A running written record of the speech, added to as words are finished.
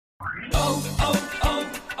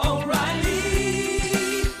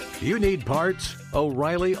O'Reilly. You need parts?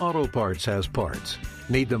 O'Reilly Auto Parts has parts.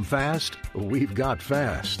 Need them fast? We've got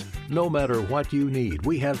fast. No matter what you need,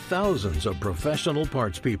 we have thousands of professional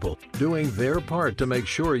parts people doing their part to make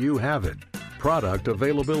sure you have it. Product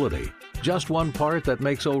availability. Just one part that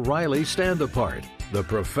makes O'Reilly stand apart. The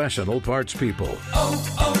professional parts people.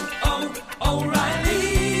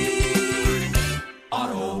 O'Reilly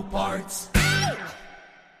Auto Parts.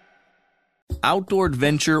 Outdoor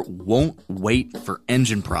adventure won't wait for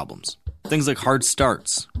engine problems. Things like hard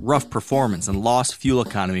starts, rough performance, and lost fuel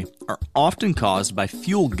economy are often caused by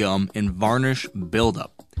fuel gum and varnish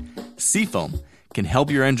buildup. Seafoam can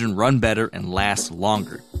help your engine run better and last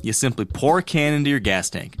longer. You simply pour a can into your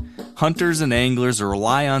gas tank. Hunters and anglers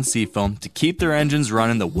rely on Seafoam to keep their engines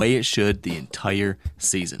running the way it should the entire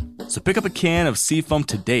season. So pick up a can of Seafoam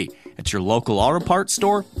today at your local auto parts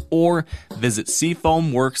store or visit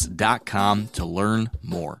seafoamworks.com to learn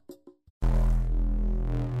more.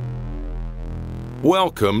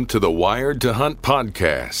 Welcome to the Wired to Hunt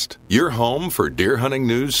podcast, your home for deer hunting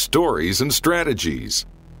news, stories, and strategies.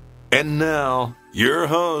 And now, your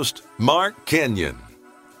host, Mark Kenyon.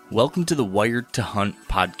 Welcome to the Wired to Hunt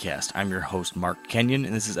podcast. I'm your host, Mark Kenyon,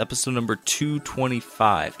 and this is episode number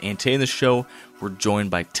 225. And today in the show, we're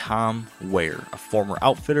joined by Tom Ware, a former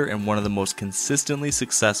outfitter and one of the most consistently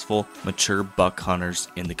successful mature buck hunters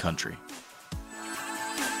in the country.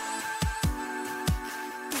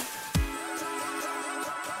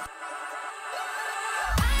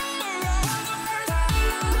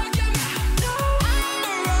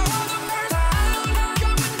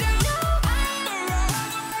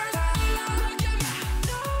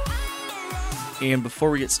 And before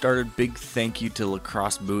we get started, big thank you to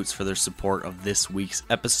Lacrosse Boots for their support of this week's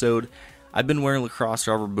episode. I've been wearing Lacrosse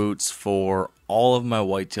rubber boots for all of my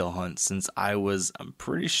whitetail hunts since I'm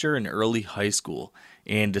pretty sure, in early high school.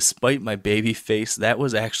 And despite my baby face, that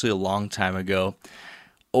was actually a long time ago.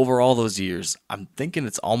 Over all those years, I'm thinking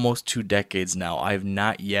it's almost 2 decades now, I have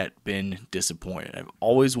not yet been disappointed. I've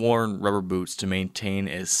always worn rubber boots to maintain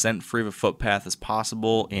as scent-free of a footpath as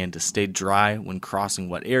possible and to stay dry when crossing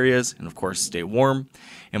wet areas and, of course, stay warm.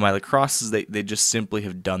 And my Lacrosses, they just simply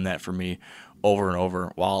have done that for me over and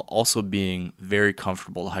over while also being very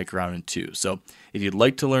comfortable to hike around in too. So if you'd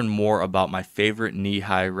like to learn more about my favorite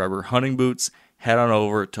knee-high rubber hunting boots, head on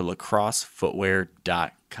over to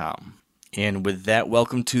lacrossefootwear.com. And with that,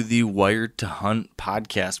 welcome to the Wired to Hunt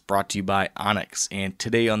podcast brought to you by Onyx. And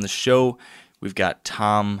today on the show, we've got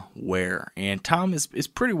Tom Ware. And Tom is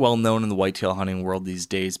pretty well known in the whitetail hunting world these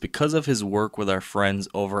days because of his work with our friends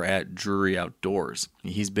over at Drury Outdoors.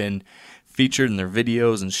 He's been featured in their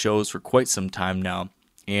videos and shows for quite some time now.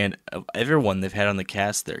 And of everyone they've had on the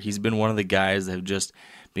cast there, he's been one of the guys that have just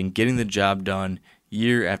been getting the job done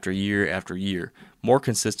year after year after year, more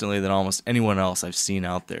consistently than almost anyone else I've seen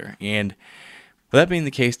out there. And with that being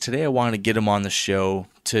the case, today I wanted to get him on the show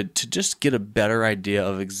to just get a better idea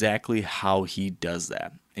of exactly how he does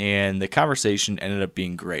that. And the conversation ended up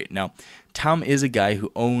being great. Now, Tom is a guy who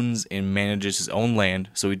owns and manages his own land,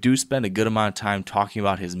 so we do spend a good amount of time talking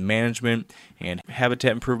about his management and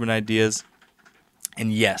habitat improvement ideas.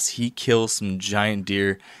 And yes, he kills some giant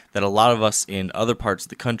deer that a lot of us in other parts of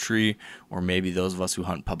the country, or maybe those of us who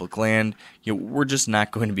hunt public land, we're just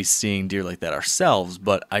not going to be seeing deer like that ourselves.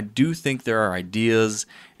 But I do think there are ideas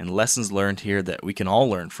and lessons learned here that we can all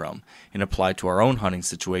learn from and apply to our own hunting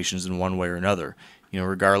situations in one way or another,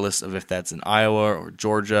 regardless of if that's in Iowa or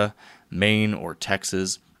Georgia, Maine or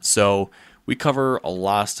Texas. So we cover a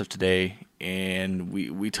lot of stuff today, and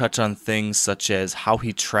we touch on things such as how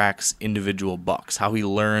he tracks individual bucks, how he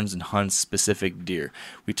learns and hunts specific deer.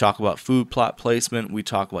 We talk about food plot placement. We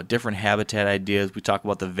talk about different habitat ideas. We talk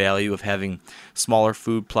about the value of having smaller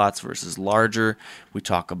food plots versus larger. We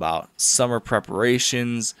talk about summer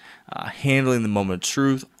preparations, handling the moment of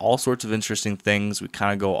truth, all sorts of interesting things. We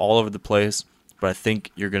kind of go all over the place, but I think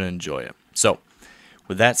you're going to enjoy it. So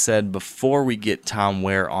with that said, before we get Tom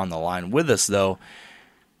Ware on the line with us, though,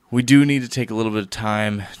 we do need to take a little bit of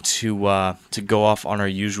time to go off on our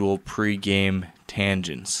usual pre-game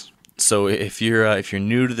tangents. So if you're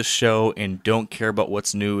new to the show and don't care about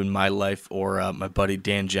what's new in my life or my buddy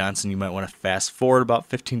Dan Johnson, you might want to fast forward about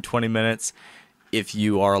 15-20 minutes. If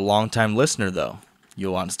you are a longtime listener, though,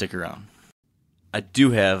 you'll want to stick around. I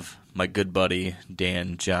do have my good buddy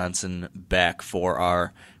Dan Johnson back for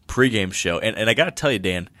our pregame show, and I gotta tell you,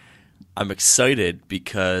 Dan, I'm excited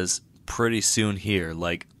because pretty soon here,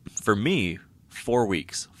 like for me, 4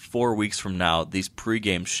 weeks from now, these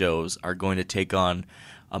pregame shows are going to take on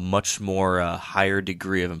a much more higher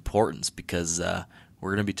degree of importance because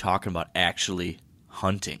we're going to be talking about actually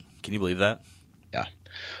hunting. Can you believe that? Yeah.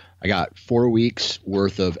 I got 4 weeks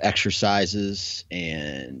worth of exercises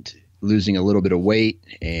and losing a little bit of weight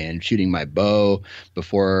and shooting my bow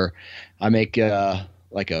before I make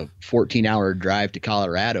like a 14-hour drive to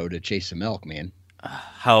Colorado to chase some elk, man.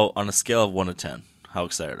 How, on a scale of 1 to 10, how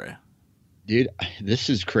excited are you? Dude, this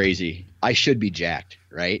is crazy. I should be jacked,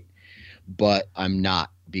 right? But I'm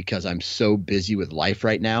not, because I'm so busy with life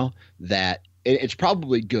right now that it's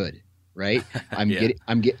probably good, right? I'm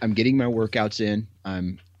getting my workouts in.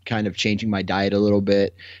 I'm kind of changing my diet a little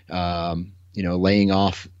bit. Laying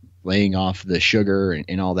off the sugar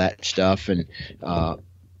and all that stuff, and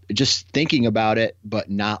just thinking about it, but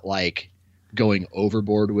not like going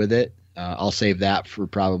overboard with it. I'll save that for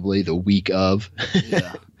probably the week of.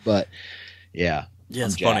 Yeah. But yeah. Yeah,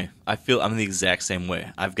 it's funny. I feel I'm the exact same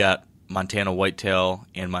way. I've got Montana whitetail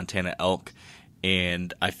and Montana elk,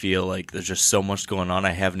 and I feel like there's just so much going on.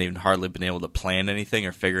 I haven't even hardly been able to plan anything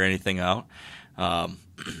or figure anything out.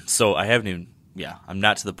 So I haven't even, I'm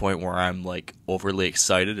not to the point where I'm like overly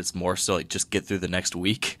excited. It's more so like just get through the next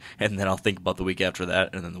week, and then I'll think about the week after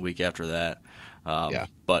that, and then the week after that.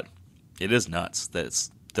 But it is nuts that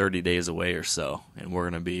it's 30 days away or so, and we're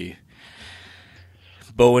going to be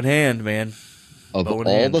bow in hand, man. Of all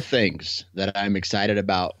the things that I'm excited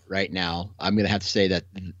about right now, I'm going to have to say that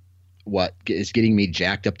what is getting me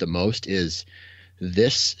jacked up the most is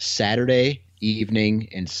this Saturday evening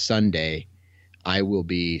and Sunday, I will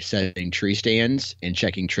be setting tree stands and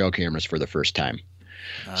checking trail cameras for the first time.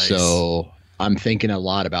 Nice. So I'm thinking a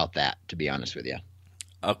lot about that, to be honest with you.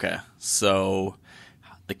 Okay. So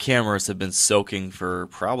the cameras have been soaking for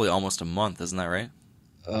probably almost a month. Isn't that right?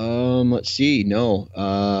 Let's see. No.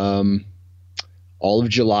 All of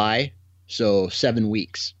July, so 7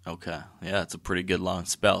 weeks. Okay. Yeah, it's a pretty good long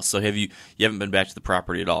spell. So you haven't been back to the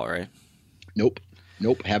property at all, right? Nope,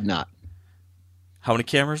 have not. How many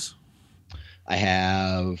cameras? I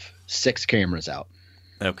have 6 cameras out.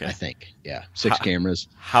 Okay. I think. Yeah, 6 cameras.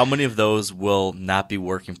 How many of those will not be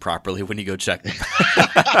working properly when you go check them?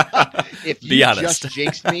 If you just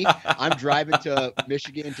jinxed me, I'm driving to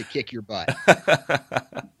Michigan to kick your butt.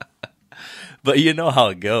 But you know how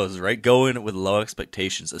it goes, right? Go in with low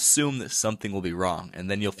expectations. Assume that something will be wrong, and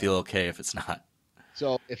then you'll feel okay if it's not.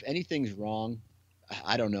 So if anything's wrong,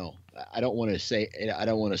 I don't know. I don't want to say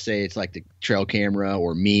it's like the trail camera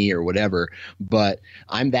or me or whatever, but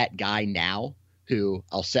I'm that guy now who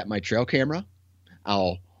I'll set my trail camera.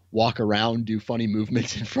 I'll walk around, do funny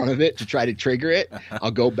movements in front of it to try to trigger it.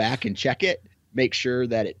 I'll go back and check it, make sure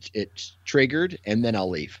that it's triggered, and then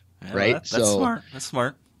I'll leave. Yeah, right? That's smart. That's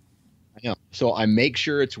smart. I know. So I make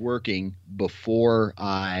sure it's working before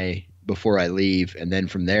I leave, and then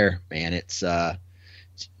from there, man, it's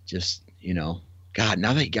just, God,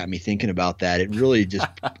 now that you got me thinking about that, it really just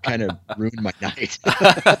kind of ruined my night.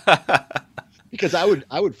 Because I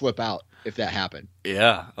would flip out if that happened.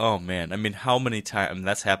 Yeah. Oh man. I mean, how many times? I mean,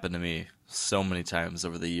 that's happened to me so many times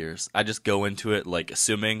over the years. I just go into it like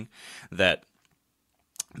assuming that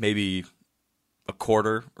maybe a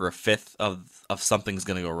quarter or a fifth of something's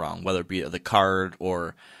going to go wrong, whether it be the card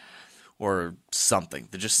or something.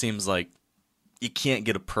 It just seems like you can't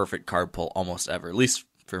get a perfect card pull almost ever, at least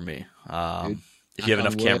for me, if you have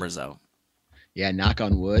enough cameras out. Yeah, knock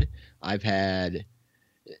on wood. I've had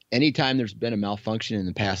anytime there's been a malfunction in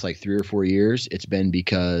the past like 3 or 4 years, it's been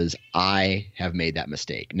because I have made that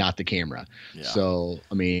mistake, not the camera. Yeah. So,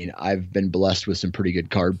 I mean, I've been blessed with some pretty good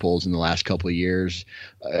card pulls in the last couple of years,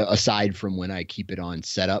 aside from when I keep it on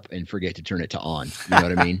setup and forget to turn it to on. You know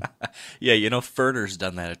what I mean? Yeah, Furter's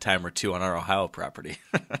done that a time or two on our Ohio property.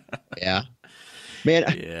 Yeah. Man,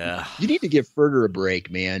 yeah. You need to give Furter a break,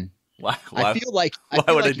 man. Why I feel like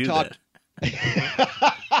would I do that?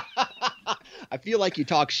 I feel like you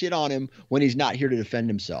talk shit on him when he's not here to defend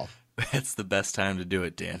himself. It's the best time to do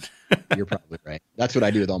it, Dan. You're probably right. That's what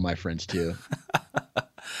I do with all my friends too.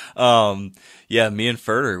 Yeah, me and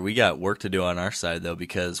Furter, we got work to do on our side though,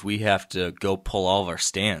 because we have to go pull all of our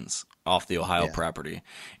stands off the Ohio property.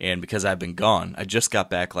 And because I've been gone, I just got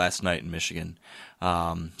back last night in Michigan.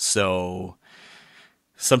 So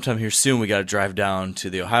sometime here soon, we got to drive down to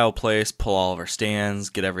the Ohio place, pull all of our stands,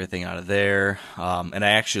 get everything out of there. And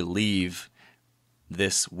I actually leave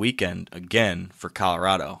this weekend again for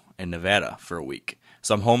Colorado and Nevada for a week.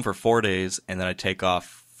 So I'm home for 4 days, and then I take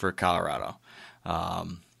off for Colorado,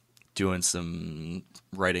 doing some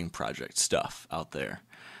writing project stuff out there.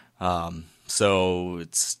 So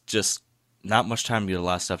it's just not much time to get a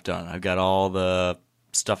lot of stuff done. I've got all the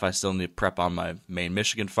stuff I still need to prep on my main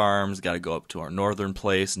Michigan farms. Got to go up to our northern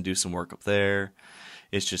place and do some work up there.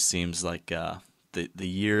 It just seems like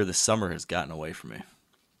the summer has gotten away from me.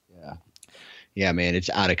 Yeah, man, it's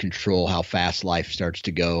out of control how fast life starts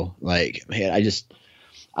to go. Like, man,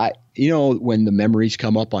 when the memories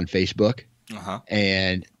come up on Facebook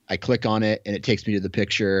and I click on it and it takes me to the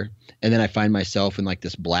picture, and then I find myself in like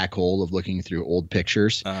this black hole of looking through old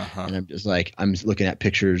pictures. And I'm just like, I'm looking at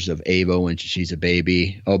pictures of Ava when she's a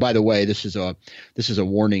baby. Oh, by the way, this is a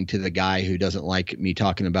warning to the guy who doesn't like me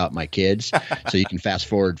talking about my kids. So you can fast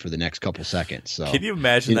forward for the next couple seconds. So can you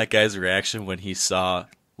imagine that guy's reaction when he saw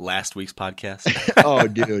last week's podcast? Oh,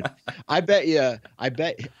 dude,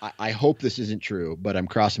 I hope this isn't true, but I'm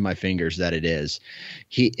crossing my fingers that it is.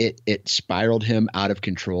 It spiraled him out of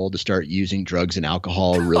control to start using drugs and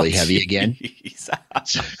alcohol really heavy again.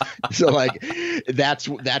 So like that's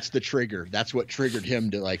the trigger. That's what triggered him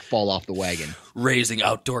to like fall off the wagon. Raising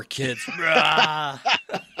outdoor kids.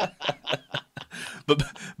 But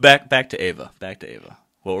back to Ava.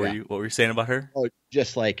 What were you saying about her? Oh,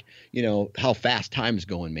 just like, how fast time's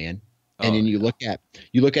going, man. And then you look at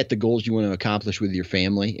the goals you want to accomplish with your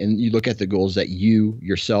family, and you look at the goals that you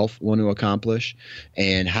yourself want to accomplish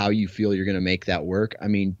and how you feel you're going to make that work. I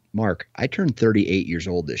mean, Mark, I turned 38 years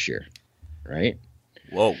old this year, right?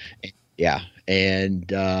 Whoa. Yeah. And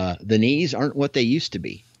the knees aren't what they used to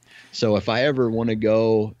be. So if I ever want to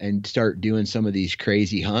go and start doing some of these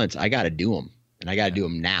crazy hunts, I got to do them, and I got to do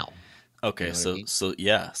them now. Okay, You know what I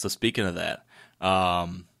mean? So speaking of that,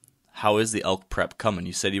 how is the elk prep coming?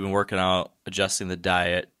 You said you've been working out, adjusting the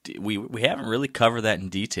diet. We haven't really covered that in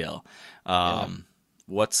detail.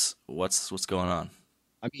 What's going on?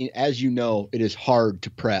 I mean, as you know, it is hard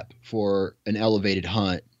to prep for an elevated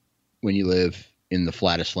hunt when you live in the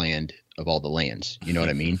flattest land of all the lands. You know what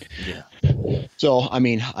I mean? Yeah. So, I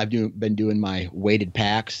mean, I've been doing my weighted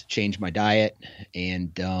packs, changed my diet,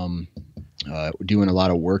 and doing a lot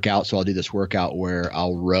of workout. So I'll do this workout where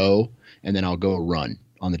I'll row and then I'll go run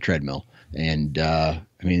on the treadmill. And I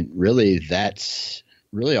mean, really, that's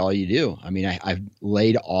really all you do. I mean, I've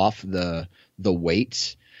laid off the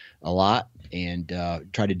weights a lot and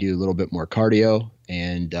tried to do a little bit more cardio.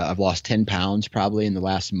 And I've lost 10 pounds probably in the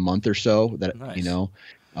last month or so. Nice.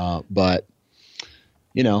 But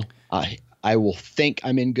I will think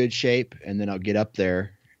I'm in good shape, and then I'll get up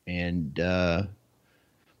there and.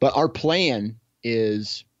 But our plan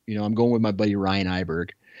is, I'm going with my buddy Ryan Iberg.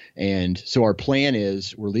 And so our plan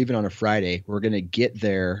is we're leaving on a Friday. We're going to get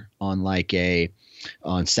there on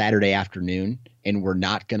on Saturday afternoon, and we're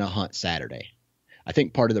not going to hunt Saturday. I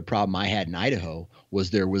think part of the problem I had in Idaho was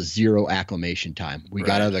there was zero acclimation time. We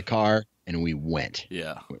got out of the car and we went.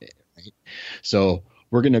 Yeah. Right? So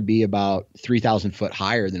we're going to be about 3,000 foot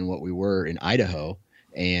higher than what we were in Idaho.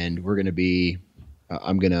 And we're going to be,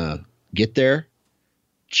 I'm going to get there,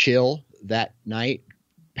 chill that night,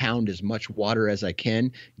 pound as much water as I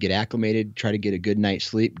can, get acclimated, try to get a good night's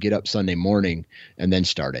sleep, get up Sunday morning, and then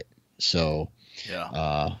start it. So,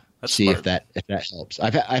 see smart. if that helps.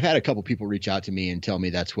 I've had a couple people reach out to me and tell me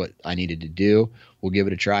that's what I needed to do. We'll give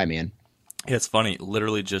it a try, man. Yeah, it's funny.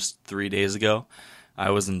 Literally just 3 days ago,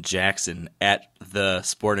 I was in Jackson at the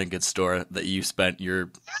sporting goods store that you spent your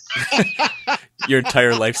your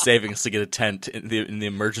entire life savings to get a tent in the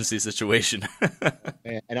emergency situation.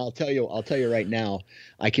 And I'll tell you right now,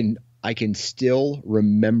 I can still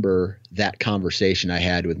remember that conversation I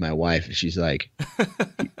had with my wife. She's like,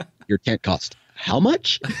 "Your tent cost how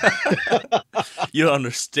much?" You don't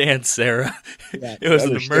understand, Sarah. Yeah, it was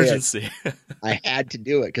an emergency. I had to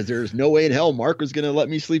do it because there's no way in hell Mark was going to let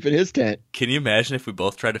me sleep in his tent. Can you imagine if we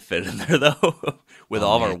both tried to fit in there, though, with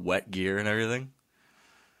all of our wet gear and everything?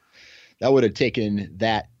 That would have taken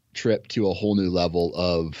that trip to a whole new level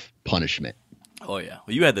of punishment. Oh, yeah.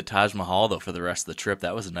 Well, you had the Taj Mahal, though, for the rest of the trip.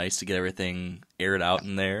 That was nice to get everything aired out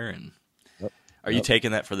in there. And Are you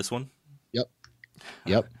taking that for this one?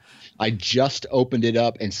 Yep. I just opened it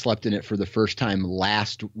up and slept in it for the first time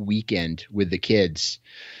last weekend with the kids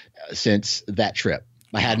since that trip.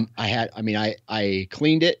 I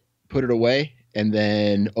cleaned it, put it away, and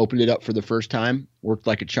then opened it up for the first time. Worked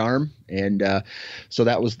like a charm. And so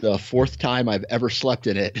that was the fourth time I've ever slept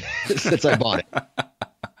in it since I bought it.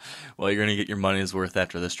 Well, you're going to get your money's worth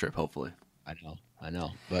after this trip, hopefully. I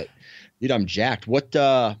know. But, dude, I'm jacked.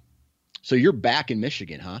 So you're back in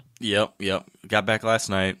Michigan, huh? Yep. Got back last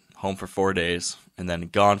night, home for 4 days, and then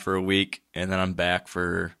gone for a week, and then I'm back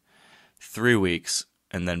for 3 weeks,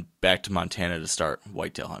 and then back to Montana to start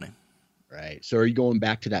whitetail hunting. Right. So are you going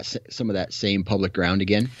back to some of that same public ground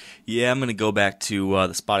again? Yeah, I'm going to go back to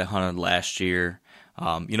the spot I hunted last year.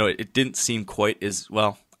 It didn't seem quite as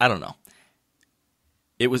well. I don't know.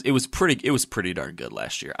 It was pretty darn good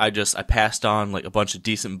last year. I passed on like a bunch of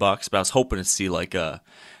decent bucks, but I was hoping to see like a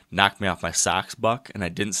knocked me off my socks buck, and I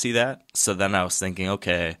didn't see that. So then I was thinking,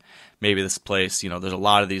 okay, maybe this place, there's a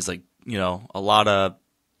lot of these, like, a lot of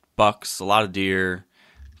bucks, a lot of deer,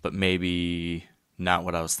 but maybe not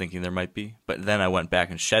what I was thinking there might be. But then I went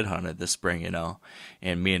back and shed hunted this spring,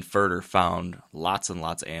 and me and Furter found lots and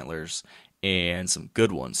lots of antlers and some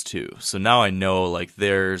good ones too. So now I know, like,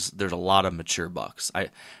 there's a lot of mature bucks.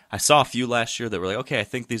 I saw a few last year that were like, okay, I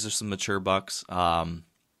think these are some mature bucks.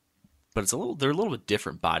 But they're a little bit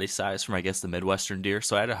different body size from, I guess, the Midwestern deer.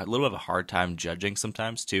 So I had a little bit of a hard time judging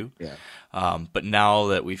sometimes too. Yeah. But now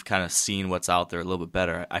that we've kind of seen what's out there a little bit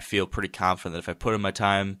better, I feel pretty confident that if I put in my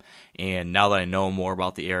time, and now that I know more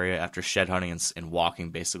about the area after shed hunting and walking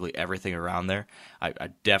basically everything around there, I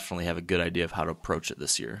definitely have a good idea of how to approach it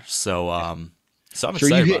this year. So, so I'm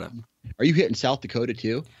excited about it. Are you hitting South Dakota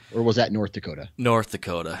too, or was that North Dakota? North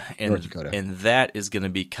Dakota. North Dakota. And that is going to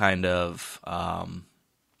be kind of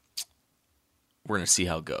we're going to see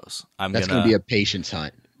how it goes. That's going to be a patience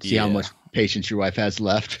hunt. See how much patience your wife has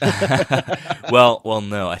left. Well,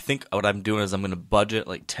 no. I think what I'm doing is I'm going to budget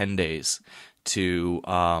like 10 days to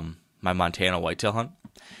my Montana whitetail hunt.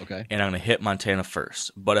 Okay. And I'm going to hit Montana first.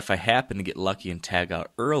 But if I happen to get lucky and tag out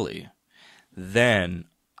early, then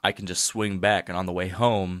I can just swing back, and on the way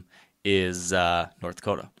home is North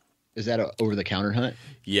Dakota. Is that a over-the-counter hunt?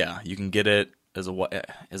 Yeah, you can get it as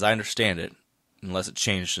I understand it, unless it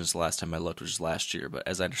changed since the last time I looked, which is last year. But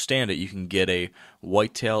as I understand it, you can get a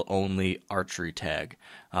whitetail-only archery tag.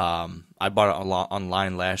 I bought it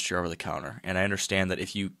online last year over the counter, and I understand that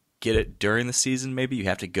if you get it during the season, maybe you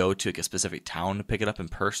have to go to a specific town to pick it up in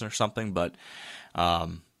person or something. But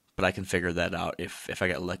I can figure that out. If I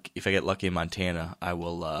get lucky in Montana, I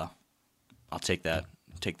will. I'll take that.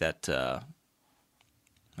 I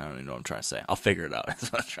don't even know what I'm trying to say. I'll figure it out.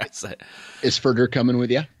 That's what I'm trying to say. Is Furter coming with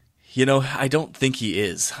you? I don't think he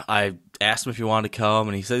is. I asked him if he wanted to come,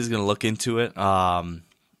 and he said he's going to look into it.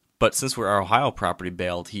 But since our Ohio property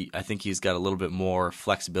bailed, I think he's got a little bit more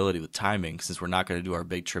flexibility with timing since we're not going to do our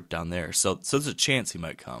big trip down there. So there's a chance he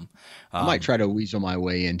might come. I might try to weasel my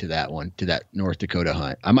way into that one, to that North Dakota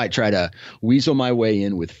hunt. I might try to weasel my way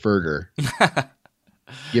in with Furter,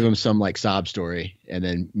 give him some like sob story, and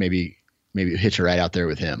then maybe hitch a ride out there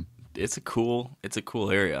with him. It's a cool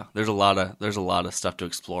area. There's a lot of stuff to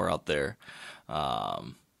explore out there.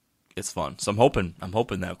 It's fun. So I'm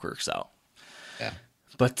hoping that works out. Yeah.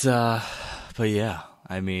 But yeah,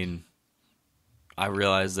 I mean, I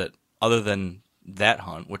realize that other than that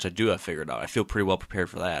hunt, which I do have figured out, I feel pretty well prepared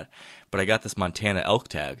for that. But I got this Montana elk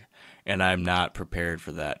tag, and I'm not prepared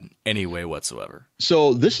for that in any way whatsoever.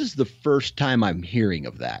 So this is the first time I'm hearing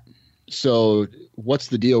of that. So what's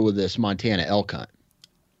the deal with this Montana elk hunt?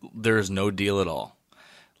 There's no deal at all.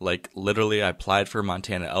 Like, literally, I applied for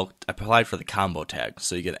Montana elk. I applied for the combo tag,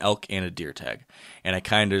 so you get an elk and a deer tag. And I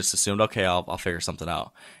kind of just assumed, okay, I'll figure something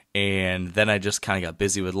out. And then I just kind of got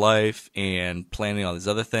busy with life and planning all these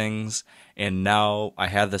other things. And now I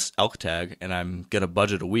have this elk tag, and I'm gonna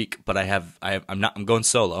budget a week. But I'm going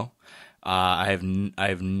solo. I don't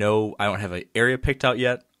have an area picked out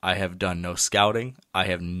yet. I have done no scouting. I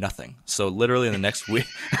have nothing. So literally in the next week.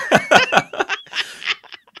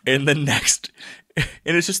 And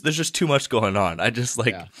there's just too much going on. I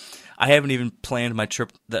haven't even planned my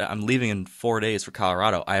trip that I'm leaving in 4 days for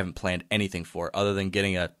Colorado. I haven't planned anything for it other than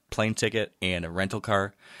getting a plane ticket and a rental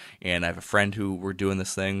car. And I have a friend who we're doing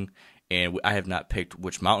this thing, and I have not picked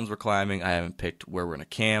which mountains we're climbing. I haven't picked where we're going to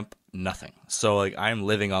camp. Nothing. So I'm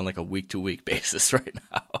living on like a week to week basis right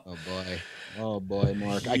now. Oh boy,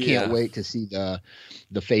 Mark! I can't wait to see the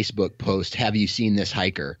Facebook post. Have you seen this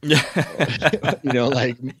hiker?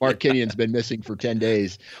 Like Mark Kinnion's been missing for 10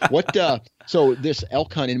 days. What? So this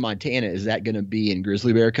elk hunt in Montana, is that going to be in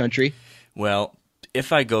grizzly bear country? Well,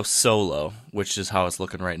 if I go solo, which is how it's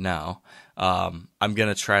looking right now, I'm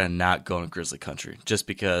gonna try to not go in grizzly country, just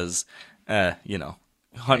because,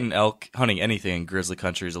 hunting anything in grizzly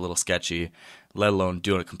country is a little sketchy, let alone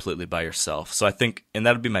doing it completely by yourself. So I think, and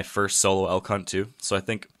that would be my first solo elk hunt too. So I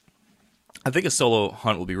think a solo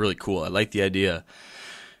hunt will be really cool. I like the idea,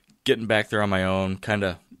 getting back there on my own, kind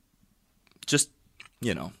of just,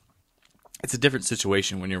 it's a different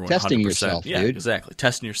situation when you're 100%. Testing yourself, yeah, dude. Exactly.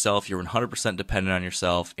 Testing yourself. You're 100% dependent on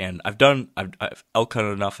yourself. And I've elk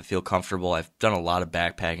hunted enough. I feel comfortable. I've done a lot of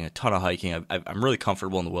backpacking, a ton of hiking. I'm really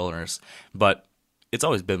comfortable in the wilderness, but it's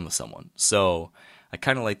always been with someone. So I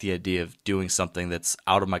kind of like the idea of doing something that's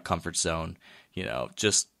out of my comfort zone,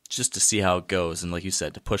 just to see how it goes. And like you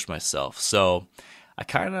said, to push myself. So I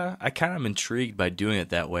kind of am intrigued by doing it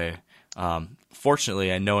that way.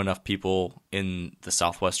 Fortunately, I know enough people in the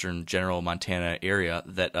southwestern general Montana area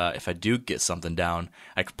that if I do get something down,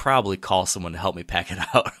 I could probably call someone to help me pack it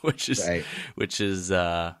out, which is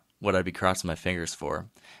what I'd be crossing my fingers for.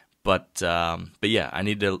 But yeah, I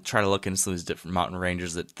need to try to look into some of these different mountain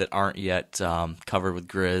ranges that aren't yet covered with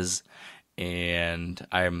Grizz, and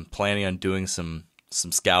I'm planning on doing some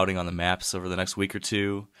scouting on the maps over the next week or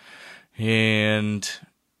two, and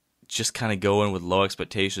just kind of go in with low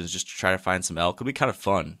expectations just to try to find some elk. It'll be kind of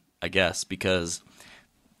fun, I guess, because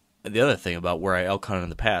the other thing about where I elk hunted in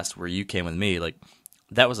the past, where you came with me, like,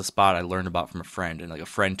 that was a spot I learned about from a friend, and like a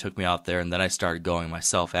friend took me out there, and then I started going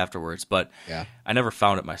myself afterwards, but yeah. I never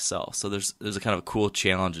found it myself. So there's a kind of a cool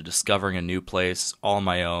challenge of discovering a new place all on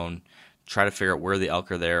my own, try to figure out where the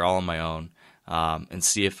elk are there all on my own, and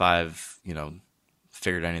see if I've,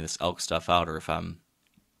 figured any of this elk stuff out, or if I'm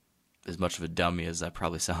as much of a dummy as I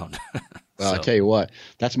probably sound. Well, I tell you what,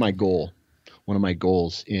 that's my goal. One of my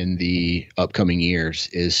goals in the upcoming years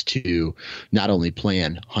is to not only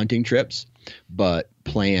plan hunting trips, but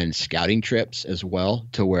plan scouting trips as well,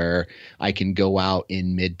 to where I can go out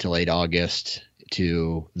in mid to late August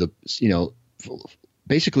to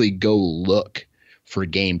basically go look for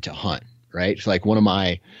game to hunt. Right. It's like one of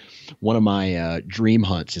my dream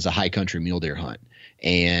hunts is a high country mule deer hunt.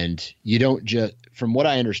 And you don't just, from what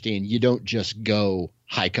I understand, you don't just go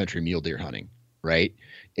high country mule deer hunting, right?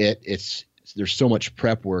 There's so much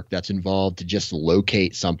prep work that's involved to just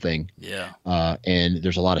locate something. Yeah. And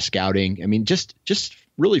there's a lot of scouting. I mean, just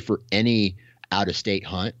really for any out of state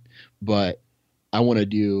hunt, but I want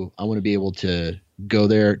to be able to go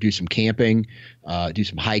there, do some camping, do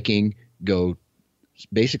some hiking, go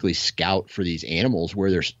basically scout for these animals where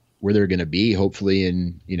they're going to be, hopefully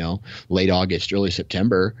in, late August, early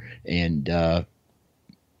September, and,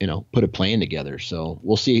 put a plan together. So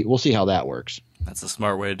we'll see how that works. That's a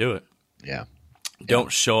smart way to do it. Yeah.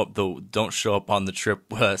 Don't show up on the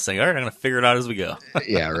trip saying, all right, I'm going to figure it out as we go.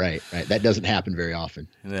 Yeah. Right. That doesn't happen very often.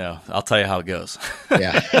 No, I'll tell you how it goes.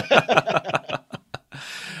 Yeah.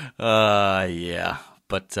 Yeah.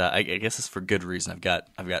 But I guess it's for good reason. I've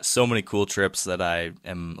got so many cool trips that I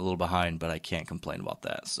am a little behind, but I can't complain about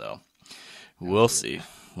that. So we'll see.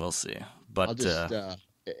 But I'll just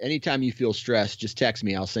anytime you feel stressed, just text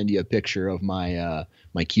me. I'll send you a picture of my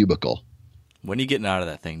my cubicle. When are you getting out of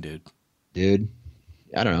that thing, dude? Dude,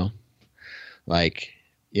 I don't know. Like,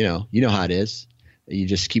 you know how it is. You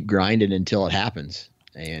just keep grinding until it happens.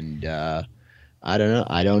 And I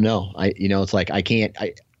don't know. It's like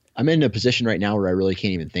I'm in a position right now where I really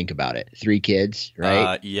can't even think about it. 3 kids,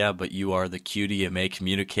 right? Yeah, but you are the QDMA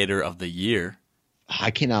Communicator of the Year.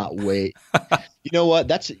 I cannot wait. You know what?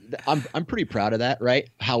 I'm pretty proud of that, right?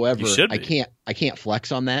 However, I can't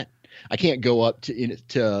flex on that. I can't go up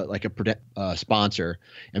to like a sponsor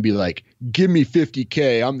and be like, "Give me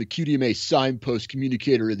 $50K. I'm the QDMA Signpost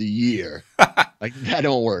Communicator of the Year." Like, that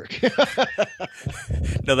don't work.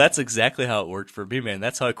 No, that's exactly how it worked for me, man.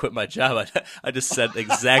 That's how I quit my job. I just said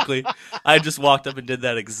exactly. I just walked up and did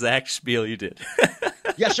that exact spiel you did.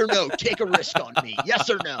 Yes or no? Take a risk on me. Yes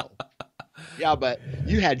or no? Yeah, but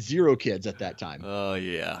you had 0 kids at that time. Oh,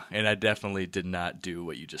 yeah. And I definitely did not do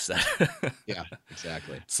what you just said. Yeah,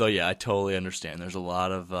 exactly. So, yeah, I totally understand. There's a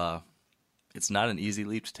lot of it's not an easy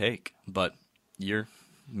leap to take, but you're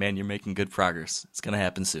making good progress. It's going to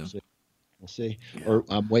happen soon. We'll see. Yeah. Or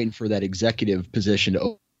I'm waiting for that executive position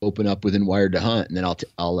to open up within Wired to Hunt, and then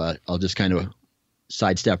I'll just kind of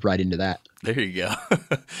sidestep right into that. There you go.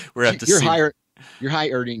 We're have to see. You're high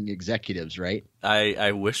earning executives, right?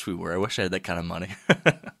 I wish we were. I wish I had that kind of money.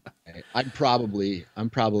 I'm probably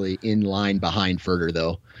in line behind Furter,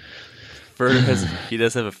 though. Furter he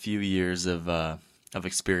does have a few years of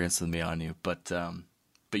experience with me on you, but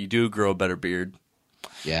you do grow a better beard.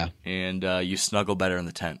 Yeah. And you snuggle better in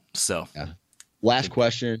the tent. So yeah. Last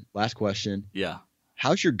question. Yeah.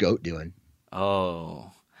 How's your goat doing?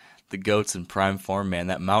 Oh, the goat's in prime form, man.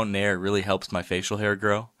 That mountain air really helps my facial hair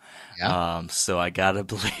grow. Yeah. So I gotta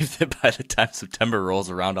believe that by the time September rolls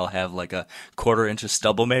around, I'll have like a 1/4 inch of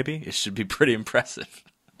stubble. Maybe it should be pretty impressive.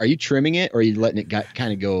 Are you trimming it, or are you letting it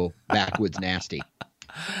kind of go backwoods nasty?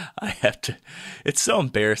 I have to. It's so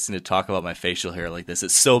embarrassing to talk about my facial hair like this.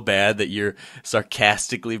 It's so bad that you're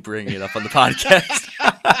sarcastically bringing it up on the podcast.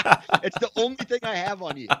 It's the only thing I have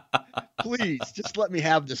on you. Please, just let me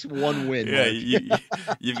have this one win. Yeah,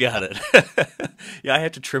 you've got it. Yeah, I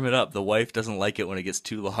have to trim it up. The wife doesn't like it when it gets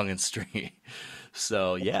too long and stringy.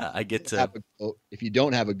 So, yeah, I get to. If you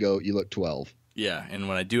don't have a goat, you look 12. Yeah, and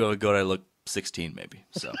when I do have a goat, I look 16 maybe.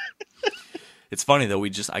 So. It's funny though.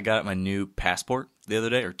 I got my new passport the other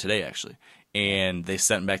day, or today actually, and they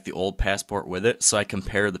sent back the old passport with it. So I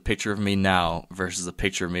compared the picture of me now versus the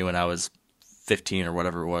picture of me when I was 15 or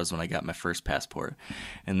whatever it was when I got my first passport.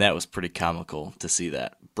 And that was pretty comical to see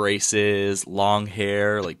that. Braces, long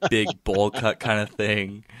hair, like big bowl cut kind of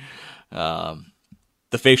thing.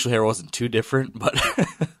 The facial hair wasn't too different, but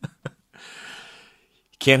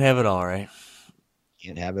can't have it all, right?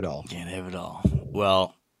 Can't have it all. Can't have it all.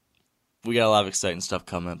 Well, we got a lot of exciting stuff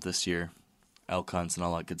coming up this year. Elk hunts and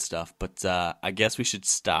all that good stuff. But I guess we should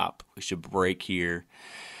stop. We should break here.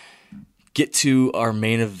 Get to our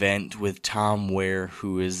main event with Tom Ware,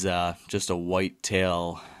 who is just a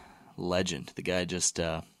whitetail legend. The guy just,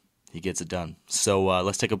 he gets it done. So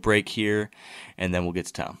let's take a break here, and then we'll get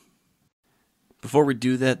to Tom. Before we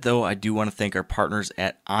do that, though, I do want to thank our partners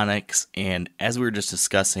at onX. And as we were just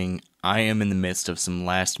discussing, I am in the midst of some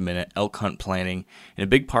last-minute elk hunt planning, and a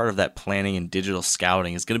big part of that planning and digital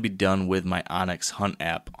scouting is going to be done with my onX Hunt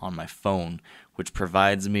app on my phone, which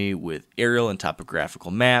provides me with aerial and topographical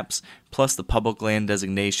maps, plus the public land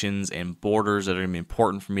designations and borders that are going to be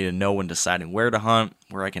important for me to know when deciding where to hunt,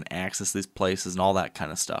 where I can access these places, and all that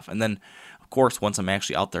kind of stuff. And then, of course, once I'm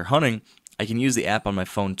actually out there hunting, I can use the app on my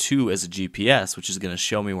phone too as a GPS, which is going to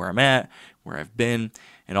show me where I'm at, where I've been,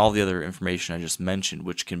 and all the other information I just mentioned,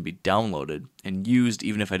 which can be downloaded and used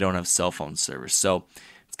even if I don't have cell phone service. So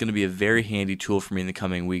it's going to be a very handy tool for me in the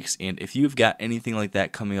coming weeks. And if you've got anything like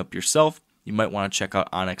that coming up yourself, you might want to check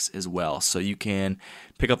out onX as well. So you can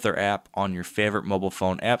pick up their app on your favorite mobile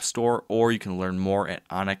phone app store, or you can learn more at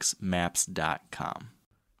onxmaps.com.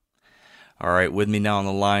 All right, with me now on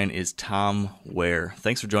the line is Tom Ware.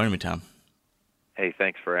 Thanks for joining me, Tom. Hey,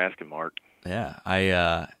 thanks for asking, Mark.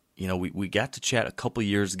 Yeah, we got to chat a couple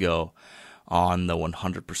years ago on the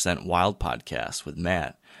 100% Wild podcast with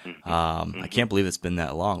Matt. I can't believe it's been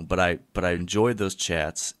that long, but I enjoyed those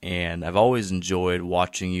chats, and I've always enjoyed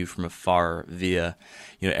watching you from afar via,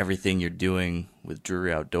 everything you're doing with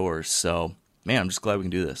Drury Outdoors. So, man, I'm just glad we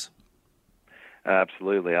can do this.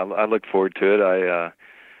 Absolutely, I look forward to it.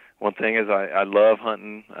 One thing is I love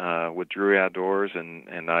hunting with Drury Outdoors,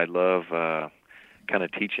 and I love kind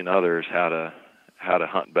of teaching others how to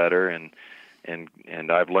hunt better, and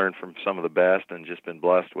I've learned from some of the best, and just been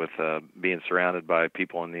blessed with being surrounded by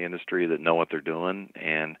people in the industry that know what they're doing,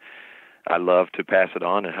 and I love to pass it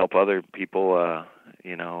on and help other people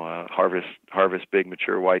harvest big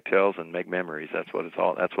mature whitetails and make memories. That's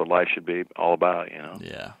what life should be all about,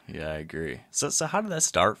 Yeah, I agree. So how did that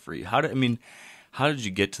start for you? How did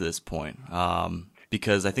you get to this point?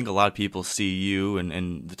 Because I think a lot of people see you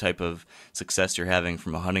and the type of success you're having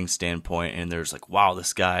from a hunting standpoint, and there's like, wow,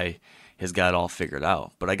 this guy has got it all figured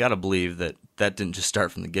out. But I got to believe that didn't just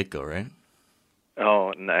start from the get-go, right?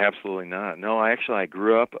 Oh, no, absolutely not. No, I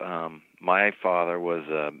grew up, my father was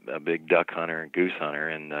a big duck hunter and goose hunter,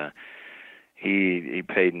 and he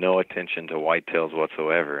paid no attention to whitetails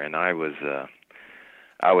whatsoever. And I was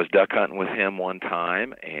duck hunting with him one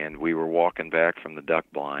time, and we were walking back from the duck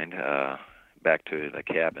blind, back to the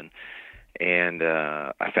cabin, and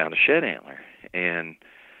I found a shed antler, and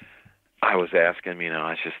I was asking him,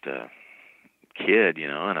 I was just a kid,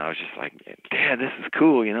 and I was just like, Dad, this is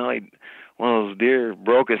cool, one of those deer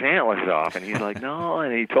broke his antlers off, and he's like, no,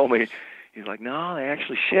 and he told me, he's like, no, they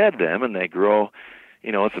actually shed them, and they grow,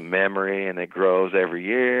 it's a memory, and it grows every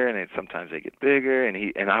year, and sometimes they get bigger,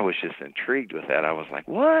 and I was just intrigued with that. I was like,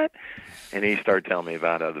 what? And he started telling me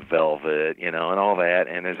about the velvet, and all that,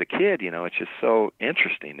 and as a kid, it's just so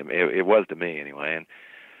interesting to me. It was to me anyway, and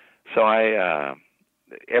so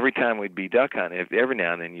every time we'd be duck hunting, every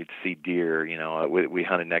now and then you'd see deer, we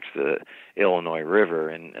hunted next to the Illinois River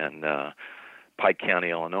and Pike County,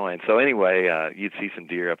 Illinois. And so anyway, you'd see some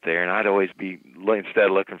deer up there, and I'd always be, instead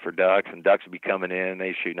of looking for ducks, and ducks would be coming in, and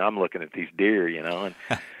they shooting, I'm looking at these deer, And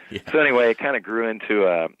Yeah. So anyway, it kind of grew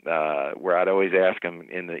into where I'd always ask him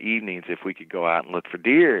in the evenings if we could go out and look for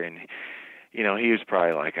deer. And, he was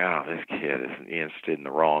probably like, oh, this kid is interested in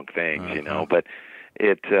the wrong things, But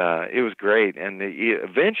it was great. And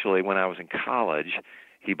eventually, when I was in college,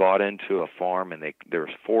 he bought into a farm, and there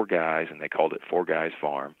was 4 guys, and they called it 4 Guys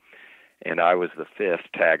Farm. And I was the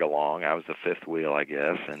 5th tag along. I was the 5th wheel, I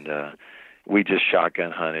guess. And we just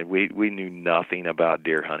shotgun hunted. We knew nothing about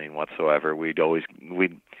deer hunting whatsoever. We'd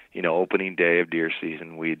opening day of deer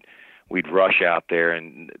season, we'd rush out there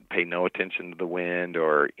and pay no attention to the wind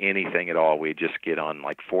or anything at all. We'd just get on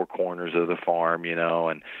like 4 corners of the farm, and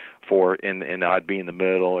and I'd be in the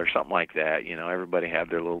middle or something like that. Everybody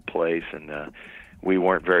had their little place, and we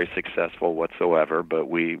weren't very successful whatsoever, but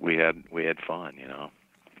we had fun.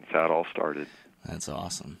 That's how it all started. That's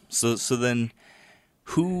awesome. So then,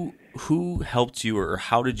 Who helped you, or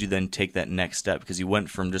how did you then take that next step? Because you went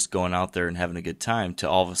from just going out there and having a good time to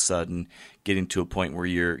all of a sudden getting to a point where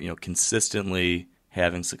you're, consistently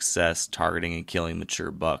having success targeting and killing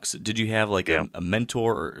mature bucks. Did you have like a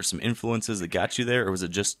mentor or some influences that got you there, or was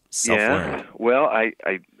it just self-learned? Yeah. Well, I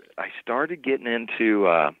started getting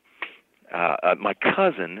into my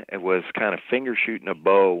cousin was kind of finger shooting a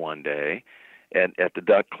bow one day at the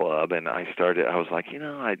duck club, and I was like,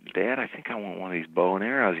 Dad, I think I want one of these bow and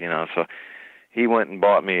arrows, So he went and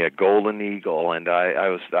bought me a golden eagle, and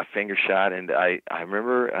I finger shot, and I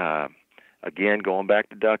remember again going back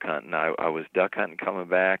to duck hunting. I was duck hunting coming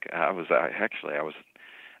back. I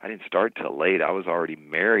didn't start till late. I was already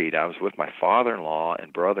married. I was with my father-in-law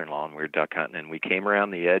and brother-in-law, and we were duck hunting, and we came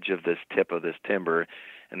around the edge of this tip of this timber,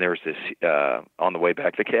 and there was this on the way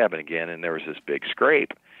back to the cabin again, and there was this big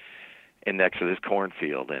scrape and next to this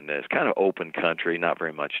cornfield, and it's kind of open country, not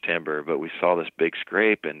very much timber, but we saw this big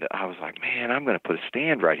scrape, and I was like, man, I'm going to put a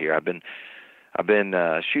stand right here. I've been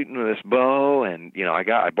shooting with this bow, and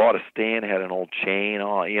I bought a stand, had an old chain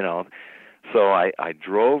on, so I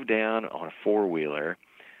drove down on a four-wheeler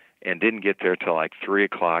and didn't get there till like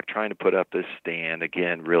 3:00, trying to put up this stand.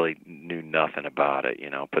 Again, really knew nothing about it,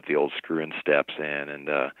 put the old screw-in steps in,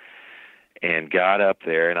 and got up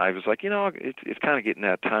there, and I was like, it's kind of getting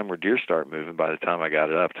that time where deer start moving. By the time I got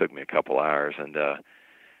it up, it took me a couple hours, and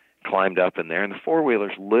climbed up in there, and the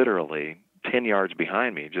four-wheeler's literally 10 yards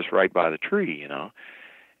behind me, just right by the tree,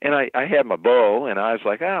 And I had my bow, and I was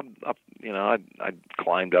like, I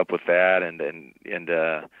climbed up with that, and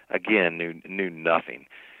again knew nothing.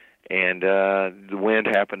 And the wind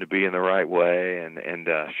happened to be in the right way, and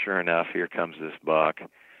sure enough, here comes this buck.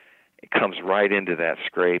 It comes right into that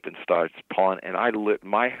scrape and starts pawing, and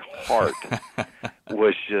my heart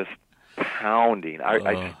was just pounding.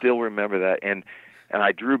 I still remember that, and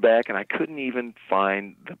I drew back, and I couldn't even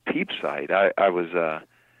find the peep sight. I was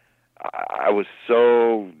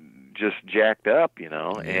so just jacked up, and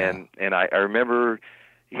I remember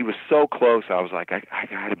he was so close. I was like, I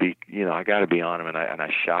gotta be on him, and I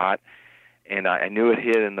shot, and I knew it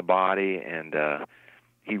hit in the body, and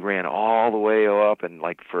he ran all the way up and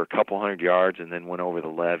like for a couple hundred yards, and then went over the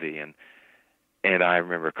levee, and I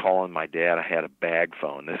remember calling my dad. I had a bag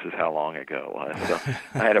phone. This is how long ago it was. So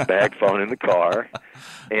I had a bag phone in the car,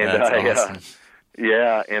 and That's awesome.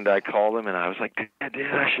 And I called him, and I was like, Dad,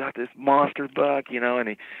 I shot this monster buck,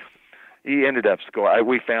 and he ended up scoring.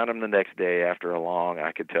 We found him the next day after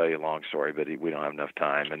I could tell you a long story, but we don't have enough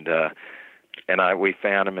time, and we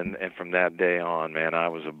found him, and from that day on, man, I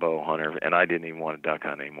was a bow hunter, and I didn't even want to duck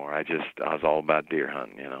hunt anymore. I was all about deer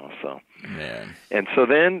hunting, so. Man. And so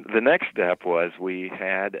then the next step was we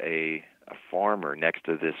had a farmer next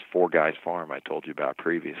to this Four Guys farm I told you about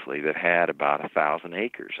previously that had about 1,000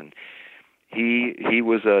 acres, and he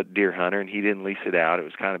was a deer hunter, and he didn't lease it out. It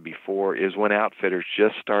was kind of before, it was when outfitters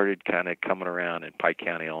just started kind of coming around in Pike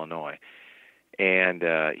County, Illinois, and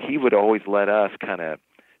he would always let us kind of,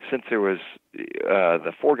 since there was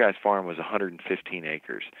the Four Guys farm was 115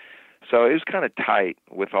 acres, so it was kind of tight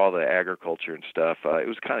with all the agriculture and stuff. It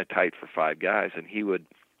was kind of tight for 5 guys, and he would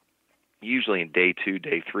usually in day 2,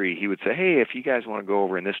 day 3, he would say, "Hey, if you guys want to go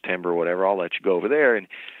over in this timber or whatever, I'll let you go over there." And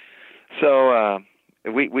so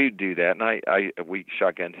we'd do that, and we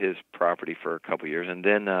shotgunned his property for a couple of years, and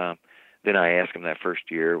then I asked him that first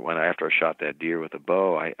year after I shot that deer with a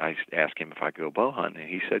bow, I asked him if I could go bow hunting, and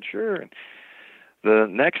he said sure. And the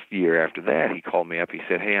next year after that, he called me up. He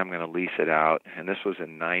said, "Hey, I'm going to lease it out," and this was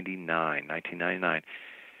in 1999.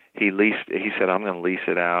 He said, "I'm going to lease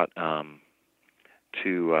it out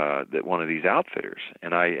to one of these outfitters."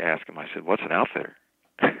 And I asked him, I said, "What's an outfitter?"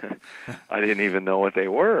 I didn't even know what they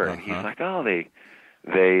were. And he's like, "Oh, they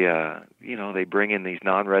bring in these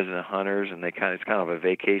non-resident hunters, and it's kind of a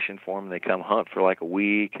vacation for them. They come hunt for like a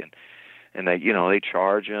week, and they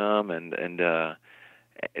charge them, and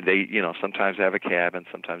they sometimes have a cabin,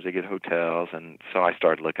 sometimes they get hotels." And so I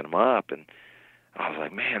started looking them up, and I was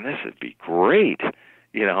like, "Man, this would be great,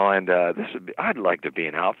 and I'd like to be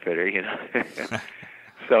an outfitter,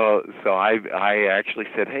 So I actually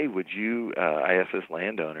said, "Hey, would you?" I asked this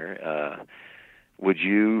landowner, "Would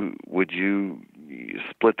you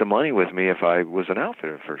split the money with me if I was an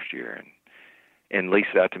outfitter the first year and lease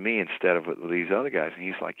it out to me instead of with these other guys?" And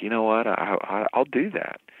he's like, "You know what? I'll do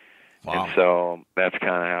that." Wow. And so that's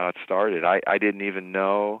kind of how it started. I didn't even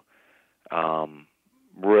know,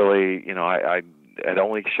 really, I had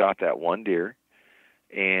only shot that one deer,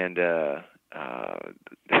 and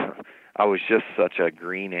I was just such a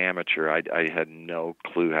green amateur. I had no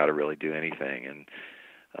clue how to really do anything, and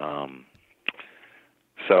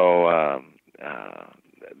so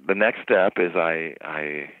the next step is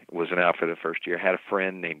I was an outfitter the first year. I had a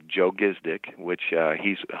friend named Joe Gizdick, which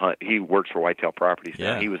he works for Whitetail Properties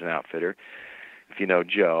now. Yeah. He was an outfitter. If you know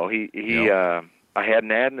Joe, I had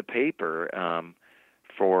an ad in the paper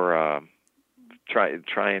for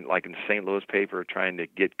trying like in the St. Louis paper, trying to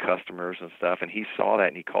get customers and stuff. And he saw that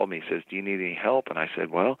and he called me. He says, "Do you need any help?" And I said,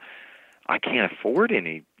 "Well, I can't afford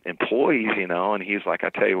any employees, you know." And he's like, "I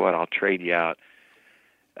tell you what, I'll trade you out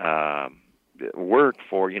work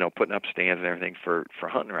for, you know, putting up stands and everything for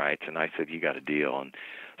hunting rights." And I said, "You got a deal." And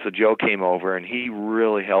so Joe came over and he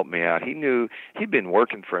really helped me out. He knew he'd been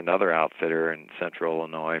working for another outfitter in Central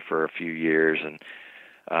Illinois for a few years, and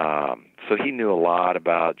so he knew a lot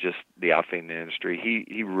about just the outfitting industry.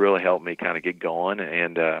 He really helped me kind of get going,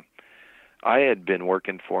 and I had been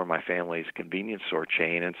working for my family's convenience store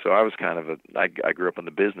chain, and so I was kind of I grew up in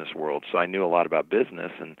the business world, so I knew a lot about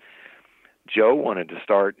business. And Joe wanted to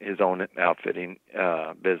start his own outfitting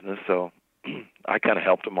business, so I kind of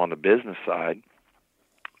helped him on the business side,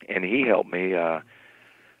 and he helped me.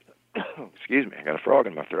 Excuse me, I got a frog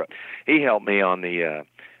in my throat. He helped me on the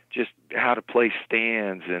just how to place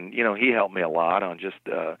stands, and you know, he helped me a lot on just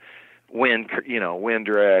wind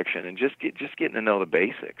direction, and just getting to know the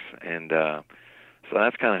basics. And so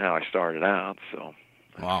that's kind of how I started out. So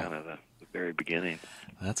that's Wow. kind of the very beginning.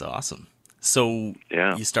 That's awesome. So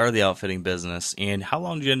Yeah. you started the outfitting business, and how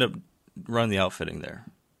long did you end up running the outfitting there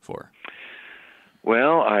for?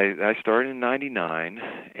 Well, I started in '99,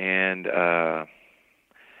 and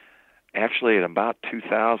actually at about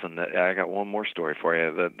 2000, I got one more story for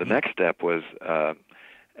you. The next step was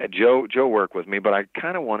Joe worked with me, but I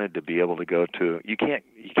kind of wanted to be able to go to. You can't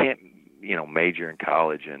major in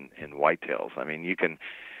college in whitetails. I mean, you can.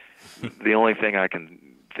 The only thing I can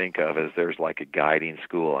think of is there's like a guiding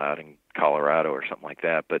school out in Colorado or something like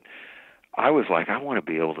that. But I was like, I want to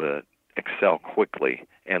be able to excel quickly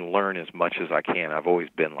and learn as much as I can. I've always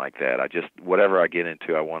been like that. I just, whatever I get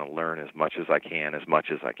into, I want to learn as much as I can, as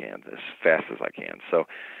fast as I can. So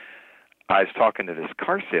I was talking to this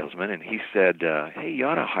car salesman, and he said, "Hey, you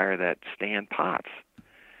ought to hire that Stan Potts."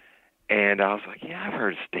 And I was like, "Yeah, I've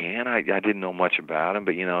heard of Stan." I didn't know much about him,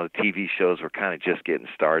 but, you know, the TV shows were kind of just getting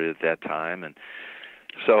started at that time. And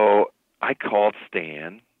so I called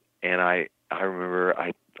Stan, and I remember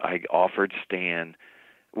I offered Stan,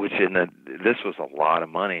 which this was a lot of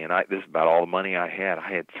money, and this is about all the money I had. I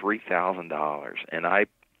had $3,000, and I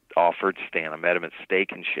offered Stan. I met him at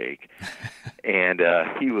Steak and Shake, and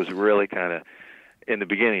he was really kind of, in the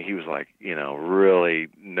beginning, he was like, you know, really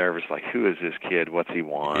nervous, like, who is this kid? What's he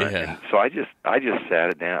want? Yeah. And so I just sat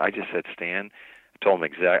it down. I just said, "Stan," I told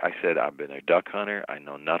him I said, "I've been a duck hunter. I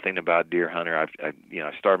know nothing about deer hunter. I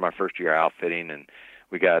started my first year outfitting, and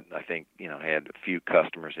we got, I think, had a few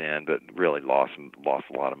customers in, but really lost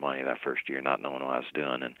a lot of money that first year, not knowing what I was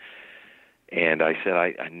doing." And I said,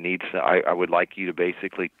 I would like you to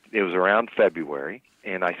basically, it was around February,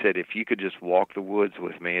 and I said, if you could just walk the woods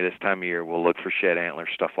with me this time of year, we'll look for shed antlers,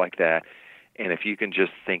 stuff like that. And if you can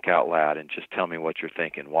just think out loud and just tell me what you're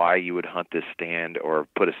thinking, why you would hunt this stand or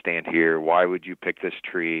put a stand here, why would you pick this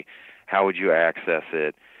tree, how would you access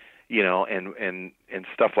it, and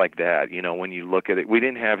stuff like that. When you look at it, we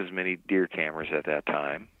didn't have as many deer cameras at that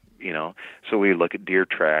time. So we look at deer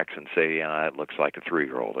tracks and say, that looks like a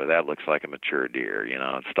 3-year-old, or that looks like a mature deer,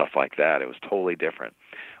 and stuff like that. It was totally different.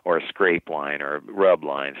 Or a scrape line or a rub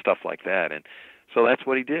line, stuff like that. And so that's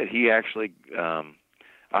what he did. He actually,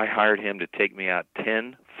 I hired him to take me out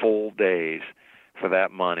 10 full days for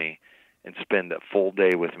that money and spend a full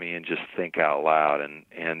day with me and just think out loud. And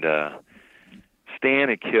Stan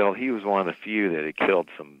he was one of the few that had killed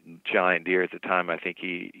some giant deer at the time. I think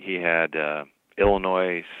he had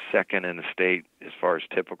Illinois second in the state as far as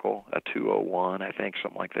typical, a 201, I think,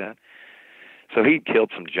 something like that. So he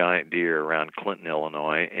killed some giant deer around Clinton,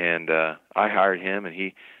 Illinois, and I hired him, and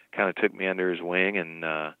he kind of took me under his wing and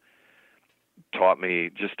taught me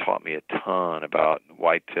a ton about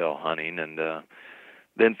whitetail hunting. And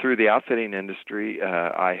then through the outfitting industry,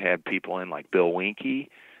 I had people in like Bill Winke,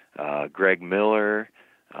 Greg Miller.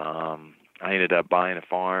 I ended up buying a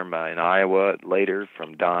farm in Iowa later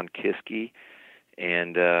from Don Kiske,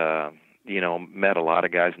 and met a lot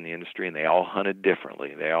of guys in the industry, and they all hunted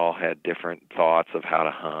differently. They all had different thoughts of how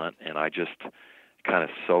to hunt, and I just kind of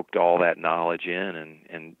soaked all that knowledge in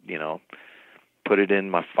and put it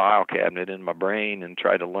in my file cabinet in my brain and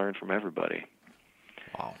tried to learn from everybody.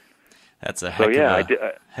 Wow. That's a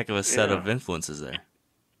heck of a set of influences there.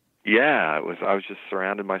 Yeah, I was just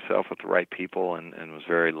surrounded myself with the right people, and was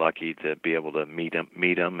very lucky to be able to meet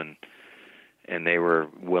them, and they were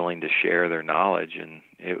willing to share their knowledge, and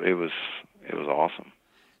it was awesome.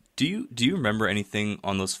 Do you remember anything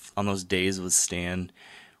on those days with Stan?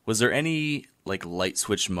 Was there any like light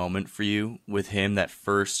switch moment for you with him, that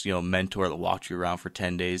first, mentor that walked you around for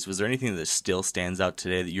 10 days? Was there anything that still stands out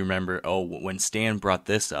today that you remember, oh, when Stan brought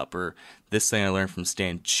this up, or this thing I learned from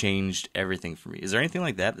Stan changed everything for me? Is there anything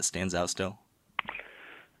like that stands out still?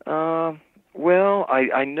 Well,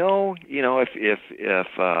 I know,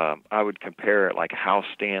 if I would compare it like how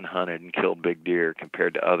Stan hunted and killed big deer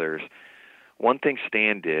compared to others, one thing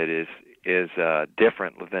Stan did is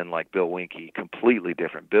different than like Bill Winke, completely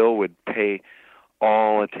different. Bill would pay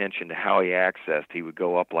all attention to how he accessed. He would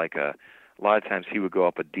go up a lot of times he would go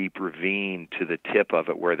up a deep ravine to the tip of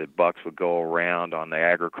it where the bucks would go around on the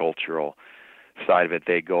agricultural side of it.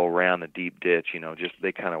 They go around the deep ditch,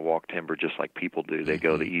 they kind of walk timber just like people do. They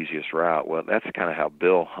go the easiest route. Well, that's kind of how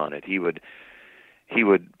Bill hunted. He would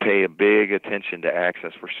pay a big attention to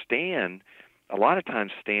access. For Stan, a lot of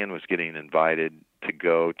times Stan was getting invited to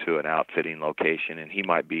go to an outfitting location, and he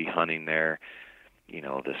might be hunting there,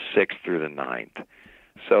 the 6th through the 9th.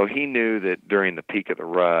 So he knew that during the peak of the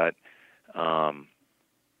rut,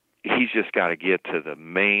 he's just got to get to the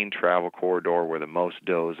main travel corridor where the most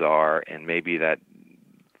does are, and maybe that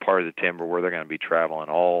part of the timber where they're going to be traveling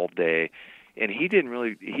all day. And he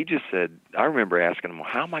just said, I remember asking him, well,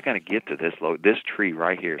 how am I going to get to this tree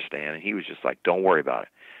right here, Stan? And he was just like, don't worry about it.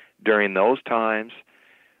 During those times,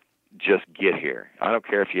 just get here. I don't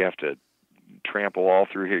care if you have to trample all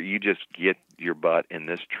through here. You just get your butt in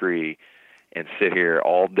this tree and sit here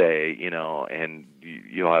all day, and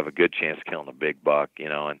you'll have a good chance of killing a big buck,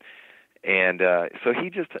 and so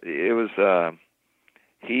he was,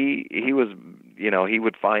 he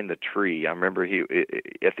would find the tree. I remember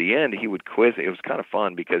at the end he would quiz. It was kind of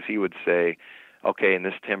fun because he would say, okay, in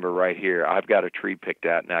this timber right here, I've got a tree picked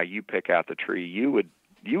out. Now you pick out the tree you would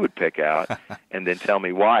pick out, and then tell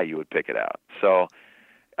me why you would pick it out. So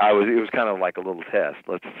it was kind of like a little test.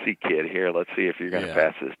 Let's see, kid, here. Let's see if you're going to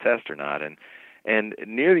pass this test or not. And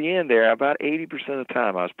near the end there, about 80% of the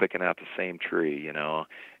time, I was picking out the same tree, and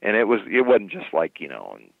it wasn't just like,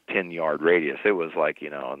 10-yard radius. It was like,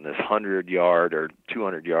 in this 100-yard or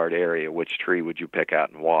 200-yard area, which tree would you pick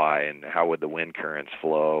out and why, and how would the wind currents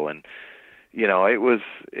flow, and it was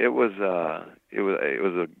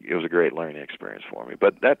a great learning experience for me.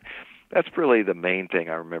 But that's really the main thing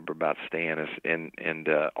I remember about Stan and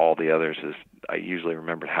all the others is I usually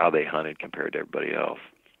remembered how they hunted compared to everybody else.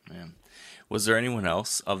 Man. Was there anyone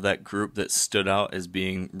else of that group that stood out as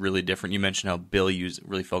being really different? You mentioned how Bill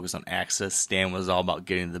really focused on access. Stan was all about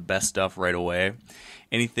getting the best stuff right away.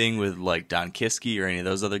 Anything with like Don Kiske or any of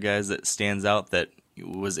those other guys that stands out that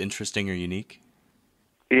was interesting or unique?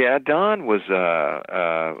 Yeah, Don was.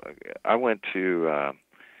 I went to.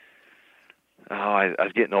 I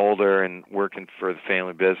was getting older and working for the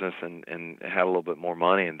family business and had a little bit more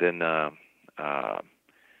money. And then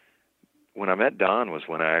when I met Don was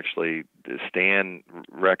when I actually, Stan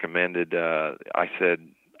recommended, I said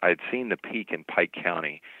I'd seen the peak in Pike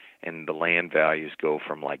County and the land values go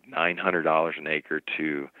from like $900 an acre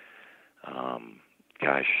to,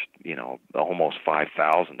 almost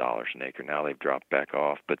 $5,000 an acre. Now they've dropped back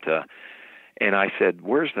off. But and I said,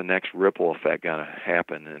 where's the next ripple effect going to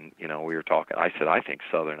happen? And, we were talking. I said, I think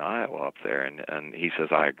southern Iowa up there. And he says,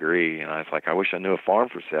 I agree. And I was like, I wish I knew a farm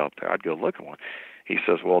for sale up there. I'd go look at one. He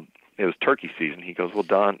says, well, it was turkey season. He goes, well,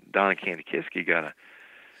 Don and Candy Kiske got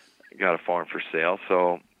a farm for sale.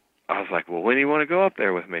 So I was like, well, when do you want to go up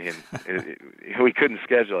there with me? And we couldn't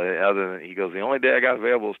schedule it other than, he goes, the only day I got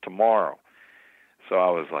available is tomorrow. So I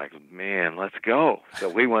was like, man, let's go. So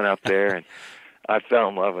we went up there, and I fell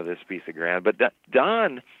in love with this piece of ground. But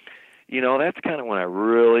Don, that's kind of when I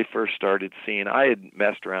really first started seeing. I had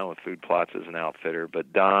messed around with food plots as an outfitter,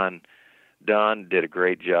 but Don did a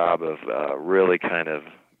great job of really kind of,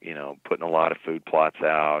 putting a lot of food plots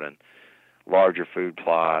out and larger food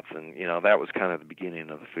plots. And, that was kind of the beginning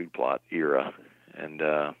of the food plot era. And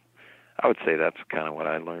I would say that's kind of what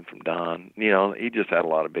I learned from Don. He just had a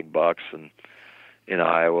lot of big bucks and in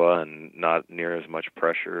Iowa and not near as much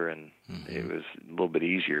pressure, and it was a little bit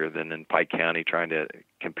easier than in Pike County trying to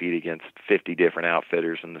compete against 50 different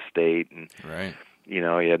outfitters in the state. And, right. You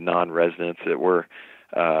had non-residents that were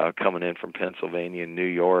coming in from Pennsylvania and New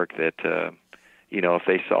York that, if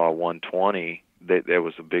they saw a 120, that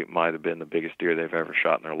was might have been the biggest deer they've ever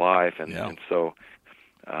shot in their life. And so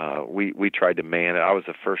we tried to man it. I was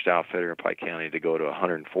the first outfitter in Pike County to go to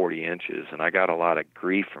 140 inches, and I got a lot of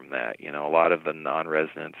grief from that. A lot of the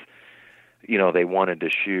non-residents, they wanted to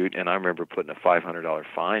shoot, and I remember putting a $500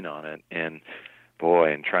 fine on it, and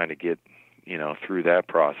trying to get, through that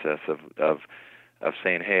process of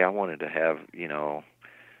saying, hey, I wanted to have,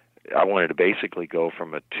 I wanted to basically go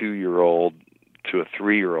from a 2-year-old to a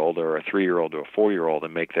 3-year-old, or a 3-year-old to a 4-year-old,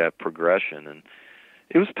 and make that progression. And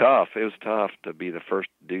it was tough. It was tough to be the first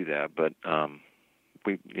to do that, but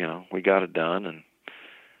we got it done, and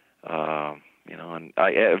and I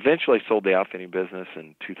eventually sold the outfitting business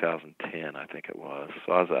in 2010, I think it was.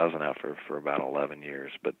 So I was an outfitter for about 11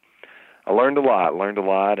 years, but I learned a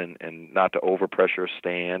lot, and not to overpressure a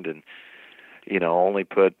stand, and only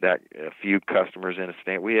put a few customers in a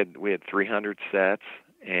stand. We had 300 sets,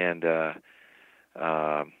 and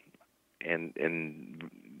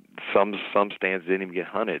some stands didn't even get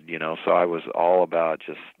hunted, So I was all about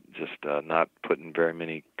just not putting very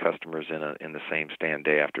many customers in the same stand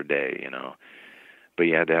day after day, But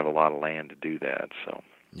you had to have a lot of land to do that. So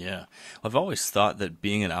yeah, well, I've always thought that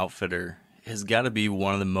being an outfitter has got to be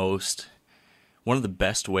one of the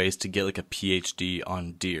best ways to get like a PhD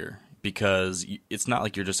on deer, because it's not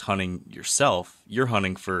like you're just hunting yourself. You're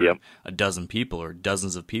hunting for a dozen people or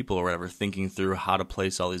dozens of people or whatever, thinking through how to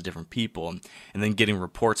place all these different people, and then getting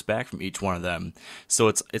reports back from each one of them. So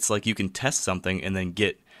it's like you can test something and then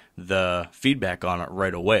get the feedback on it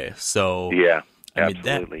right away. So yeah, I mean,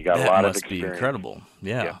 absolutely. that Got a lot must of be experience. incredible.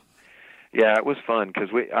 Yeah, it was fun because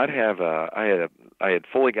I had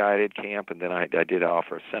fully guided camp, and then I did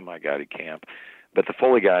offer a semi-guided camp. But the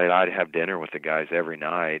fully guided, I'd have dinner with the guys every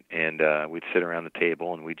night, and we'd sit around the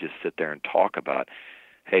table and we'd just sit there and talk about,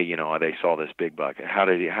 hey, they saw this big buck. How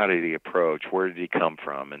did he approach? Where did he come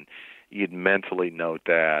from? And you'd mentally note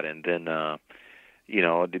that, and then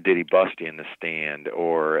did he bust you in the stand,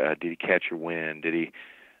 or did he catch your wind? Did he?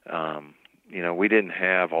 We didn't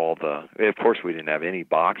have of course we didn't have any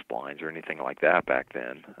box blinds or anything like that back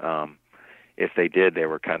then. If they did, they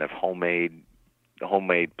were kind of homemade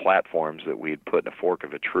platforms that we'd put in a fork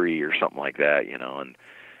of a tree or something like that, and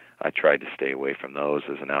I tried to stay away from those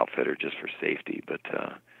as an outfitter just for safety. But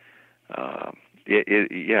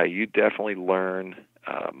you definitely learn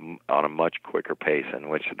on a much quicker pace, in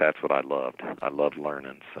which that's what I loved. I loved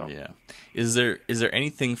learning. So yeah. Is there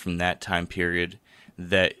anything from that time period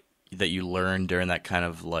that you learned during that kind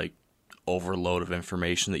of like overload of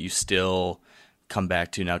information that you still come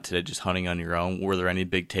back to now today, just hunting on your own? Were there any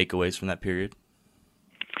big takeaways from that period?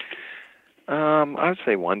 I would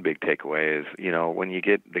say one big takeaway is, when you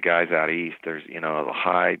get the guys out east, there's, a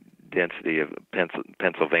high density of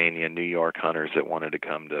Pennsylvania, New York hunters that wanted to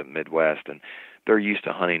come to Midwest, and they're used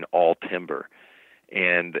to hunting all timber.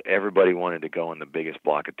 And everybody wanted to go in the biggest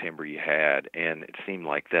block of timber you had, and it seemed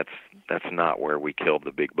like that's not where we killed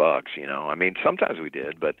the big bucks, I mean, sometimes we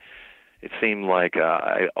did, but it seemed like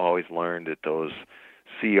I always learned that those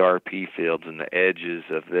CRP fields and the edges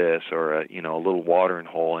of this, or a little watering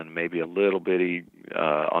hole and maybe a little bitty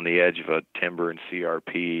on the edge of a timber and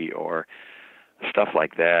CRP or stuff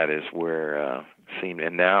like that, is where seemed.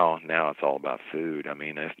 And now it's all about food. I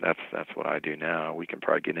mean, that's what I do now. We can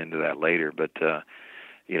probably get into that later, but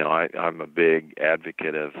I'm a big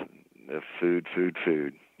advocate of food.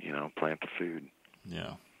 Plant the food.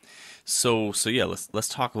 Yeah. So yeah, let's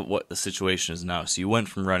talk about what the situation is now. So you went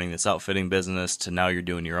from running this outfitting business to now you're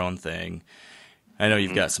doing your own thing. I know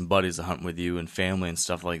you've got some buddies that hunt with you and family and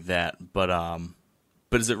stuff like that, but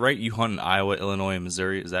is it right you hunt in Iowa, Illinois, and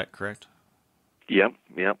Missouri? Is that correct? Yep.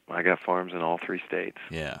 I got farms in all 3 states.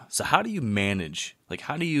 Yeah. So how do you manage? Like,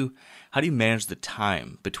 how do you manage the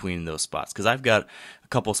time between those spots? Because I've got a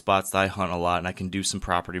couple spots that I hunt a lot, and I can do some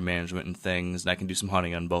property management and things, and I can do some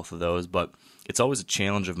hunting on both of those. But it's always a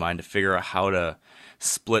challenge of mine to figure out how to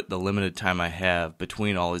split the limited time I have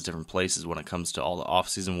between all these different places when it comes to all the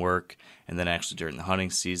off-season work and then actually during the hunting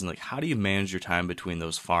season. Like, how do you manage your time between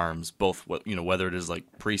those farms, both whether it is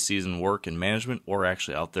like preseason work and management or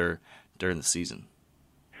actually out there during the season?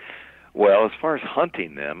 Well, as far as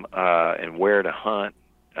hunting them and where to hunt,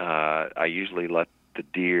 I usually let the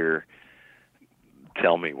deer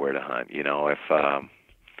tell me where to hunt. If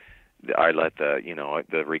I let the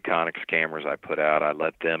Reconyx cameras I put out, I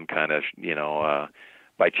let them kind of,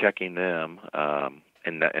 by checking them,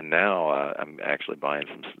 and now I'm actually buying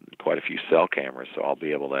quite a few cell cameras, so I'll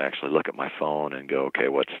be able to actually look at my phone and go, okay,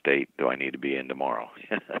 what state do I need to be in tomorrow?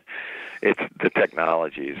 The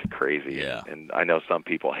technology is crazy, yeah. And I know some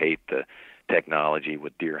people hate the technology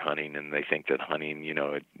with deer hunting, and they think that hunting,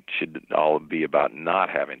 it should all be about not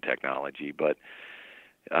having technology, but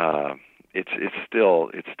it's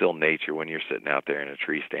still nature when you're sitting out there in a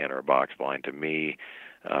tree stand or a box blind. To me,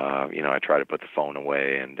 I try to put the phone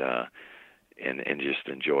away and just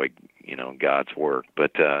enjoy God's work.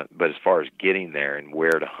 But as far as getting there and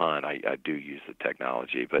where to hunt, I do use the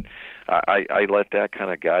technology. But I let that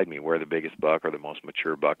kind of guide me where the biggest buck or the most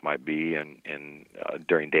mature buck might be, and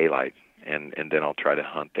during daylight. and then I'll try to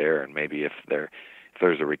hunt there. And maybe if there's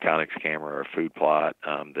a Reconyx camera or a food plot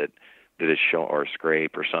that is show, or a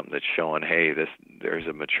scrape or something that's showing, hey, there's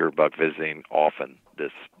a mature buck visiting often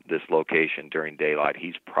this location during daylight.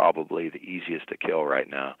 He's probably the easiest to kill right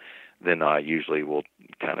now. Then I usually will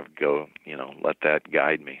kind of go, let that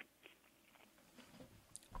guide me.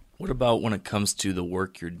 What about when it comes to the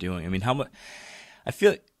work you're doing? I mean, how much? I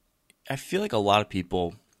feel like a lot of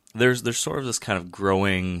people, there's sort of this kind of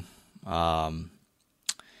growing, I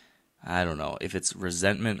don't know if it's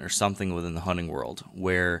resentment or something within the hunting world,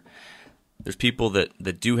 where there's people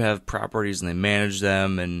that do have properties and they manage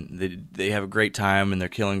them and they have a great time and they're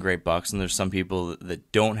killing great bucks, and there's some people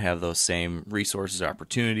that don't have those same resources or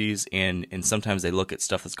opportunities, and sometimes they look at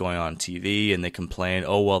stuff that's going on TV and they complain,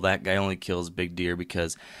 oh, well, that guy only kills big deer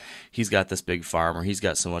because he's got this big farm or he's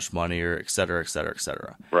got so much money, or et cetera, et cetera, et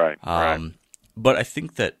cetera. Right. But I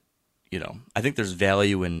think that, I think there's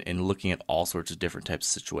value in looking at all sorts of different types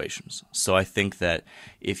of situations. So I think that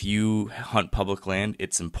if you hunt public land,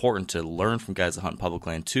 it's important to learn from guys that hunt public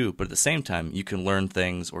land too. But at the same time, you can learn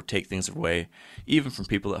things or take things away even from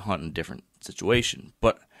people that hunt in a different situation.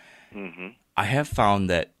 But I have found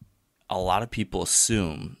that a lot of people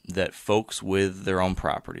assume that folks with their own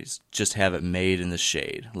properties just have it made in the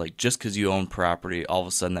shade. Like, just because you own property, all of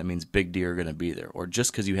a sudden that means big deer are going to be there. Or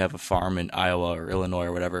just because you have a farm in Iowa or Illinois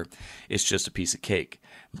or whatever, it's just a piece of cake.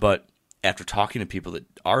 But after talking to people that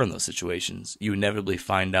are in those situations, you inevitably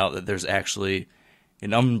find out that there's actually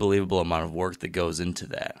an unbelievable amount of work that goes into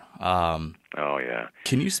that. Oh yeah.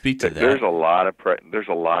 Can you speak to that? There's a lot of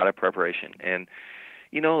preparation, and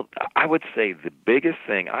I would say the biggest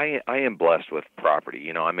thing, I am blessed with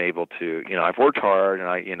property. I'm able to, I've worked hard,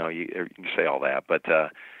 and you say all that, but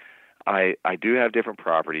I do have different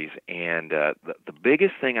properties, and the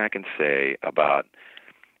biggest thing I can say about,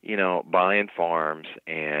 buying farms,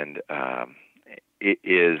 and it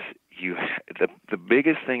is the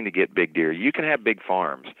biggest thing to get big deer. You can have big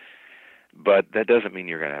farms, but that doesn't mean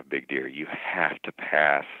you're going to have big deer. You have to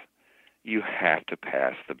pass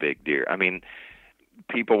the big deer. I mean,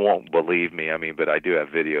 people won't believe me, but I do have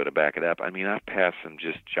video to back it up. I've passed some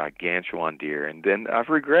just gigantuan deer, and then I've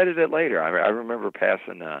regretted it later. I remember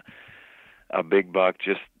passing a big buck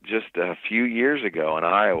just a few years ago in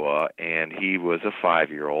Iowa, and he was a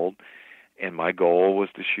 5-year-old, and my goal was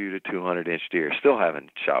to shoot a 200-inch deer. Still haven't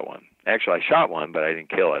shot one. Actually, I shot one, but I didn't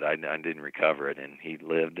kill it. I didn't recover it, and he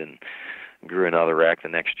lived and grew another rack the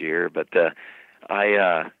next year. But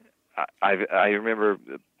I remember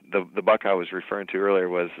the buck I was referring to earlier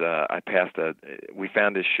was we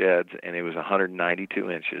found his sheds, and it was 192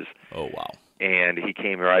 inches. Oh, wow. And he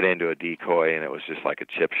came right into a decoy, and it was just like a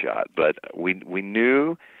chip shot. But we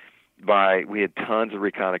knew we had tons of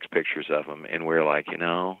Reconyx pictures of him, and we're like, he's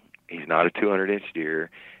not a 200-inch deer.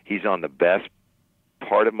 He's on the best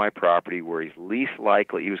part of my property where he's least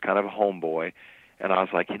likely. He was kind of a homeboy, and I was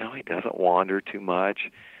like, he doesn't wander too much.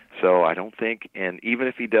 So I don't think, and even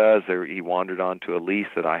if he does, he wandered onto a lease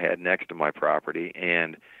that I had next to my property,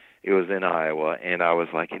 and it was in Iowa, and I was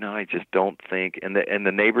like, I just don't think, and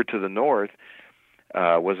the neighbor to the north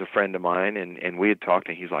was a friend of mine, and we had talked,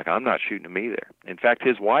 and he's like, I'm not shooting him either. In fact,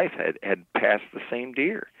 his wife had passed the same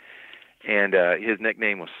deer, and his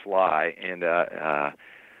nickname was Sly, and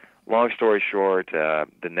long story short,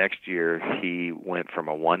 the next year he went from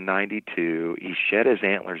a 192, he shed his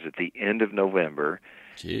antlers at the end of November.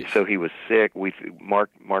 Jeez. So he was sick.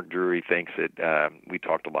 Mark Drury thinks that we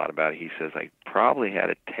talked a lot about it. He says I probably had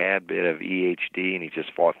a tad bit of EHD, and he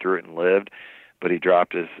just fought through it and lived. But he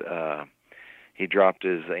dropped his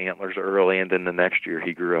antlers early, and then the next year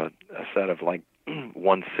he grew a set of like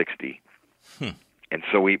 160. And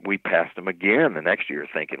so we passed him again the next year,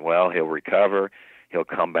 thinking, well, he'll recover, he'll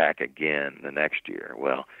come back again the next year.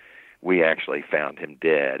 Well, we actually found him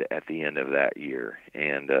dead at the end of that year,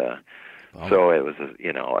 and so it was,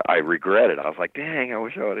 I regret it. I was like, dang, I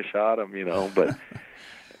wish I would have shot him, but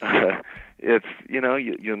it's,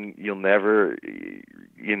 you'll never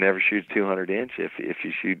shoot 200-inch if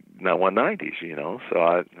you shoot 190s,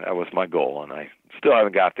 so that was my goal, and I still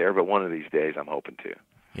haven't got there, but one of these days I'm hoping to.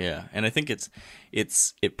 Yeah, and I think it's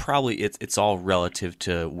all relative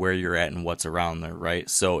to where you're at and what's around there, right?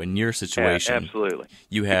 So in your situation, absolutely,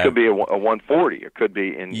 it could be a 140, it could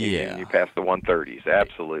be in you pass the 130s.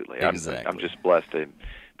 Absolutely, exactly. I'm just blessed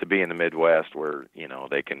to be in the Midwest where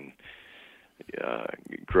they can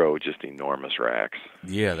grow just enormous racks.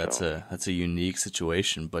 Yeah, that's a unique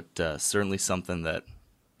situation, but certainly something that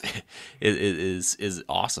is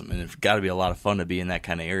awesome, and it's got to be a lot of fun to be in that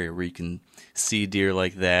kind of area where you can see deer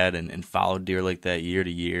like that and follow deer like that year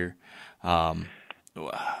to year.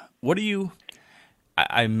 What do you?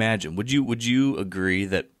 I imagine. Would you agree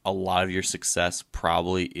that a lot of your success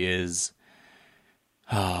probably is?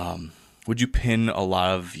 Would you pin a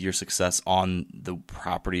lot of your success on the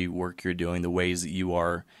property work you're doing, the ways that you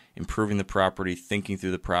are improving the property, thinking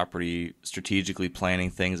through the property, strategically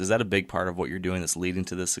planning things? Is that a big part of what you're doing that's leading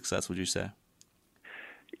to this success, would you say?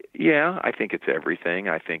 Yeah, I think it's everything.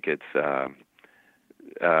 I think it's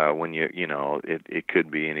when it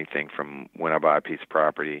could be anything from when I buy a piece of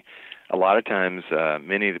property. A lot of times,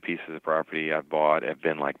 many of the pieces of property I've bought have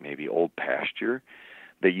been like maybe old pasture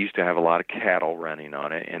that used to have a lot of cattle running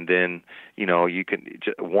on it. And then, you can,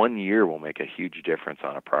 1 year will make a huge difference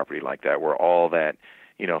on a property like that, where all that,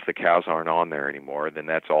 if the cows aren't on there anymore, then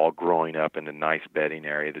that's all growing up in a nice bedding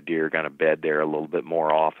area. The deer are going to bed there a little bit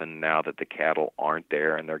more often now that the cattle aren't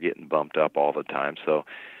there and they're getting bumped up all the time. So,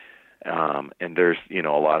 and there's, a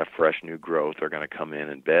lot of fresh new growth are going to come in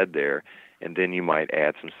and bed there. And then you might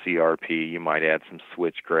add some CRP, you might add some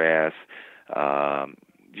switchgrass,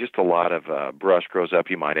 just a lot of brush grows up.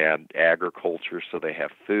 You might add agriculture so they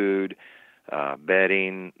have food,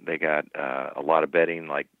 bedding. They got a lot of bedding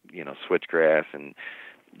like, switchgrass, and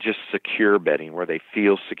just secure bedding where they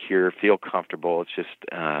feel secure, feel comfortable. It's just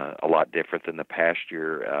a lot different than the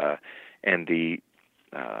pasture and the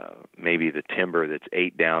maybe the timber that's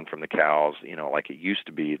ate down from the cows, like it used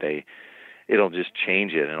to be. It'll just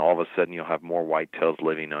change it, and all of a sudden you'll have more whitetails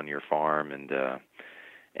living on your farm, and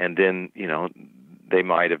then, they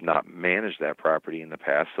might have not managed that property in the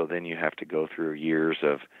past, so then you have to go through years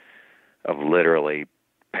of literally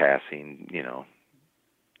passing,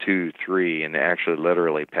 2, 3, and actually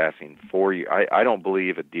literally passing 4 years. I don't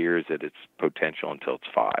believe a deer is at its potential until it's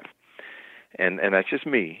 5. And that's just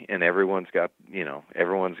me, and everyone's got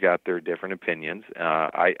their different opinions.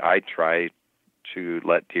 I try to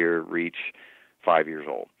let deer reach 5 years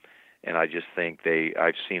old. And I just think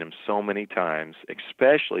I've seen them so many times,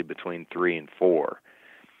 especially between 3 and 4.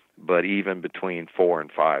 But even between 4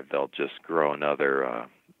 and 5, they'll just grow another.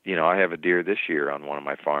 I have a deer this year on one of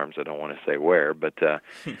my farms. I don't want to say where, but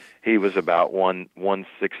he was about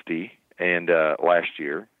 160 and last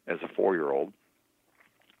year as a 4-year-old.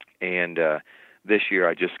 And this year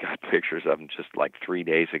I just got pictures of him just like 3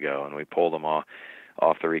 days ago, and we pulled him off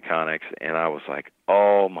the Reconyx, and I was like,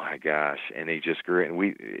 oh my gosh. And he just grew,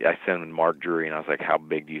 and I sent him to Mark Drury, and I was like, how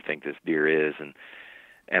big do you think this deer is?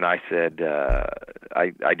 And I said,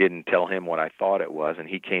 I didn't tell him what I thought it was, and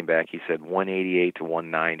he came back, he said 188 to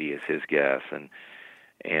 190 is his guess, and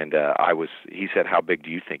he said, how big do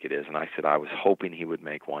you think it is? And I said, I was hoping he would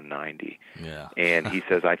make 190. Yeah. And he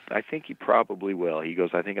says, I think he probably will. He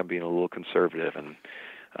goes, I think I'm being a little conservative. And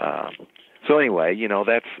so anyway,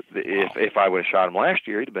 that's if I would have shot him last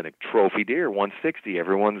year, he'd have been a trophy deer, 160.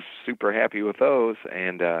 Everyone's super happy with those,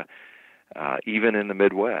 and even in the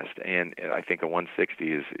Midwest. And I think a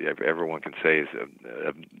 160 is, everyone can say, is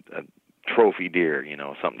a trophy deer.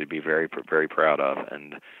 Something to be very, very proud of.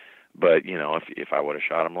 But if I would have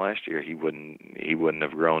shot him last year, he wouldn't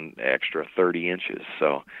have grown extra 30 inches.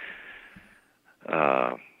 So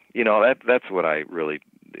that's what I really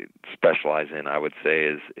specialize in, I would say,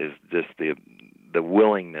 is just the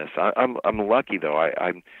willingness. I'm lucky though.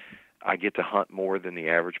 I get to hunt more than the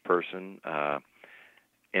average person,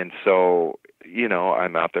 and so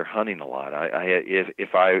I'm out there hunting a lot.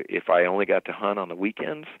 If I only got to hunt on the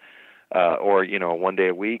weekends, or 1 day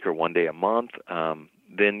a week or 1 day a month,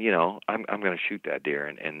 then I'm going to shoot that deer,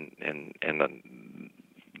 and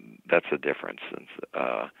that's the difference.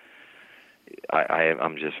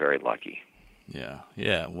 I'm just very lucky.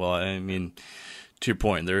 Yeah. Well, I mean, to your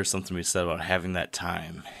point, there is something to be said about having that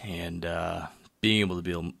time and being able to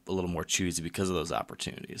be a little more choosy because of those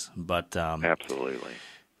opportunities. But absolutely.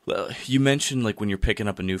 Well, you mentioned like when you're picking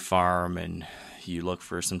up a new farm and you look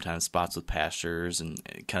for sometimes spots with pastures and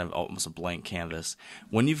kind of almost a blank canvas.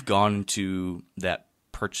 When you've gone into that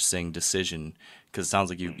purchasing decision, because it sounds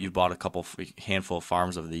like you've bought handful of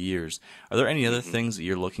farms over the years, are there any other things that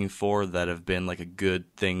you're looking for that have been like a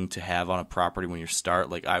good thing to have on a property when you start?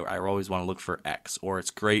 Like I always want to look for X, or it's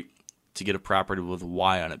great to get a property with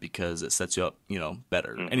Y on it because it sets you up,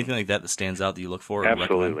 better. Mm-hmm. Anything like that stands out that you look for?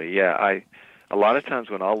 Absolutely, yeah. A lot of times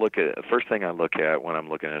when I'll look at the first thing I look at when I'm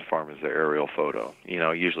looking at a farm is the aerial photo.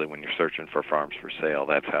 Usually when you're searching for farms for sale,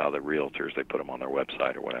 that's how the realtors, they put them on their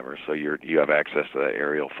website or whatever. So you have access to that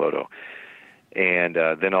aerial photo. And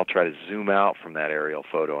then I'll try to zoom out from that aerial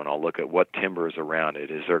photo, and I'll look at what timber is around it.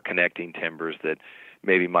 Is there connecting timbers that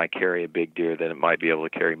maybe might carry a big deer, that it might be able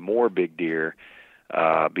to carry more big deer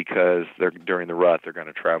because during the rut they're going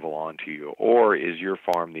to travel onto you? Or is your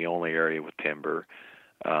farm the only area with timber?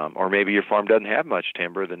 Or maybe your farm doesn't have much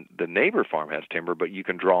timber, the neighbor farm has timber, but you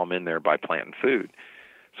can draw them in there by planting food.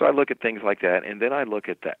 So I look at things like that, and then I look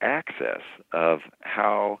at the access of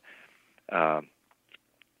how,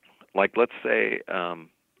 like let's say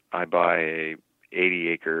I buy a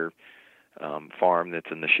 80-acre farm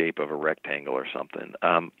that's in the shape of a rectangle or something.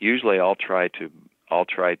 Usually I'll try to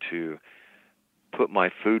put my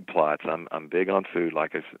food plots. I'm big on food,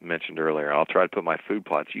 like I mentioned earlier. I'll try to put my food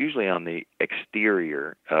plots usually on the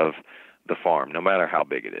exterior of the farm, no matter how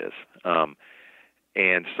big it is,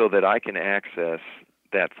 and so that I can access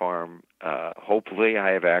that farm. Hopefully, I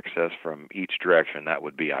have access from each direction. That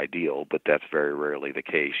would be ideal, but that's very rarely the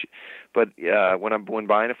case. But when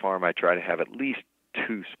buying a farm, I try to have at least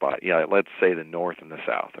two spots. Let's say the north and the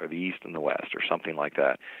south, or the east and the west, or something like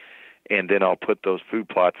that. And then I'll put those food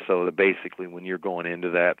plots so that basically when you're going into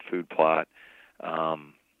that food plot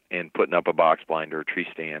and putting up a box blind or a tree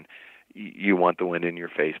stand, you want the wind in your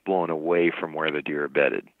face blowing away from where the deer are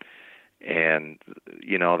bedded. And,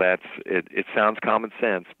 that's it sounds common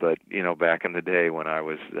sense, but, back in the day when I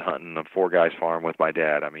was hunting a Four Guys farm with my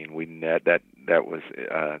dad, I mean, that was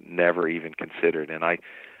never even considered. And I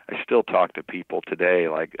still talk to people today,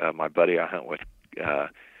 like my buddy I hunt with,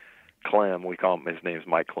 Clem, we call him, his name's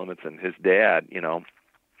Mike Clements, and his dad,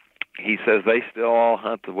 he says they still all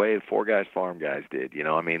hunt the way the Four Guys farm guys did.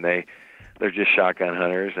 They're just shotgun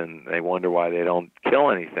hunters, and they wonder why they don't kill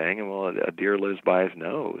anything. And well, a deer lives by his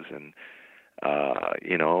nose, and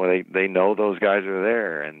they know those guys are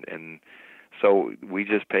there, and so we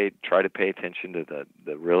just try to pay attention to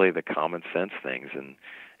the common sense things. And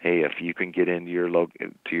hey, if you can get into your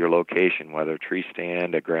location, whether a tree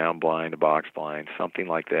stand, a ground blind, a box blind, something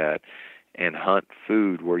like that, and hunt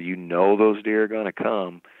food where those deer are going to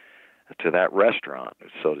come to that restaurant,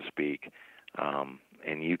 so to speak,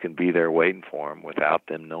 and you can be there waiting for them without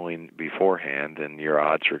them knowing beforehand, then your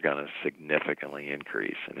odds are going to significantly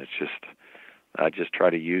increase. And I just try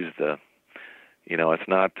to use it's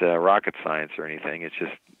not rocket science or anything. It's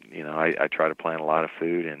just, I try to plant a lot of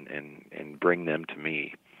food and bring them to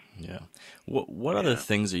me. Yeah. What other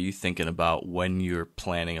things are you thinking about when you're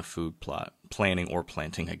planning a food plot? Planning or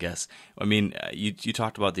planting, I guess. I mean, you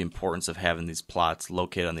talked about the importance of having these plots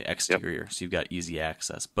located on the exterior, so you've got easy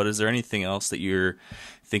access. But is there anything else that you're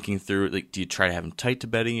thinking through? Like, do you try to have them tight to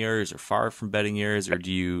bedding areas or far from bedding areas, or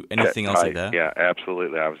do you anything else like that? Yeah,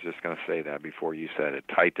 absolutely. I was just going to say that before you said it.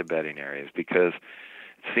 Tight to bedding areas, because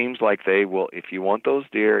it seems like they will. If you want those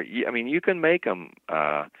deer, you can make them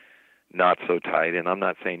not so tight, and I'm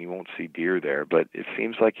not saying you won't see deer there, but it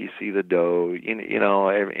seems like you see the doe.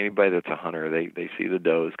 Anybody that's a hunter, they see the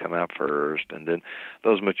does come out first, and then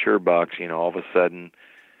those mature bucks. All of a sudden,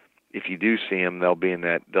 if you do see them,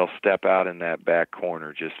 they'll step out in that back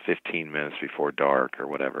corner just 15 minutes before dark or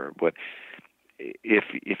whatever. But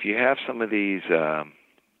if you have some of these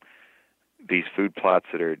food plots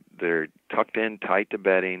they're tucked in tight to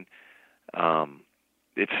bedding,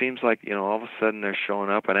 it seems like, all of a sudden they're showing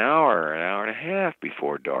up an hour and a half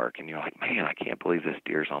before dark, and you're like, man, I can't believe this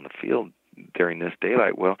deer's on the field during this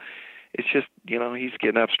daylight. Well, it's just, he's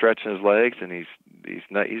getting up, stretching his legs, and he's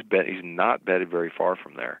not bedded very far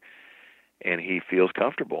from there, and he feels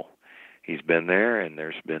comfortable. He's been there, and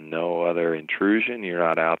there's been no other intrusion. You're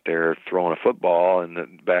not out there throwing a football in the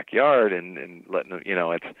backyard and letting him,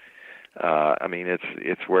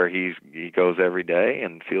 it's where he goes every day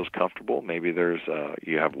and feels comfortable. Maybe there's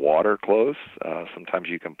you have water close. Sometimes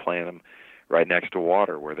you can plant them right next to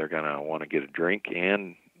water where they're going to want to get a drink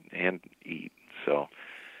and eat. So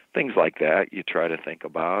things like that you try to think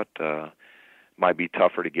about. Might be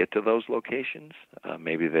tougher to get to those locations.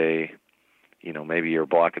 Maybe maybe your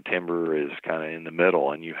block of timber is kind of in the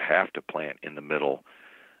middle, and you have to plant in the middle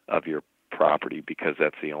of your property because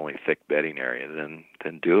that's the only thick bedding area. Then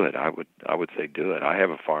do it. I would say do it. I have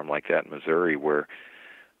a farm like that in Missouri where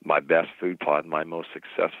my best food plot, my most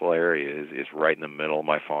successful area is right in the middle of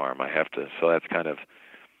my farm. So that's kind of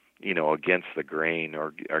against the grain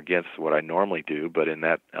or against what I normally do, but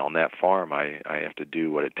on that farm I have to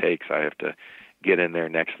do what it takes. I have to get in there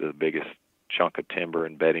next to the biggest chunk of timber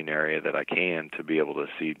and bedding area that I can to be able to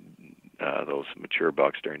see those mature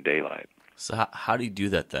bucks during daylight. So how do you do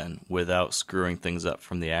that then without screwing things up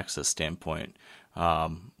from the access standpoint?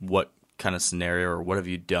 What kind of scenario or what have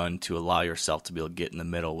you done to allow yourself to be able to get in the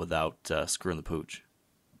middle without screwing the pooch?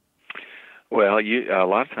 Well, a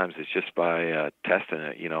lot of times it's just by testing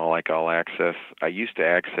it. Like I used to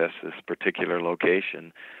access this particular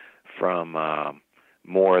location from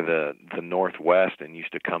more the northwest and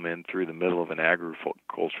used to come in through the middle of an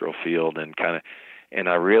agricultural field and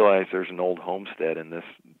I realized there's an old homestead in this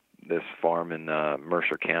farm in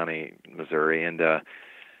Mercer County, Missouri, and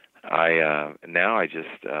now I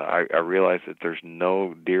just I realize that there's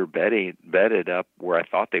no deer bedded up where I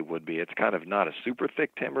thought they would be. It's kind of not a super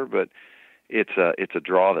thick timber, but it's a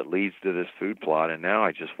draw that leads to this food plot. And now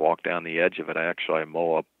I just walk down the edge of it.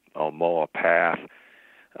 I'll mow a path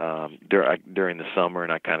during the summer,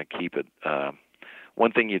 and I kind of keep it.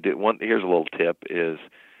 One thing you do. Here's a little tip is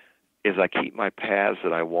I keep my paths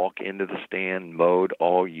that I walk into the stand mowed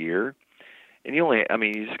all year. And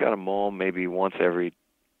you just got to mow them maybe once every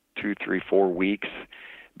 2, 3, 4 weeks,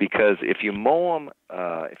 because if you mow them,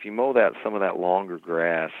 some of that longer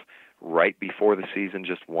grass right before the season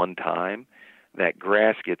just one time, that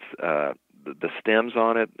grass gets the stems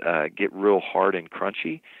on it get real hard and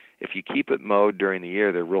crunchy. If you keep it mowed during the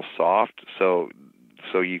year, they're real soft, so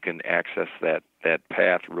you can access that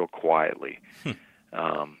path real quietly.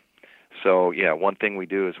 So yeah, one thing we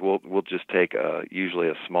do is we'll just take usually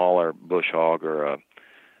a smaller bush hog or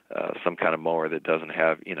some kind of mower that doesn't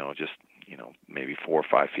have maybe 4 or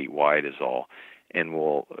 5 feet wide is all, and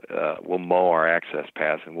we'll mow our access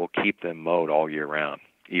paths, and we'll keep them mowed all year round,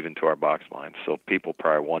 even to our box blinds. So people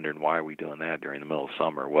probably wondering, why are we doing that during the middle of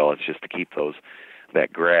summer? Well, it's just to keep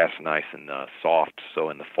that grass nice and soft. So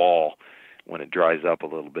in the fall, when it dries up a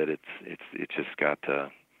little bit, it's just got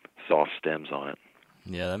soft stems on it.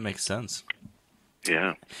 Yeah, that makes sense.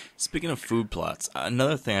 Yeah. Speaking of food plots,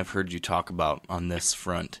 another thing I've heard you talk about on this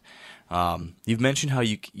front, you've mentioned how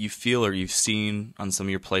you feel, or you've seen on some of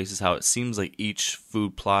your places, how it seems like each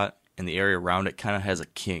food plot and the area around it kind of has a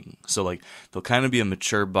king. So like there'll kind of be a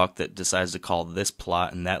mature buck that decides to call this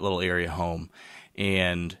plot and that little area home.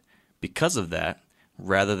 And because of that,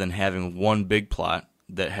 rather than having one big plot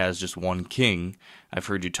that has just one king, I've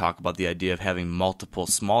heard you talk about the idea of having multiple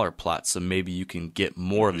smaller plots, so maybe you can get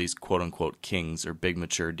more of these quote-unquote kings or big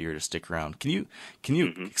mature deer to stick around. Can you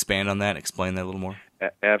expand on that, explain that a little more?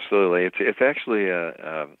 Absolutely. It's actually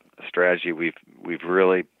a strategy we've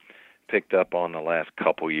really picked up on the last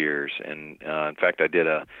couple years, and in fact, I did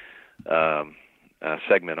a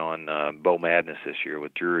segment on Bow Madness this year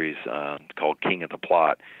with Drury's called King of the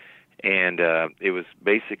Plot, and it was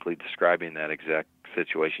basically describing that exact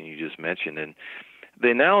situation you just mentioned. And the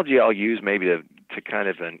analogy I'll use maybe to kind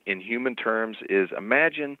of in human terms is,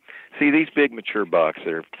 see these big mature bucks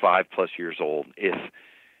that are 5+ years old,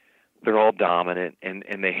 they're all dominant and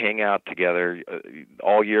they hang out together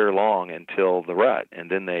all year long until the rut, and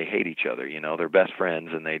then they hate each other. They're best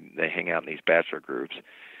friends, and they hang out in these bachelor groups.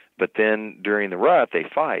 But then during the rut, they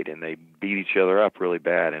fight and they beat each other up really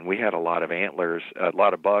bad. And we had a lot of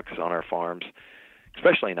bucks on our farms,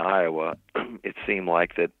 especially in Iowa. It seemed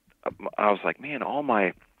like that. I was like, man, all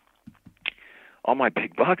my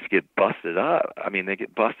big bucks get busted up. I mean, they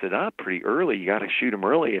get busted up pretty early. You got to shoot them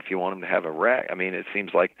early if you want them to have a wreck. I mean, it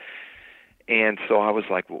seems like. And so I was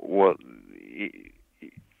like, well,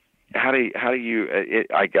 how do you?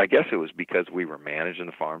 I guess it was because we were managing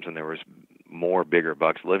the farms and there was more bigger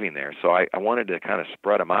bucks living there. So I wanted to kind of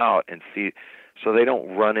spread them out and see, so they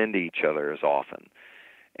don't run into each other as often.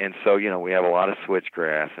 And so, we have a lot of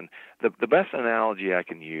switchgrass. And the best analogy I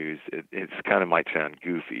can use, it's kind of might sound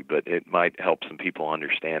goofy, but it might help some people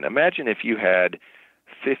understand. Imagine if you had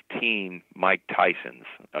 15 Mike Tysons.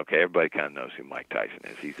 Okay, everybody kind of knows who Mike Tyson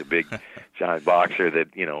is. He's a big, giant boxer that,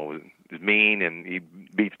 is mean and he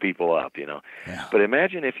beats people up, Yeah. But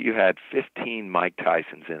imagine if you had 15 Mike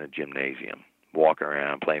Tysons in a gymnasium, walking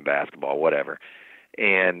around, playing basketball, whatever.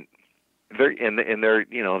 And they're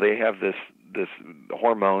they have this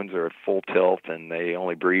hormones are at full tilt, and they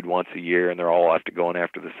only breed once a year, and they're all going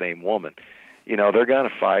after the same woman. They're going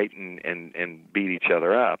to fight and beat each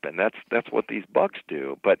other up, and that's what these bucks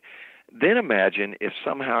do. But then imagine if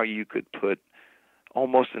somehow you could put,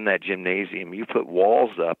 almost in that gymnasium, you put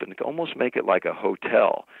walls up and almost make it like a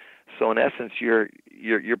hotel. So in essence, you're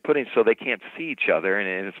putting, so they can't see each other,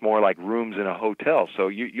 and it's more like rooms in a hotel. So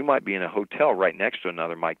you might be in a hotel right next to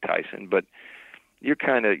another Mike Tyson, but you're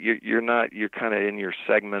kind of in your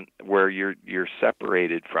segment where you're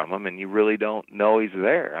separated from him, and you really don't know he's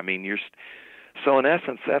there. I mean, so in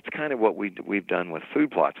essence, that's kind of what we've done with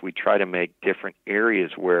food plots. We try to make different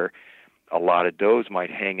areas where a lot of does might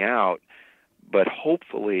hang out, but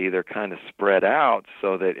hopefully they're kind of spread out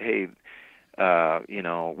so that, hey,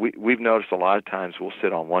 we've noticed a lot of times we'll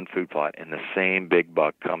sit on one food plot and the same big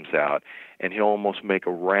buck comes out, and he'll almost make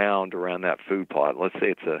a round around that food plot. Let's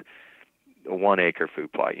say it's a 1 acre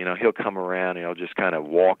food plot. He'll come around and he'll just kind of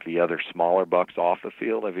walk the other smaller bucks off the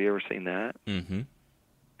field. Have you ever seen that? Mm-hmm.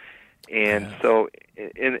 And so,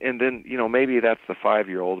 and then, maybe that's the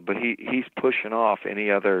 5-year-old, but he's pushing off any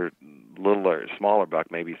other littler, smaller buck,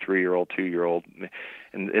 maybe 3-year-old, 2-year-old,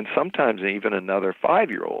 and sometimes even another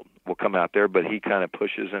 5-year-old will come out there, but he kind of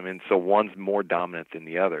pushes him, and so one's more dominant than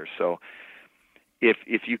the other. So if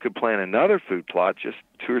you could plant another food plot just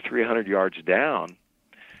 200 or 300 yards down,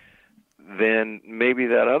 then maybe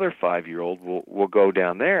that other 5-year-old will go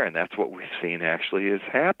down there, and that's what we've seen actually is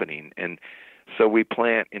happening. And so we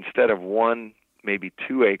plant, instead of one maybe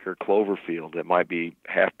 2-acre clover field that might be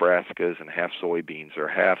half brassicas and half soybeans, or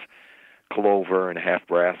half clover and half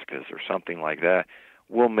brassicas, or something like that,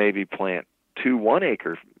 we'll maybe plant 2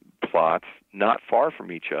 1-acre plots not far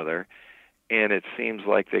from each other, and it seems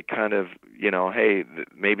like they kind of, hey,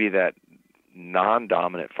 maybe that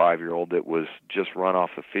non-dominant 5-year-old that was just run off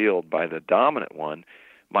the field by the dominant one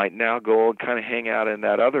might now go and kind of hang out in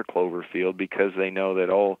that other clover field, because they know that,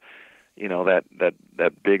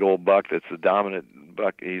 that big old buck that's the dominant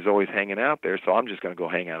buck, he's always hanging out there, so I'm just going to go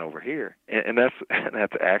hang out over here. And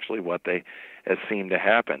that's actually what has seemed to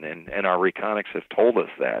happen, and our reconics have told us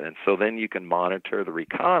that. And so then you can monitor the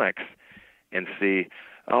reconics and see,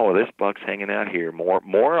 oh, well, this buck's hanging out here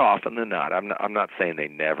more often than not. I'm not saying they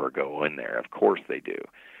never go in there. Of course they do,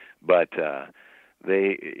 but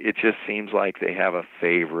it just seems like they have a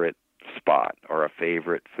favorite spot or a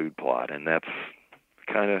favorite food plot, and that's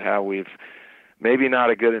kind of how we've, maybe not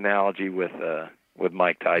a good analogy with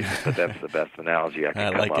Mike Tyson, but that's the best analogy I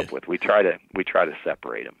can come up with. We try to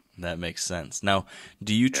separate them. That makes sense. Now,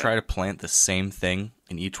 do you try to plant the same thing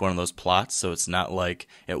in each one of those plots, so it's not like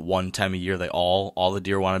at one time of year they all the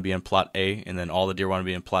deer want to be in plot A, and then all the deer want to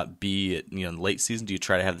be in plot B at in the late season? Do you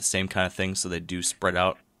try to have the same kind of thing so they do spread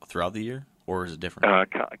out throughout the year, or is it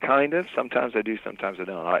different? Kind of. Sometimes I do, sometimes I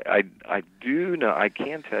don't. I do know. I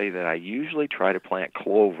can tell you that I usually try to plant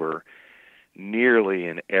clover nearly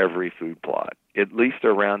in every food plot, at least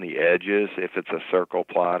around the edges. If it's a circle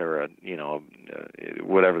plot or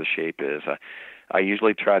whatever the shape is, I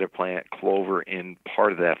usually try to plant clover in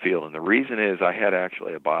part of that field. And the reason is, I had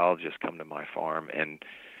actually a biologist come to my farm, and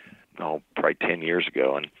probably 10 years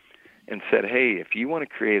ago, and said, hey, if you want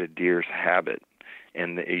to create a deer's habit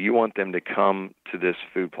and you want them to come to this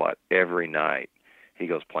food plot every night, he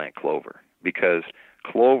goes, plant clover, because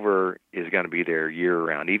clover is going to be there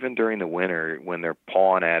year-round. Even during the winter, when they're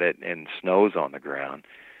pawing at it and snow's on the ground,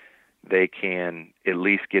 they can at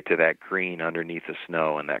least get to that green underneath the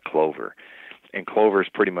snow and that clover. And clover is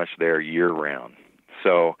pretty much there year-round.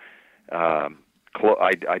 So I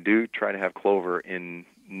do try to have clover in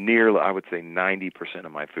nearly, I would say, 90%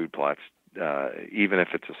 of my food plots, even if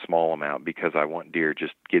it's a small amount, because I want deer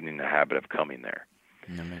just getting in the habit of coming there.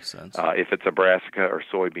 That makes sense. If it's a brassica or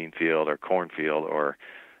soybean field or cornfield or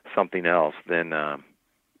something else, then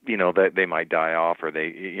that they might die off, or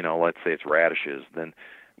they, let's say it's radishes. Then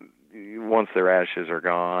once the radishes are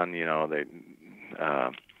gone, they,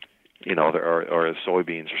 or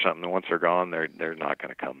soybeans or something. Once they're gone, they're not going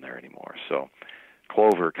to come there anymore. So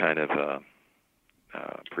clover kind of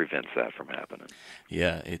prevents that from happening.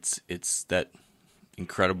 Yeah, it's that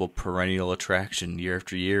incredible perennial attraction year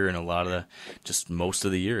after year, and most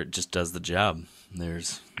of the year it just does the job.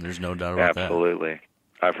 There's no doubt about that. Absolutely.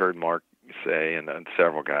 I've heard Mark say, and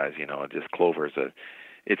several guys, just clover is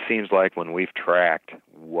it seems like when we've tracked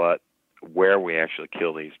where we actually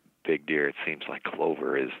kill these big deer, it seems like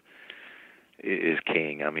clover is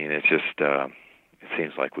king. I mean, it's just it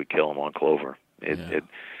seems like we kill them on clover. It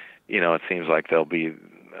seems like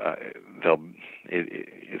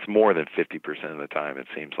it's more than 50% of the time. It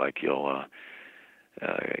seems like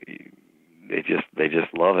they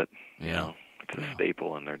just love it. Yeah. It's a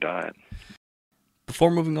staple in their diet.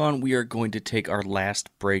 Before moving on, we are going to take our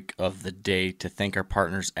last break of the day to thank our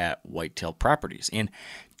partners at Whitetail Properties. And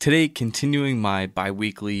today, continuing my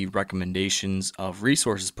bi-weekly recommendations of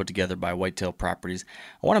resources put together by Whitetail Properties,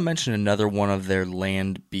 I want to mention another one of their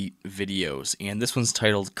land beat videos. And this one's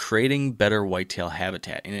titled Creating Better Whitetail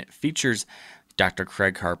Habitat. And it features Dr.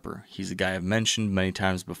 Craig Harper. He's a guy I've mentioned many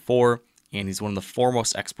times before, and he's one of the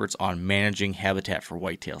foremost experts on managing habitat for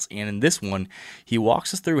whitetails. And in this one, he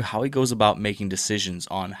walks us through how he goes about making decisions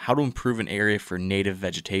on how to improve an area for native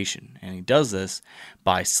vegetation. And he does this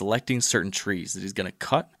by selecting certain trees that he's going to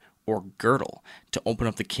cut or girdle to open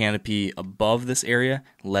up the canopy above this area,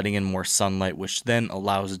 letting in more sunlight, which then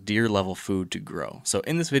allows deer-level food to grow. So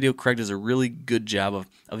in this video, Craig does a really good job of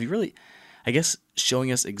really, I guess, showing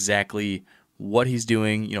us exactly what he's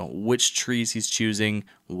doing, which trees he's choosing,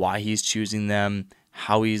 why he's choosing them,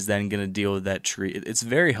 how he's then going to deal with that tree. It's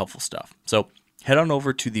very helpful stuff. So head on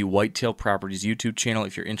over to the Whitetail Properties YouTube channel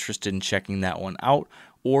if you're interested in checking that one out,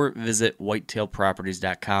 or visit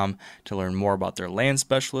whitetailproperties.com to learn more about their land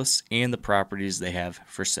specialists and the properties they have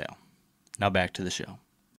for sale. Now back to the show.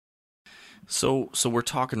 So we're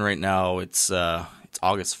talking right now. It's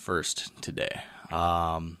August 1st today.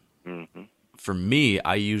 For me,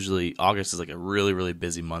 August is like a really, really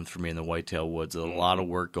busy month for me in the whitetail woods. There's a lot of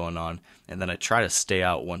work going on, and then I try to stay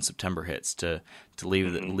out when September hits to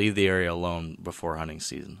leave the area alone before hunting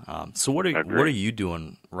season. So what are you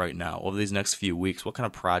doing right now over these next few weeks? What kind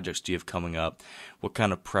of projects do you have coming up? What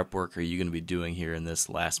kind of prep work are you going to be doing here in this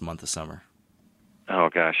last month of summer? Oh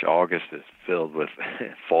gosh, August is filled with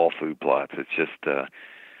fall food plots. It's just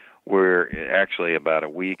we're actually about a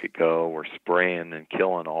week ago we're spraying and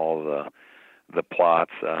killing all the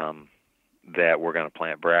plots that we're going to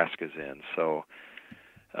plant brassicas in. So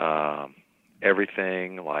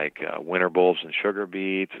everything like winter bulbs and sugar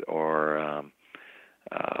beets or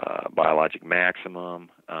biologic maximum,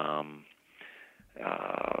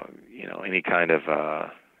 any kind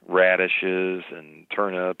of radishes and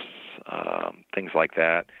turnips, things like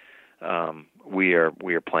that. We are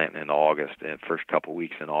planting in August, in the first couple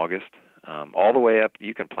weeks in August, all the way up.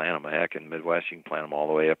 You can plant them, heck, in Midwest, you can plant them all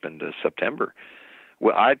the way up into September.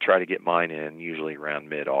 Well, I try to get mine in usually around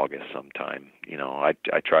mid-August sometime. I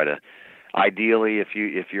try to, ideally, if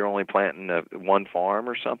you're only planting one farm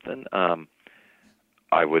or something,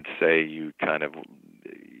 I would say you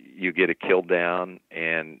get it killed down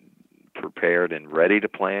and prepared and ready to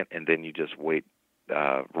plant, and then you just wait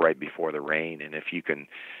right before the rain. And if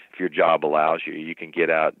your job allows you, you can get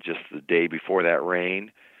out just the day before that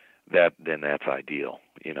rain. Then that's ideal.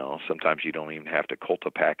 Sometimes you don't even have to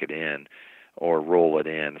cultipack it in or roll it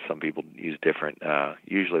in. Some people use different.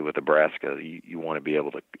 Usually with the brassica, you want to be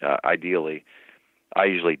able to. Ideally, I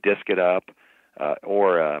usually disc it up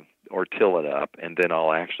or till it up, and then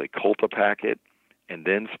I'll actually cultipack it, and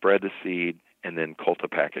then spread the seed, and then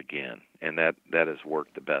cultipack again, and that has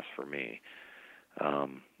worked the best for me.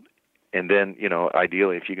 And then,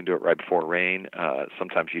 ideally, if you can do it right before rain,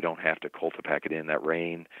 sometimes you don't have to cultipack it in that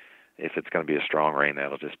rain. If it's going to be a strong rain,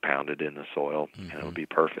 that'll just pound it in the soil, and it'll be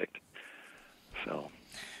perfect. So,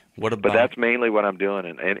 but that's mainly what I'm doing,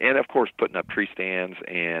 and of course, putting up tree stands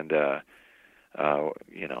and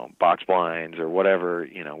box blinds or whatever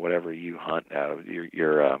you hunt out of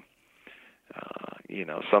your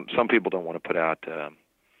some people don't want to put out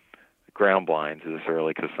ground blinds this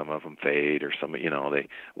early because some of them fade or some they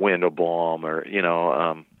wind will blow them or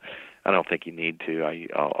I don't think you need to.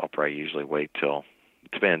 I'll probably usually wait till,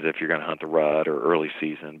 it depends if you're going to hunt the rut or early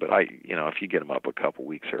season, but if you get them up a couple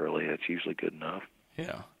weeks early, that's usually good enough.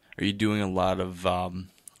 Yeah. Are you doing a lot of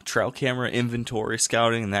trail camera inventory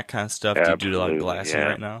scouting and that kind of stuff? Absolutely, do you do a lot of glassing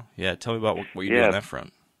right now? Yeah, tell me about what you do on that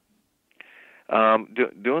front.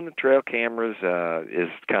 Doing the trail cameras is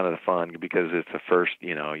kind of the fun because it's the first.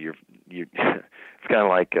 You're it's kind of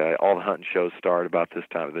like all the hunting shows start about this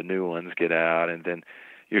time. The new ones get out, and then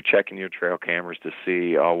you're checking your trail cameras to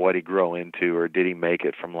see what he grow into, or did he make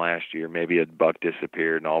it from last year? Maybe a buck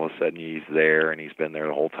disappeared, and all of a sudden he's there, and he's been there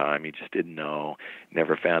the whole time. He just didn't know,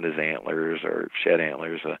 never found his antlers or shed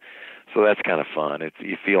antlers. So that's kind of fun.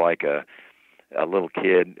 You feel like a little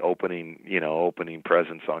kid opening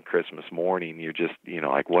presents on Christmas morning. You're just,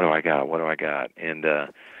 like, what do I got? And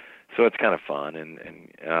so it's kind of fun.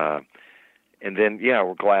 And then,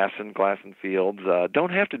 we're glassing fields.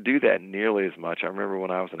 Don't have to do that nearly as much. I remember when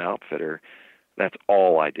I was an outfitter, that's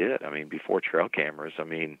all I did. I mean, before trail cameras,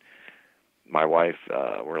 my wife,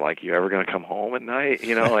 were like, you ever going to come home at night?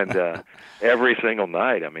 And every single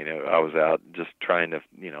night, I was out just trying to,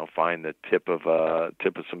 find the tip of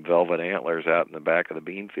some velvet antlers out in the back of the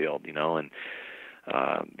bean field, and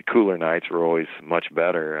the cooler nights were always much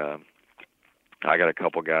better. I got a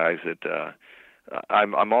couple guys that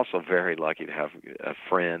I'm also very lucky to have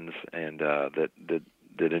friends and that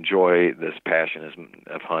enjoy this passion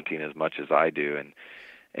of hunting as much as I do,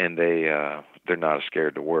 and they're not as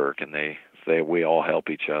scared to work, and we all help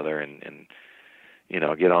each other and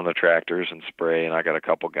get on the tractors and spray. And I got a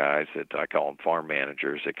couple guys that I call them farm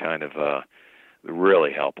managers that kind of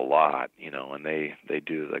really help a lot, and they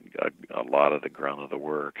do a lot of the grunt of the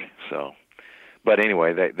work. So, but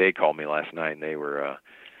anyway, they called me last night, and they were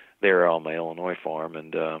on my Illinois farm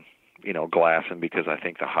and glassing, because I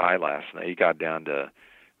think the high last night, you got down to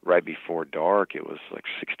right before dark, it was like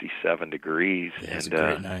 67 degrees. Yeah, it's a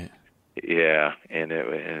great night. Yeah, and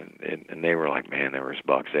they were like, man, there was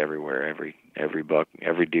bucks everywhere. Every buck,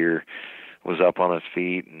 every deer was up on its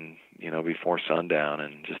feet, and before sundown,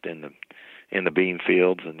 and just in the bean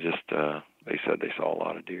fields, and just they said they saw a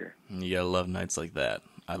lot of deer. You gotta love nights like that.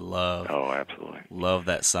 Absolutely love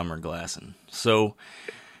that summer glassing. So,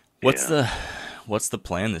 what's the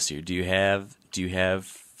plan this year? Do you have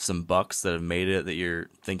some bucks that have made it that you're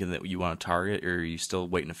thinking that you want to target, or are you still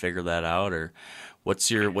waiting to figure that out, or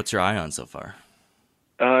What's your eye on so far?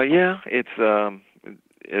 Yeah,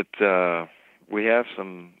 we have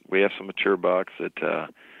some mature bucks that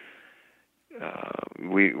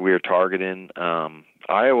we are targeting.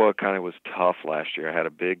 Iowa kind of was tough last year. I had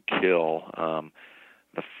a big kill.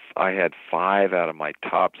 I had 5 out of my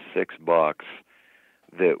top 6 bucks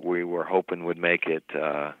that we were hoping would make it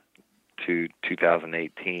to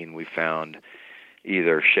 2018. We found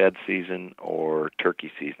either shed season or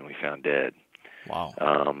turkey season. We found dead. Wow.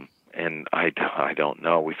 And I don't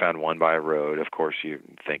know. We found one by a road. Of course, you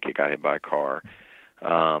think it got hit by a car.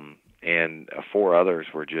 And 4 others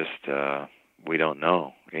were just, we don't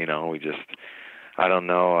know. I don't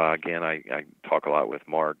know. Again, I talk a lot with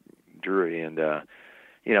Mark Drury, and,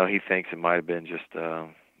 he thinks it might have been just the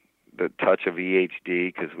touch of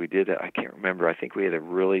EHD, because we did, I can't remember, I think we had a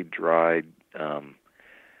really dried,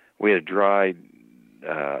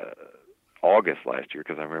 August last year,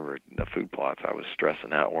 because I remember the food plots I was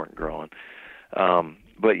stressing out weren't growing.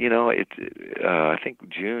 But I think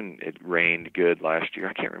June it rained good last year.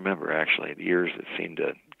 I can't remember actually. The years that seem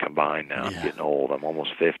to combine now. I'm getting old. I'm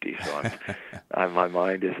almost 50, so my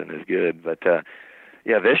mind isn't as good. But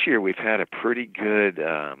this year we've had a pretty good.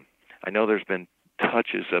 I know there's been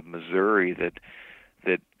touches of Missouri that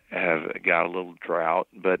have got a little drought,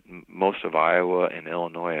 but most of Iowa and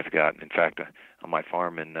Illinois have gotten. In fact, on my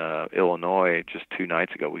farm in Illinois, just 2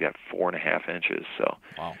 nights ago, we got 4.5 inches. So,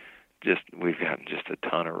 wow. We've gotten just a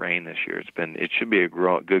ton of rain this year. It should be a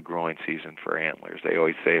good growing season for antlers. They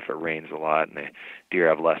always say if it rains a lot, and the deer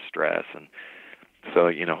have less stress, and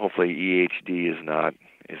so hopefully EHD is not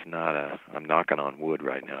I'm knocking on wood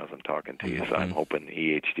right now as I'm talking to you. So I'm hoping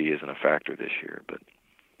EHD isn't a factor this year, but.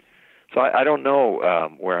 So I don't know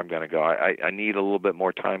where I'm going to go. I need a little bit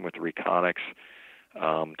more time with Reconyx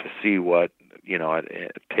to see what,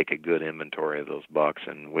 take a good inventory of those bucks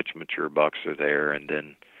and which mature bucks are there, and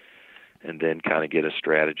then kind of get a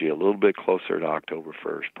strategy a little bit closer to October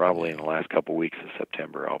 1st. Probably in the last couple weeks of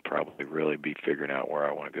September, I'll probably really be figuring out where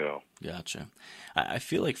I want to go. Gotcha. I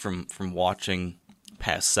feel like from watching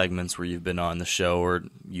past segments where you've been on the show or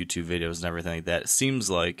YouTube videos and everything like that, it seems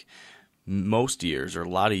like most years or a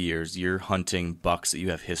lot of years you're hunting bucks that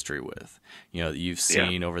you have history with, that you've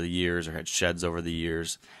seen over the years or had sheds over the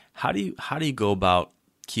years. How do you go about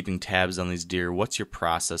keeping tabs on these deer? What's your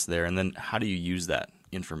process there? And then how do you use that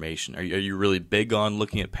information? Are you really big on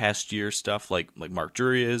looking at past year stuff like Mark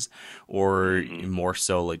Drury is, or more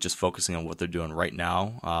so like just focusing on what they're doing right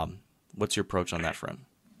now? What's your approach on that front?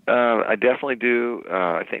 I definitely do.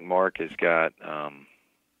 I think Mark has got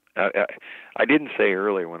I didn't say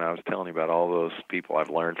earlier when I was telling you about all those people I've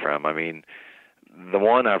learned from. I mean, the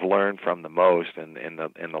one I've learned from the most in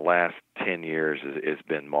the last 10 years has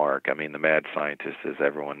been Mark. I mean, the mad scientist, as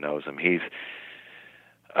everyone knows him. He's,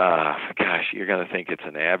 you're going to think it's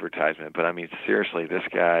an advertisement, but I mean, seriously, this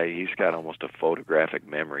guy, he's got almost a photographic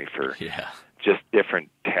memory for just different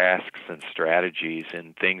tasks and strategies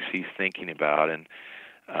and things he's thinking about. And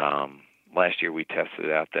last year we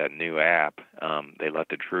tested out that new app. They let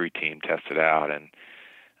the Drury team test it out, and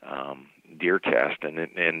DeerCast,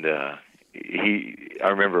 and I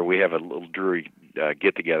remember we have a little Drury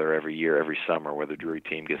get together every year, every summer, where the Drury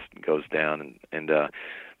team goes down and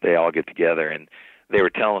they all get together, and they were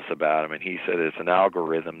telling us about him, and he said it's an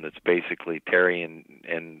algorithm that's basically Terry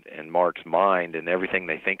and Mark's mind and everything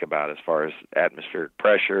they think about as far as atmospheric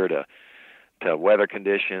pressure to weather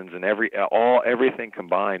conditions and everything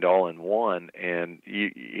combined all in one. And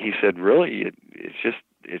he said, really, it's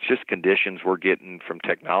just conditions we're getting from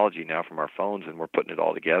technology now from our phones, and we're putting it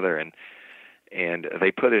all together. And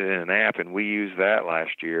they put it in an app, and we used that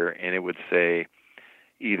last year, and it would say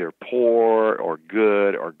either poor or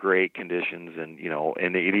good or great conditions, and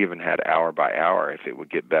it even had hour by hour. If it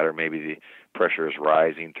would get better, maybe the pressure is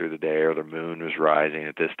rising through the day, or the moon was rising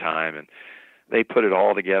at this time, and they put it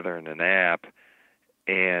all together in an app,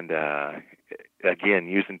 and again,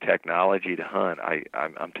 using technology to hunt. I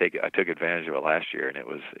took advantage of it last year, and it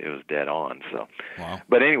was dead on. So, wow.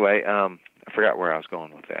 But anyway, I forgot where I was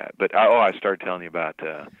going with that. But I started telling you about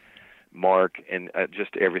Mark, and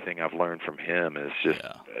just everything I've learned from him is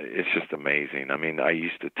it's just amazing. I mean, I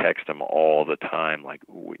used to text him all the time, like,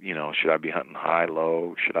 should I be hunting high,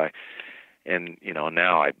 low? Should I? And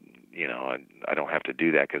now I don't have to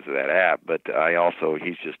do that because of that app, but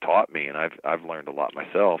he's just taught me, and I've learned a lot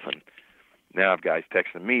myself. And now I've guys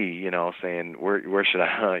texting me, saying, where should I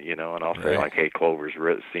hunt, and I'll say like, hey, clovers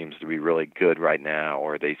seems to be really good right now,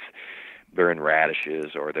 or they're in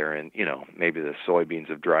radishes, or they're in, maybe the soybeans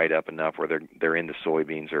have dried up enough where they're into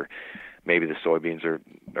soybeans, or maybe the soybeans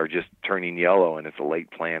are just turning yellow and it's a late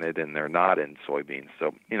planted and they're not in soybeans.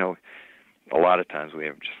 So, a lot of times we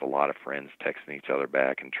have just a lot of friends texting each other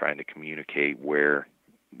back and trying to communicate where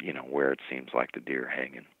it seems like the deer are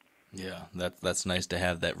hanging. Yeah, that's nice to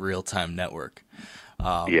have that real-time network.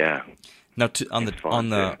 Yeah. Now, on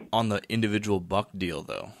the individual buck deal,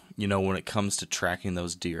 though, when it comes to tracking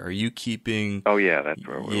those deer, are you keeping? Oh yeah, that's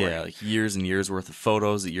where we're. Yeah, like years and years worth of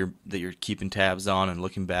photos that you're keeping tabs on and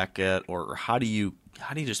looking back at, or how do you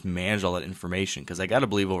just manage all that information? Because I got to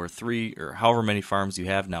believe over 3 or however many farms you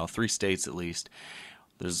have now, 3 states at least,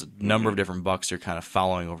 there's a number of different bucks you're kind of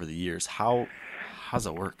following over the years. How's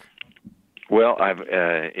it work? Well,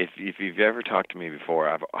 if you've ever talked to me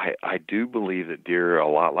before, I do believe that deer are a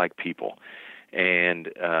lot like people.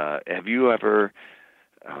 And have you ever?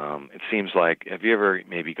 It seems like, have you ever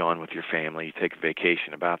maybe gone with your family? You take a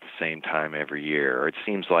vacation about the same time every year, or it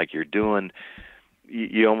seems like you're doing.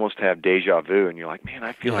 You almost have deja vu, and you're like, man,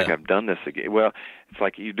 I feel like I've done this again. Well, it's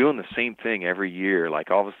like you're doing the same thing every year.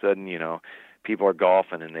 Like all of a sudden, people are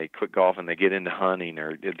golfing and they quit golfing, they get into hunting,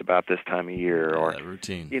 or it's about this time of year, or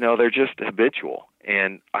routine. They're just habitual.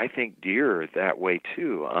 And I think deer are that way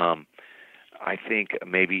too. I think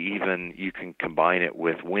maybe even you can combine it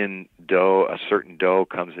with when a certain doe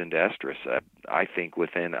comes into estrus. I think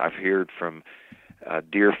I've heard from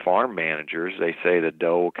deer farm managers, they say the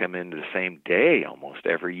doe will come into the same day almost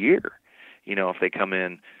every year. If they come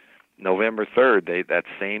in November 3rd, that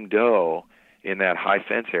same doe in that high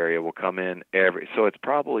fence area will come in so it's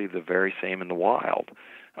probably the very same in the wild.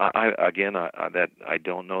 I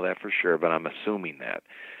don't know that for sure, but I'm assuming that.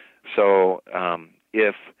 So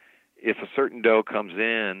if a certain doe comes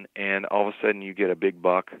in and all of a sudden you get a big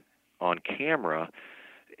buck on camera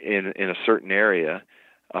in a certain area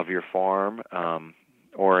of your farm,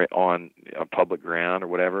 or on a public ground or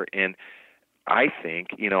whatever, and I think,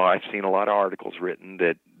 I've seen a lot of articles written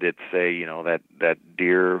that say, that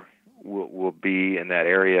deer will be in that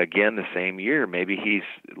area again the same year. Maybe he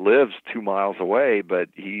lives 2 miles away, but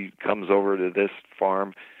he comes over to this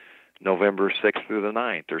farm November 6th through the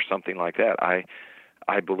 9th or something like that.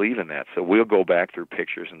 I believe in that. So we'll go back through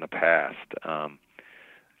pictures in the past.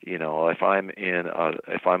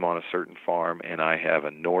 If I'm on a certain farm and I have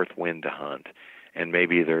a north wind to hunt, and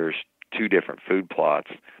maybe there's 2 different food plots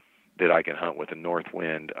that I can hunt with a north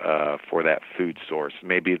wind for that food source.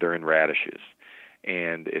 Maybe they're in radishes,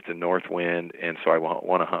 and it's a north wind, and so I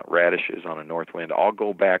want to hunt radishes on a north wind. I'll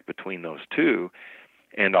go back between those 2,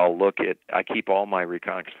 and I keep all my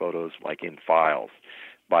reconnaissance photos like in files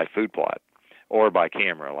by food plot or by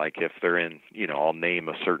camera. Like if they're in, I'll name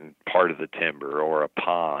a certain part of the timber or a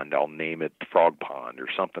pond. I'll name it Frog Pond or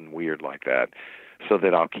something weird like that, so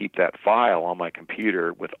that I'll keep that file on my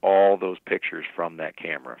computer with all those pictures from that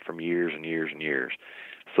camera from years and years and years.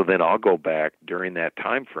 So then I'll go back during that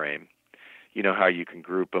time frame. You know how you can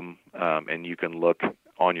group them, and you can look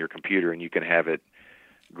on your computer and you can have it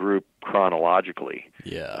group chronologically,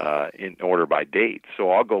 in order by date.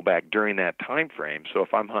 So I'll go back during that time frame. So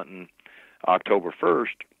if I'm hunting October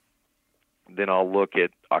 1st, then I'll look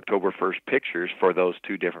at October 1st pictures for those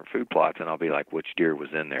 2 different food plots, and I'll be like, which deer was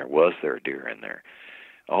in there? Was there a deer in there?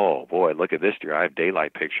 Oh, boy, look at this deer. I have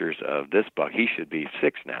daylight pictures of this buck. He should be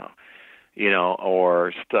 6 now,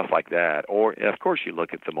 or stuff like that. Or, of course, you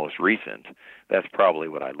look at the most recent. That's probably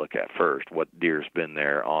what I look at first, what deer's been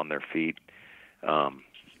there on their feet, and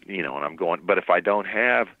I'm going. But if I don't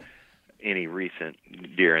have any recent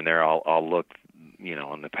deer in there, I'll look,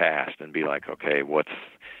 in the past and be like, okay,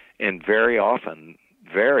 and very often,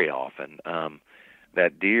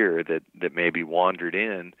 that deer that maybe wandered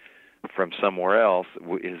in from somewhere else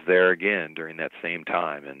is there again during that same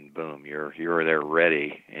time, and boom, you're there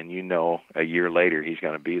ready, and a year later he's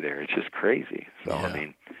going to be there. It's just crazy. So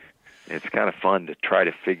it's kind of fun to try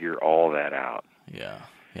to figure all that out. Yeah,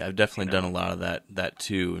 I've definitely done a lot of that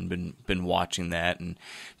too, and been watching that, and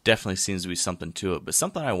definitely seems to be something to it. But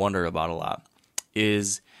something I wonder about a lot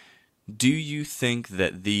is, do you think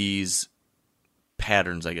that these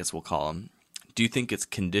patterns, I guess we'll call them, do you think it's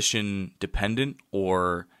condition dependent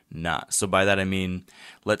or not? So by that I mean,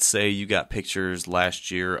 let's say you got pictures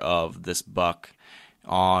last year of this buck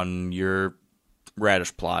on your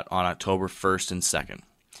radish plot on October 1st and 2nd.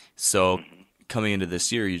 So coming into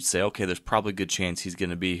this year, you'd say, okay, there's probably a good chance he's going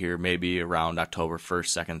to be here maybe around October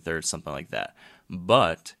 1st, 2nd, 3rd, something like that.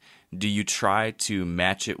 But do you try to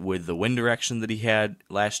match it with the wind direction that he had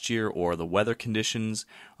last year or the weather conditions?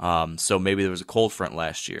 So maybe there was a cold front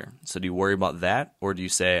last year. So do you worry about that? Or do you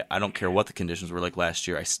say, I don't care what the conditions were like last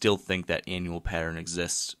year, I still think that annual pattern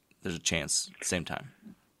exists. There's a chance at the same time.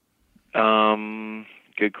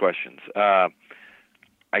 Good questions. I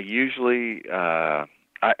usually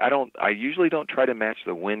don't try to match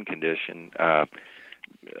the wind condition.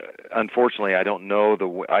 unfortunately, I don't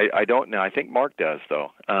know I don't know. I think Mark does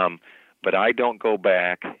though. But I don't go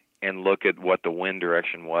back and look at what the wind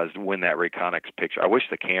direction was when that Reconyx picture. I wish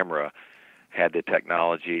the camera had the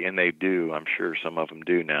technology, and they do. I'm sure some of them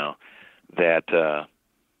do now, that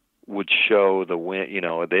would show the wind.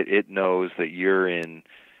 That it knows that you're in,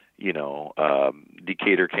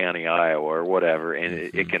 Decatur County, Iowa, or whatever, and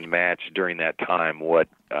it can match during that time what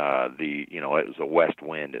it was a west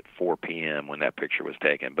wind at 4 p.m. when that picture was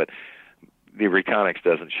taken. But the Reconyx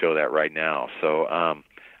doesn't show that right now, so.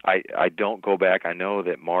 I don't go back. I know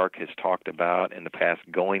that Mark has talked about in the past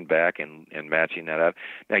going back and matching that up.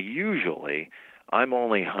 Now, usually, I'm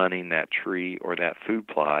only hunting that tree or that food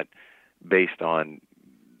plot based on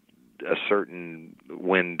a certain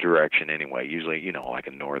wind direction anyway. Usually, like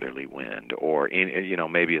a northerly wind, or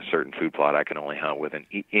maybe a certain food plot I can only hunt with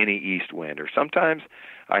any east wind. Or sometimes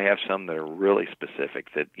I have some that are really specific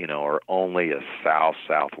that are only a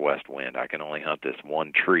south-southwest wind. I can only hunt this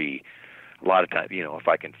one tree. A lot of times, if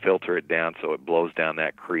I can filter it down so it blows down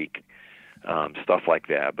that creek, stuff like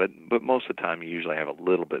that. But most of the time, you usually have a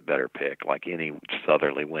little bit better pick. Like any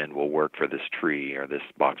southerly wind will work for this tree or this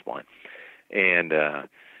box blind. And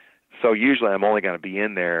so usually I'm only going to be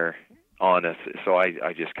in there on a. So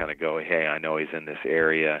I just kind of go, hey, I know he's in this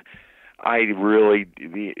area.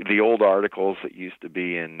 The old articles that used to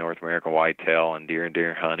be in North American Whitetail and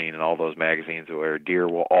Deer Hunting and all those magazines where deer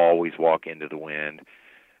will always walk into the wind.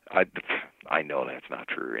 I know that's not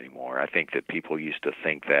true anymore. I think that people used to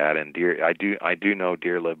think that, and deer. I do know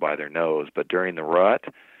deer live by their nose, but during the rut,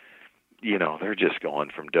 they're just going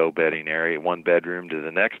from doe bedding area, one bedroom to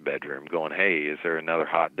the next bedroom, going, hey, is there another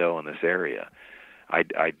hot doe in this area?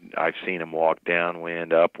 I've seen them walk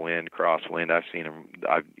downwind, upwind, crosswind.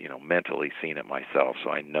 I've mentally seen it myself, so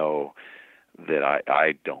I know that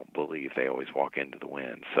I don't believe they always walk into the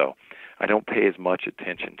wind. So I don't pay as much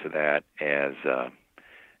attention to that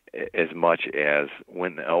as much as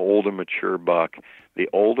when an older mature buck, the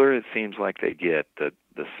older it seems like they get, the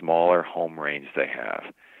smaller home range they have.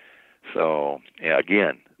 So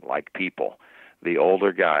again, like people, the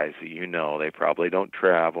older guys, they probably don't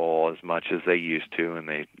travel as much as they used to, and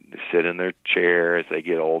they sit in their chair as they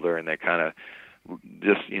get older, and they kind of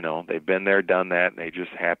just, they've been there, done that, and they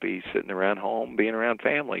just happy sitting around home, being around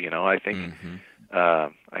family. I think,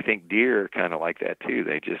 I think deer are kind of like that too.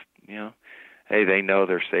 They just, hey, they know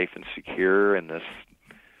they're safe and secure in this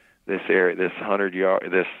area, this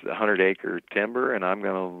 100-acre timber, and I'm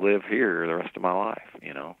going to live here the rest of my life.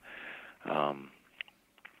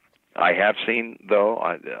 I have seen though.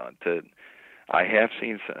 I have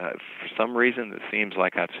seen for some reason it seems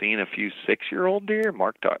like I've seen a few 6-year-old deer.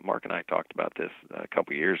 Mark and I talked about this a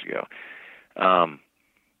couple years ago.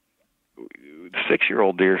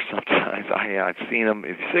 6-year-old deer sometimes I've seen them.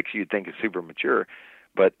 If 6, you'd think is super mature.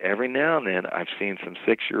 But every now and then, I've seen some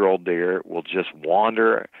 6-year-old deer will just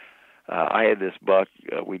wander. I had this buck.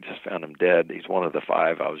 We just found him dead. He's one of the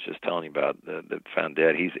 5 I was just telling you about that found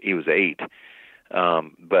dead. He was 8,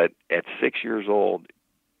 but at 6 years old,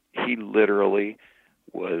 he literally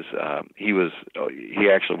was. He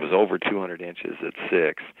actually was over 200 inches at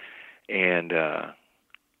 6, and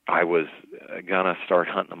I was gonna start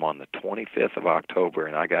hunting him on the 25th of October,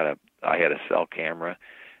 and I had a cell camera,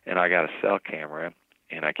 and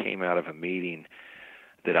and I came out of a meeting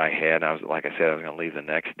that I had. I was, like I said, I was going to leave the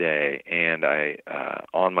next day, and I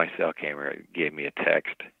on my cell camera it gave me a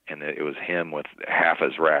text, and it was him with half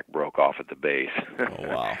his rack broke off at the base. Oh,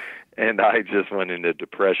 wow. And I just went into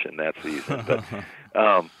depression that season.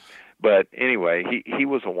 But anyway, he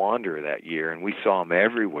was a wanderer that year, and we saw him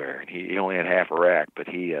everywhere. And he only had half a rack, but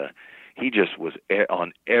he just was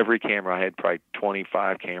on every camera. I had probably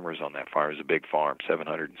 25 cameras on that farm. It was a big farm,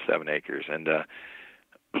 707 acres, and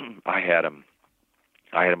I had him,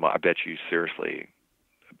 I bet you seriously,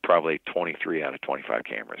 probably 23 out of 25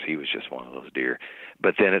 cameras. He was just one of those deer.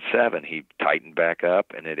 But then at 7, he tightened back up,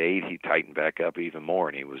 and at 8, he tightened back up even more,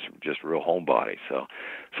 and he was just real homebody. So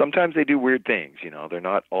sometimes they do weird things, They're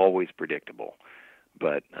not always predictable,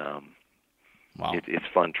 but wow. It's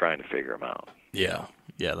fun trying to figure them out. Yeah,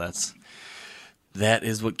 that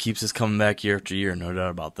is what keeps us coming back year after year, no doubt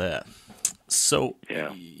about that. So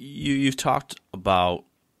yeah. You've talked about,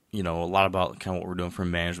 a lot about kind of what we're doing from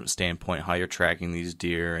a management standpoint, how you're tracking these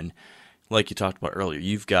deer. And like you talked about earlier,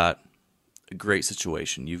 you've got a great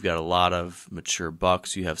situation. You've got a lot of mature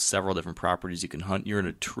bucks. You have several different properties you can hunt. You're in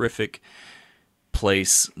a terrific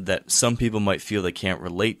place that some people might feel they can't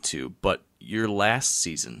relate to. But your last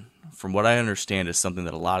season, from what I understand, is something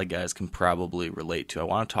that a lot of guys can probably relate to. I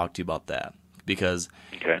want to talk to you about that because,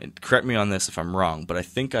 and correct me on this if I'm wrong, but I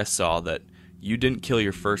think I saw that you didn't kill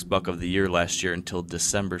your first buck of the year last year until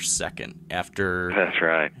December 2nd. After That's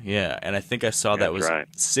right. Yeah, and I think I saw that was right.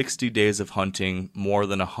 60 days of hunting, more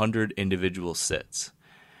than 100 individual sits.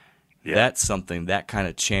 Yeah. That's something, that kind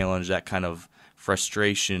of challenge, that kind of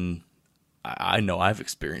frustration. I know I've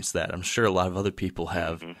experienced that. I'm sure a lot of other people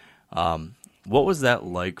have. What was that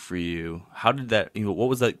like for you? How did that, what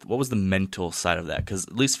was the mental side of that? Because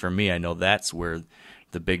at least for me, I know that's where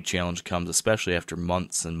the big challenge comes, especially after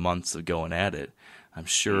months and months of going at it. I'm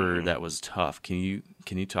sure that was tough. Can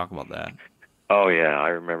you talk about that? Oh yeah, I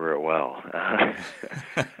remember it well.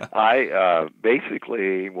 I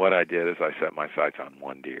basically what I did is I set my sights on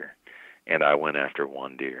one deer, and I went after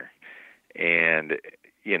one deer, and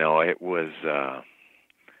it was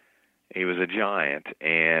he was a giant,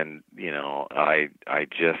 and I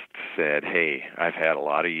just said, hey, I've had a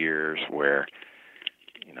lot of years where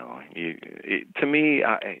to me,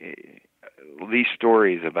 these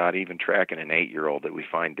stories about even tracking an 8-year-old that we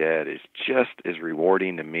find dead is just as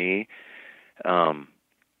rewarding to me. And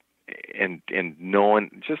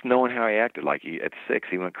knowing how he acted, like at 6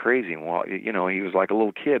 he went crazy, and he was like a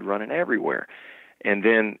little kid running everywhere, and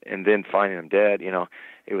then finding him dead.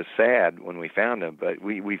 It was sad when we found him, but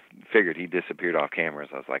we figured he disappeared off cameras.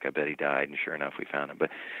 I was like, I bet he died, and sure enough, we found him. But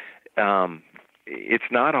it's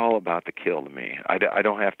not all about the kill to me. I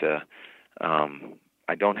don't have to.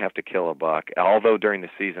 I don't have to kill a buck. Although during the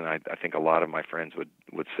season, I think a lot of my friends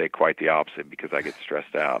would say quite the opposite, because I get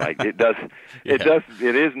stressed out.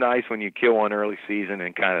 It is nice when you kill one early season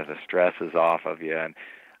and kind of the stress is off of you. And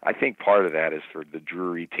I think part of that is for the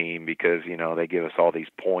Drury team, because they give us all these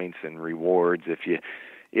points and rewards if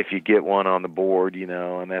you get one on the board,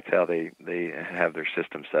 and that's how they have their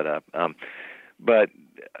system set up. But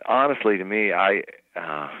honestly, to me,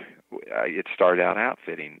 it started out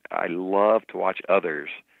outfitting. I love to watch others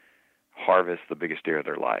harvest the biggest deer of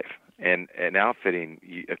their life. And outfitting,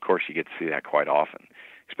 of course, you get to see that quite often,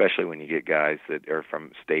 especially when you get guys that are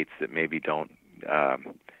from states that maybe don't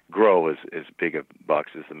grow as big of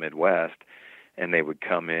bucks as the Midwest, and they would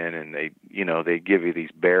come in and they give you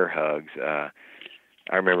these bear hugs.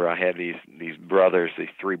 I remember I had these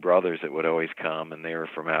three brothers that would always come, and they were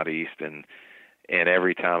from out east, and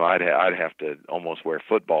every time I'd have to almost wear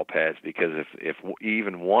football pads, because if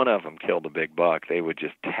even one of them killed a big buck, they would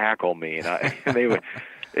just tackle me, and they would.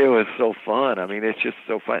 It was so fun. I mean, it's just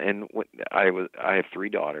so fun. And I have 3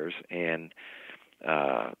 daughters, and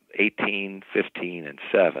 18, 15, and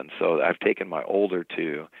 7. So I've taken my older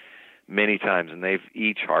 2 many times, and they've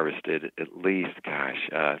each harvested at least,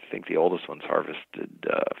 I think the oldest one's harvested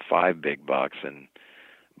 5 big bucks and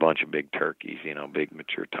a bunch of big turkeys, big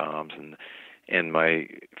mature toms, and my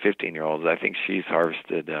 15-year-old, I think she's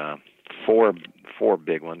harvested 4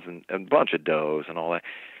 big ones and a bunch of does and all that.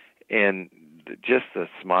 And just the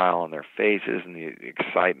smile on their faces and the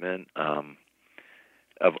excitement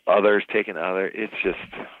of others taking it's just,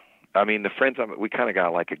 the friends, we kind of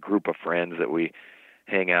got like a group of friends that we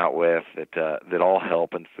hang out with that all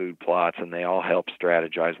help in food plots, and they all help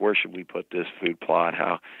strategize, where should we put this food plot,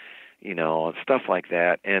 how, and stuff like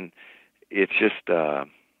that. And it's just,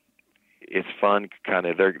 it's fun.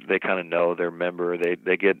 They kind of know their member.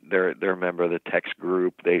 They get their member of the text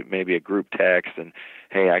group. They maybe a group text, and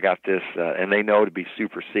hey, I got this, and they know to be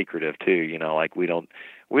super secretive too. Like we don't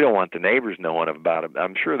want the neighbors knowing about it.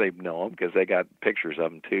 I'm sure they know them because they got pictures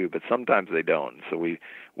of them too, but sometimes they don't. So we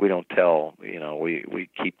don't tell. We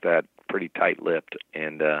keep that pretty tight-lipped,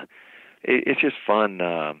 and it's just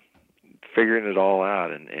fun figuring it all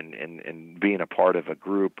out and being a part of a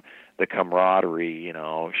group. The camaraderie,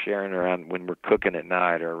 sharing around when we're cooking at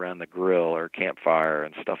night or around the grill or campfire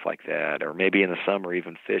and stuff like that, or maybe in the summer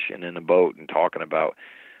even fishing in a boat and talking about,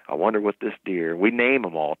 I wonder what this deer. We name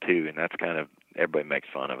them all too, and that's kind of, everybody makes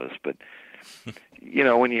fun of us, but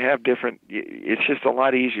when you have different, it's just a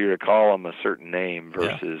lot easier to call them a certain name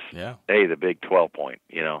versus hey, the big 12 point,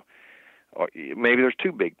 or maybe there's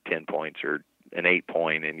 2 big 10 points or an 8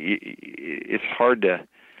 point, and it's hard to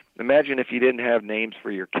imagine if you didn't have names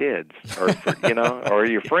for your kids or or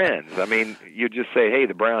your friends. I mean, you just say, hey,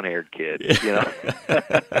 the brown-haired kid,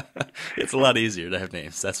 It's a lot easier to have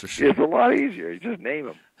names, that's for sure. It's a lot easier. You just name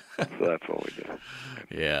them. So that's what we do.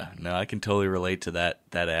 Yeah, no, I can totally relate to that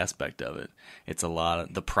aspect of it. It's a lot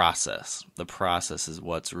of the process. The process is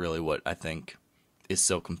what I think is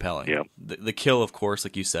so compelling. Yep. The kill, of course,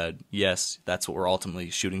 like you said, yes, that's what we're ultimately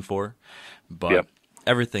shooting for, but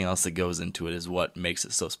everything else that goes into it is what makes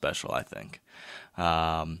it so special, I think.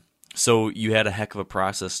 So you had a heck of a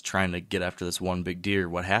process trying to get after this one big deer.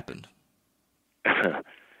 What happened?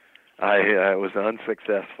 I was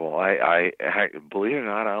unsuccessful. I believe it or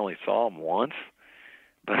not, I only saw him once,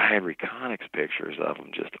 but I had Reconyx pictures of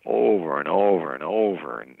them just over and over and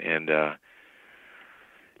over, and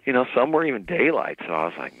some were even daylight. So I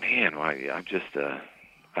was like, man, I'm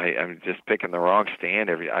just picking the wrong stand.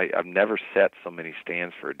 I've never set so many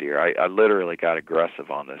stands for a deer. I literally got aggressive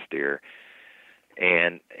on this deer,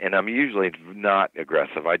 and I'm usually not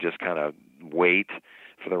aggressive. I just kind of wait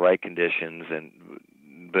for the right conditions,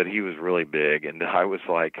 but he was really big, and I was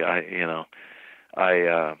like, I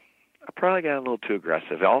probably got a little too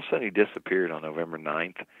aggressive. All of a sudden, he disappeared on November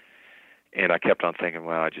 9th, and I kept on thinking,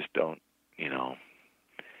 well, I just don't,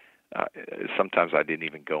 sometimes I didn't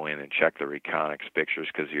even go in and check the Reconyx pictures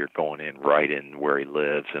because you're going in right in where he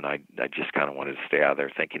lives, and I just kind of wanted to stay out of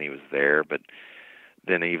there thinking he was there. But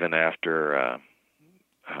then even after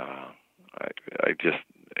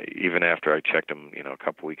even after I checked him, a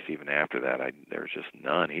couple weeks even after that, there was just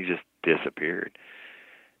none. He just disappeared,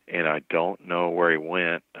 and I don't know where he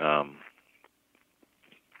went.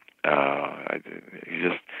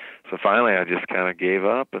 So finally I just kind of gave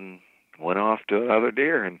up and went off to another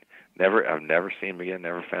deer, and I've never seen him again,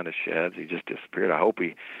 never found his sheds. He just disappeared. I hope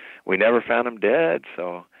we never found him dead,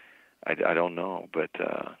 so I don't know, but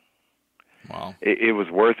wow. It was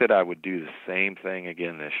worth it. I would do the same thing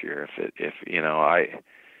again this year if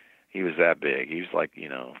he was that big. He was like,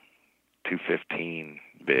 215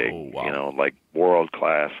 big, oh, wow. Like world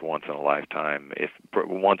class, once in a lifetime,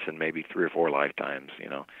 once in maybe 3 or 4 lifetimes,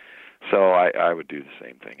 So I would do the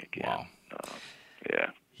same thing again. Wow. Yeah.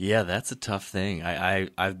 Yeah, that's a tough thing.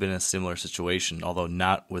 I've been in a similar situation, although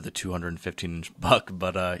not with a 215-inch buck,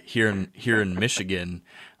 but here in Michigan,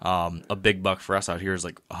 a big buck for us out here is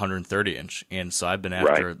like 130-inch, and so I've been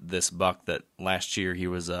after this buck that last year he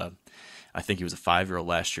was I think he was a 5-year-old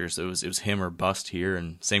last year, so it was him or bust here,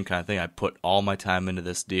 and same kind of thing. I put all my time into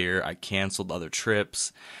this deer. I canceled other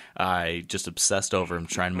trips. I just obsessed over him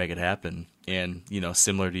trying to make it happen, and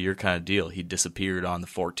similar to your kind of deal, he disappeared on the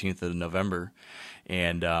 14th of November.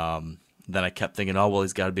 And then I kept thinking, oh, well,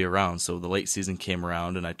 he's got to be around. So the late season came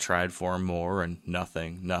around, and I tried for him more, and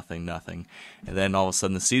nothing. And then all of a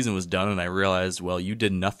sudden the season was done, and I realized, well, you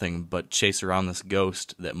did nothing but chase around this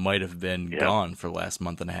ghost that might have been gone for the last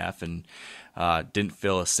month and a half, and didn't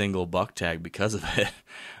fill a single buck tag because of it.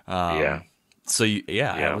 So,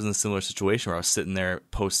 I was in a similar situation where I was sitting there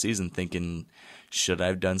postseason thinking, should I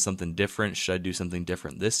have done something different? Should I do something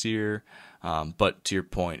different this year? But to your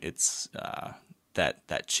point, it's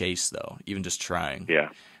that chase, though, even just trying. Yeah,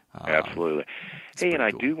 absolutely. Hey, and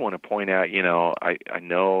I do want to point out, I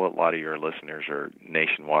know a lot of your listeners are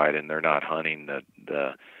nationwide, and they're not hunting the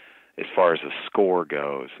as far as the score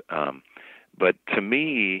goes. But to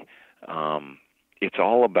me, it's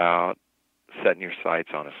all about setting your sights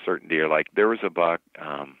on a certain deer. Like there was a buck.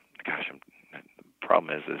 The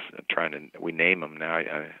problem is we name him now.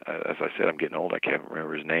 As I said, I'm getting old. I can't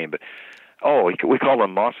remember his name, but we call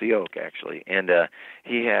him Mossy Oak, actually. And there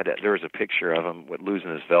was a picture of him with losing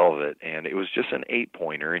his velvet, and it was just an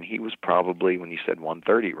 8-pointer, and he was probably, when you said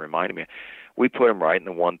 130, it reminded me, we put him right in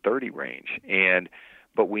the 130 range.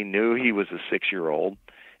 But we knew he was a 6-year-old,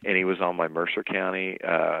 and he was on my Mercer County,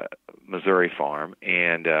 Missouri farm,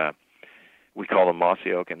 and we called him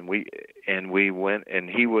Mossy Oak, and we went, and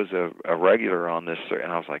he was a regular on this,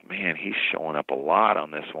 and I was like, man, he's showing up a lot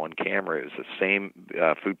on this one camera. It was the same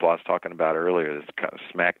food plot I was talking about earlier. It's kind of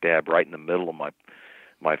smack dab right in the middle of my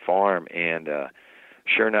farm, and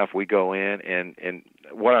sure enough, we go in, and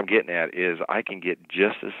what I'm getting at is I can get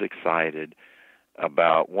just as excited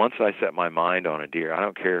about once I set my mind on a deer. I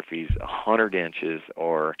don't care if he's 100 inches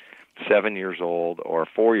or 7 years old or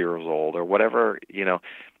 4 years old or whatever,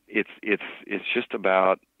 It's just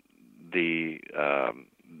about it's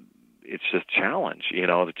just challenge,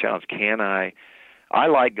 the challenge. I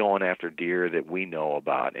like going after deer that we know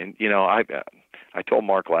about. And, I told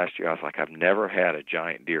Mark last year, I was like, I've never had a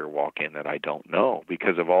giant deer walk in that I don't know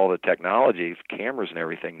because of all the technology, cameras and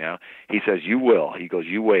everything now. He says, you will. He goes,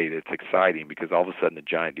 you wait. It's exciting because all of a sudden a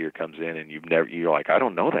giant deer comes in and you're like, I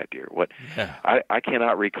don't know that deer. Yeah. I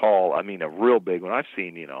cannot recall, a real big one. I've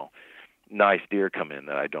seen, nice deer come in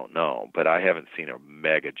that I don't know, but I haven't seen a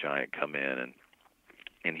mega giant come in,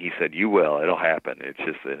 and he said, you will, it'll happen.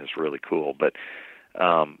 It's really cool. But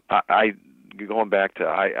I going back to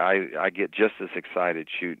I get just as excited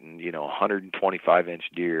shooting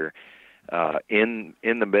 125-inch deer in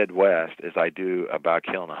the Midwest as I do about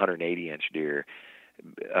killing a 180-inch deer.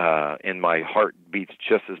 And my heart beats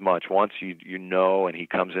just as much once you know, and he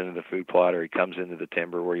comes into the food plot or he comes into the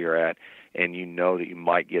timber where you're at, and you know that you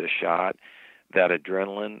might get a shot. That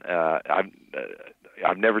adrenaline.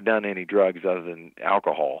 I've never done any drugs other than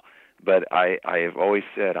alcohol, but I have always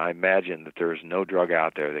said I imagine that there's no drug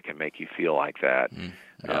out there that can make you feel like that.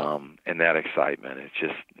 Yeah. And that excitement,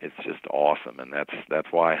 it's just awesome, and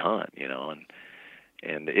that's why I hunt,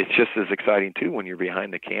 and it's just as exciting too when you're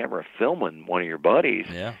behind the camera filming one of your buddies.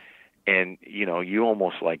 Yeah. And you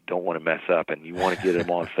almost like don't want to mess up, and you want to get them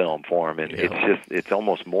on film for him, and it's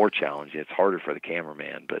almost more challenging. It's harder for the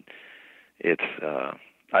cameraman, but it's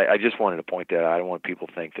I just wanted to point that out. I don't want people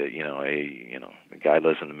to think that the guy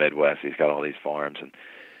lives in the Midwest, he's got all these farms, and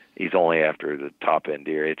he's only after the top end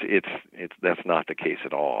deer. It's that's not the case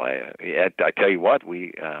at all. I tell you what,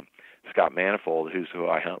 we Scott Manifold, who's who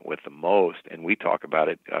I hunt with the most, and we talk about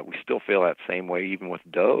it. We still feel that same way even with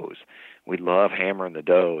does. We love hammering the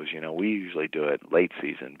does. We usually do it late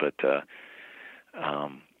season, but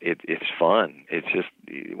it's fun. It's just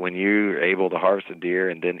when you're able to harvest a deer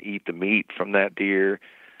and then eat the meat from that deer.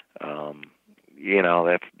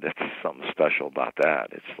 That's something special about that.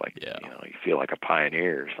 It's like, you feel like a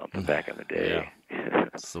pioneer or something back in the day. Yeah.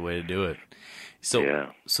 That's the way to do it.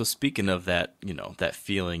 So speaking of that, that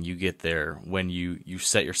feeling you get there when you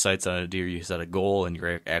set your sights on a deer, you set a goal, and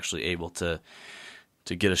you're actually able to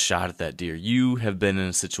get a shot at that deer. You have been in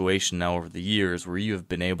a situation now over the years where you have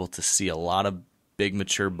been able to see a lot of big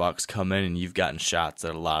mature bucks come in, and you've gotten shots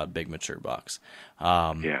at a lot of big mature bucks.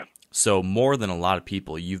 Yeah. So more than a lot of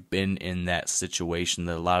people, you've been in that situation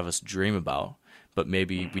that a lot of us dream about, but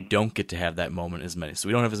maybe we don't get to have that moment as many. So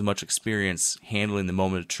we don't have as much experience handling the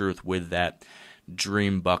moment of truth with that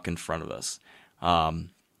dream buck in front of us.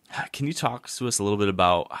 Can you talk to us a little bit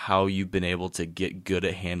about how you've been able to get good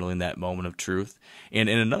at handling that moment of truth? And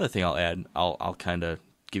another thing I'll add, I'll kind of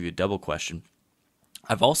give you a double question.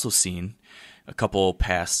 I've also seen a couple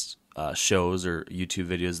past shows or YouTube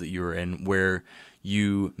videos that you were in where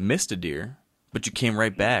you missed a deer, but you came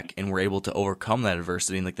right back and were able to overcome that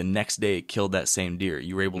adversity, and like the next day killed that same deer.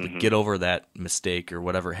 You were able to get over that mistake or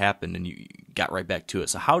whatever happened, and you got right back to it.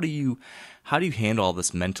 So how do you handle all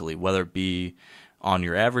this mentally, whether it be on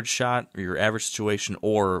your average shot or your average situation,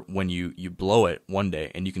 or when you blow it one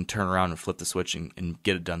day and you can turn around and flip the switch and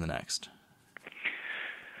get it done the next?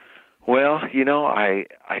 Well, I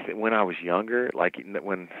when I was younger, like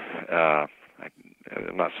when I'm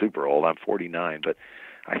not super old, I'm 49, but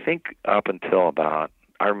I think up until I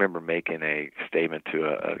remember making a statement to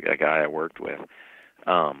a guy I worked with,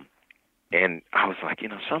 and I was like,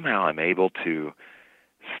 somehow I'm able to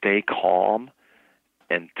stay calm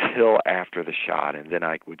until after the shot, and then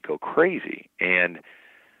I would go crazy. And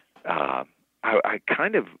I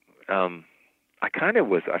kind of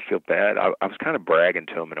was, I feel bad. I was kind of bragging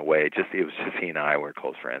to him in a way. It was just he and I were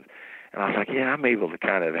close friends. And I was like, yeah, I'm able to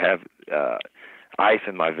kind of have ice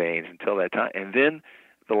in my veins until that time. And then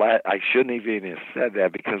I shouldn't even have said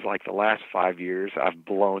that, because like the last 5 years, I've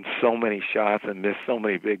blown so many shots and missed so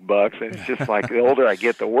many big bucks. And it's just like the older I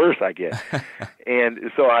get, the worse I get. And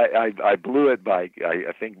so I blew it by,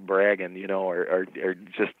 I think, bragging, or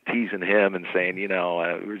just teasing him and saying,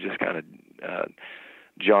 we're just kind of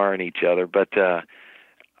jarring each other. But,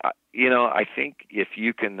 I think if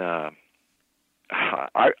you can,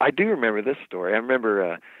 I do remember this story. I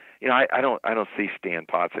remember, I don't see Stan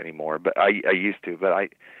Potts anymore, but I used to. But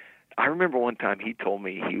I remember one time he told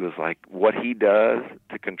me, he was like, what he does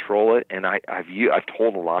to control it, and I've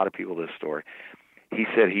told a lot of people this story. He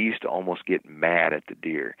said he used to almost get mad at the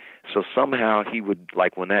deer. So somehow he would,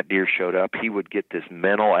 like when that deer showed up, he would get this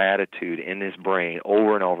mental attitude in his brain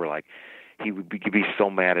over and over, like he would be so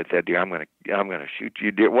mad at that deer. I'm gonna shoot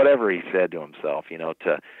you, deer. Whatever he said to himself,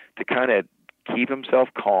 to kind of keep himself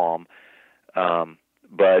calm,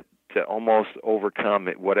 but to almost overcome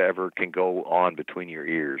it, whatever can go on between your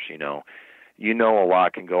ears. A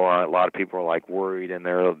lot can go on. A lot of people are like worried, and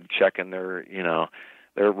they're checking their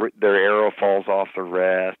arrow falls off the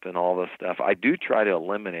rest and all this stuff. I do try to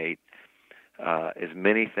eliminate as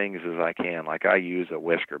many things as I can. Like I use a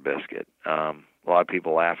whisker biscuit. A lot of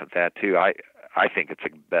people laugh at that too. I think it's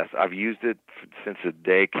the best. I've used it since the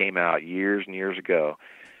day it came out years and years ago.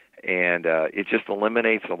 And it just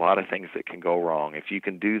eliminates a lot of things that can go wrong. If you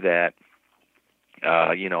can do that,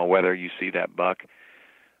 whether you see that buck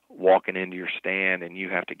walking into your stand and you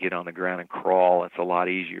have to get on the ground and crawl, it's a lot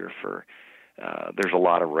easier there's a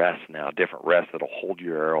lot of rests now, different rests that'll hold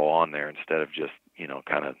your arrow on there instead of just,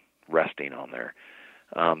 kind of resting on there.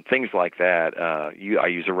 Things like that. I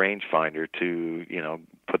use a rangefinder to,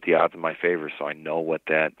 put the odds in my favor so I know what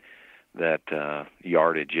that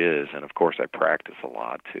yardage is. And of course I practice a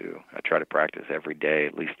lot too. I try to practice every day,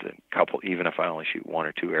 at least a couple, even if I only shoot 1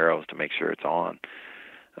 or 2 arrows, to make sure it's on.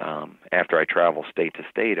 After I travel state to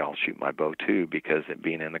state, I'll shoot my bow too, because it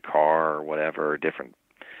being in the car or whatever, different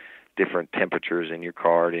temperatures in your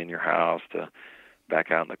car, in your house, to back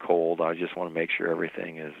out in the cold, I just want to make sure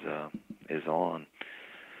everything is on.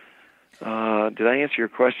 Did I answer your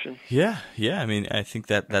question? Yeah. I mean, I think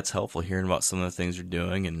that's helpful, hearing about some of the things you're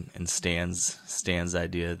doing and Stan's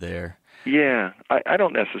idea there. Yeah, I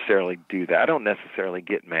don't necessarily do that. I don't necessarily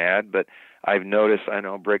get mad, but I've noticed, I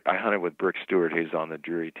hunted with Brick Stewart, who's on the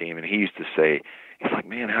Drury team, and he used to say, he's like,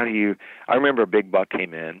 man, I remember a big buck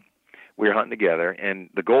came in, we were hunting together,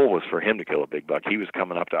 and the goal was for him to kill a big buck. He was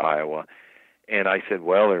coming up to Iowa, and I said,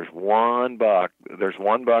 well, there's one buck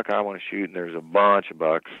I want to shoot, and there's a bunch of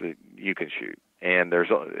bucks that you can shoot. And let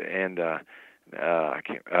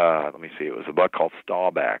me see, it was a buck called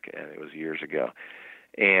Stallback, and it was years ago.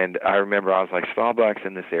 And I remember I was like, Stallback's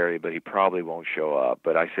in this area, but he probably won't show up.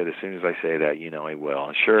 But I said, as soon as I say that, he will.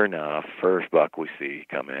 And sure enough, first buck we see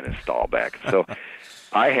come in is Stallback. So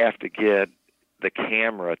I have to get the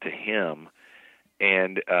camera to him,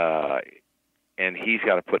 and he's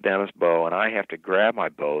got to put down his bow, and I have to grab my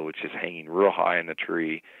bow, which is hanging real high in the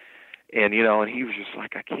tree. And and he was just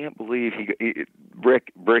like, I can't believe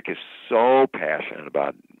Brick is so passionate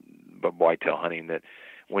about whitetail hunting that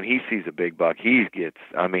when he sees a big buck, he's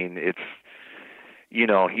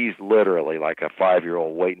literally like a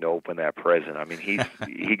 5-year-old waiting to open that present. I mean, he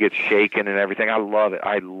gets shaken and everything. I love it.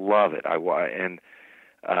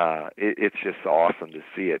 It's just awesome to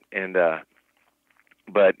see it. And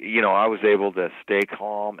but I was able to stay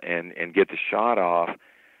calm and get the shot off,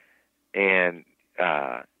 and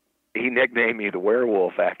he nicknamed me the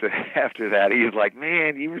werewolf after that. He was like,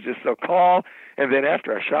 man, you were just so calm. And then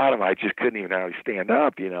after I shot him, I just couldn't even hardly stand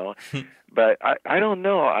up, But I don't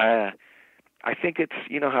know. I think it's,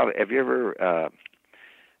 have you ever, have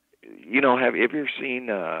you ever seen,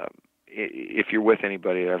 if you're with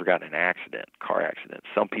anybody that ever gotten in an car accident,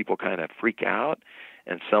 some people kind of freak out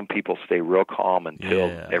and some people stay real calm until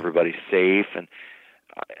everybody's safe. And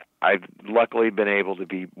I've luckily been able to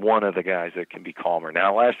be one of the guys that can be calmer.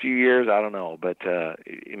 Now, last few years, I don't know, but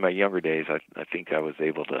in my younger days, I think I was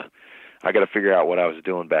able to. I got to figure out what I was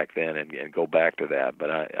doing back then and go back to that. But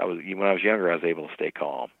when I was younger, I was able to stay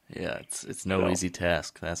calm. Yeah, it's no easy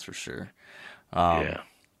task, that's for sure. Yeah.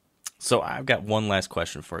 So I've got one last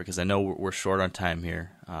question for you, because I know we're short on time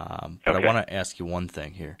here, but okay. I want to ask you one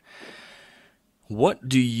thing here. What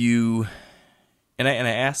do you? And I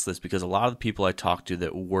ask this because a lot of the people I talk to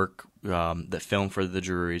that work, that film for the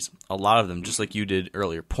Druries, a lot of them, just like you did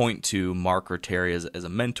earlier, point to Mark or Terry as a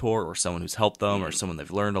mentor or someone who's helped them or someone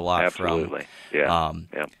they've learned a lot from. Absolutely, yeah.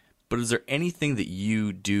 But is there anything that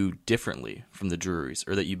you do differently from the Druries,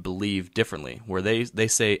 or that you believe differently, where they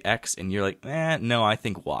say X and you're like, no, I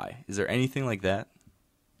think Y? Is there anything like that?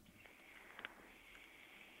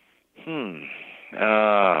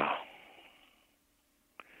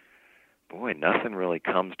 Boy, nothing really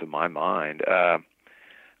comes to my mind. I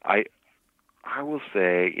will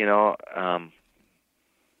say,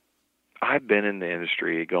 I've been in the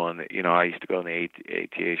industry going, I used to go on the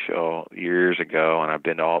ATA show years ago, and I've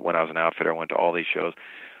been to when I was an outfitter, I went to all these shows.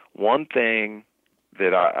 One thing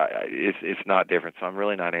that it's not different, so I'm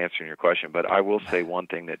really not answering your question, but I will say one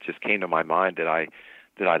thing that just came to my mind that I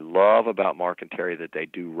love about Mark and Terry that they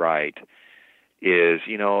do right is,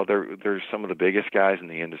 they're some of the biggest guys in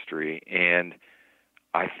the industry, and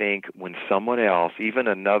I think when someone else, even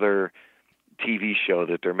another TV show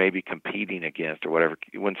that they're maybe competing against or whatever,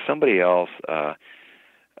 when somebody else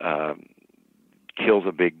kills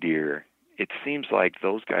a big deer, it seems like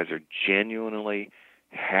those guys are genuinely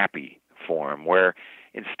happy for him, where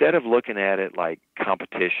instead of looking at it like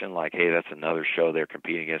competition, like, hey, that's another show they're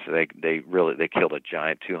competing against, they killed a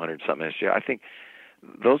giant 200-something inch deer. I think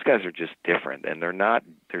those guys are just different, and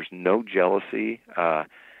there's no jealousy, and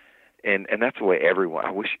that's the way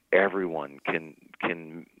I wish everyone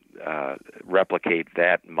can replicate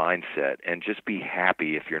that mindset and just be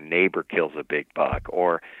happy if your neighbor kills a big buck,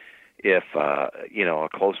 or if a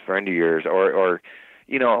close friend of yours, or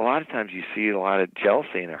a lot of times you see a lot of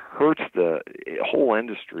jealousy, and it hurts the whole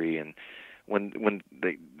industry. And when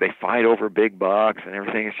they fight over big bucks and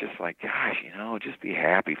everything, it's just like, gosh, just be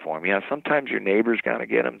happy for them. Sometimes your neighbor's gonna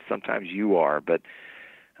get them, sometimes you are, but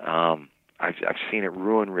I've seen it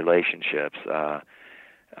ruin relationships.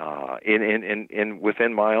 In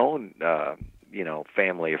within my own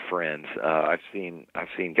family of friends, I've seen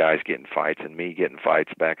guys getting fights and me getting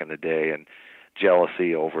fights back in the day, and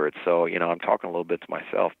jealousy over it. So I'm talking a little bit to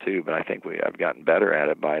myself too, but I think I've gotten better at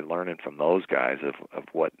it by learning from those guys of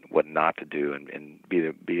what not to do, and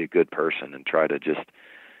be a good person and try to just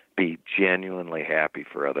be genuinely happy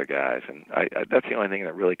for other guys. And that's the only thing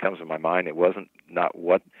that really comes to my mind. It wasn't not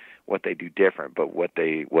what they do different, but what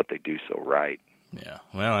they do so right. Yeah,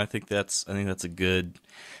 well, I think that's a good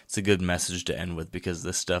message to end with, because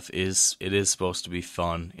this stuff is supposed to be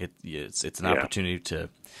fun. It's an opportunity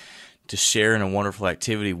share in a wonderful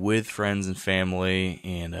activity with friends and family.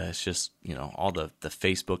 And it's just, all the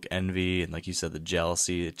Facebook envy and, like you said, the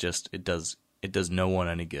jealousy. It does no one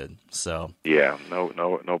any good. So yeah,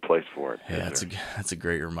 no place for it. Yeah, that's a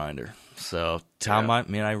great reminder. So Tom,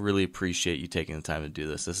 I really appreciate you taking the time to do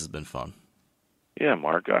this. This has been fun. Yeah,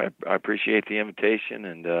 Mark, I appreciate the invitation,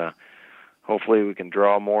 and hopefully we can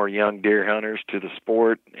draw more young deer hunters to the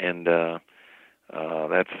sport. And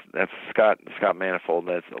that's Scott Manifold.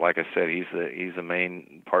 That's, like I said, he's the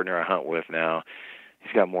main partner I hunt with now.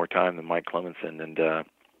 He's got more time than Mike Clemenson, and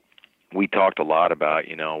we talked a lot about,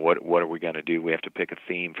 what are we going to do? We have to pick a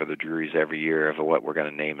theme for the Drurys every year of what we're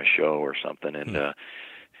going to name a show or something. And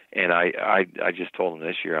and I just told him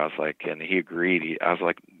this year, I was like, and he agreed. I was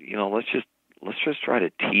like, let's just try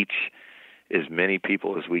to teach as many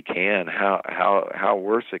people as we can how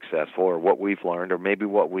we're successful, or what we've learned, or maybe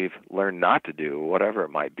what we've learned not to do, whatever it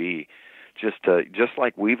might be. Just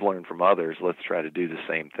like we've learned from others, let's try to do the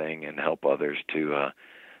same thing and help others to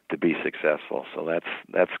be successful. So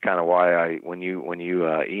that's kind of why when you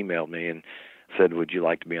emailed me and said, would you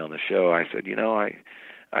like to be on the show, I said,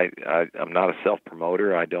 I'm not a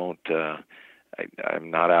self-promoter.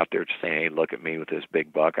 I'm not out there just saying, hey, look at me with this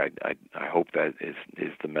big buck. I hope that is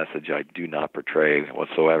the message I do not portray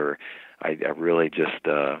whatsoever. I really just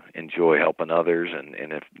enjoy helping others, and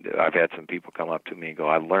if I've had some people come up to me and go,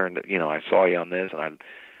 I learned, I saw you on this, and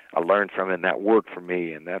I learned from it, and that worked for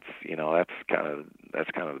me, and that's kind of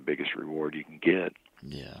the biggest reward you can get.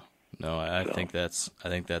 Yeah. No, I think that's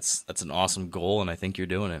an awesome goal, and I think you're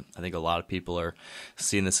doing it. I think a lot of people are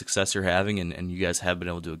seeing the success you're having, and you guys have been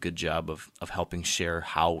able to do a good job of helping share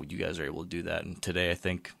how you guys are able to do that. And today, I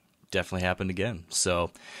think, definitely happened again.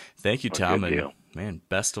 So thank you, Tom, and man,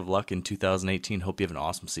 best of luck in 2018. Hope you have an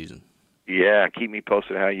awesome season. Yeah, keep me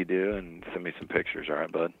posted how you do, and send me some pictures. All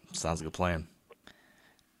right, bud? Sounds like a plan.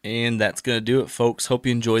 And that's going to do it, folks. Hope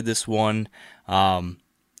you enjoyed this one.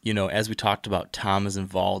 As we talked about, Tom is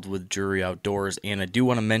involved with Drury Outdoors, and I do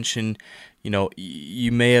want to mention,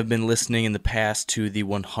 you may have been listening in the past to the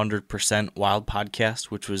 100% Wild podcast,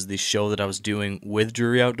 which was the show that I was doing with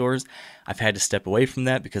Drury Outdoors. I've had to step away from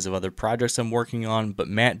that because of other projects I'm working on, but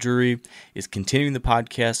Matt Drury is continuing the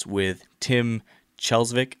podcast with Tim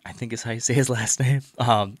Chelsvik, I think is how you say his last name.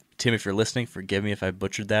 Tim, if you're listening, forgive me if I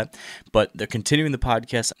butchered that. But they're continuing the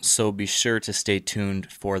podcast, so be sure to stay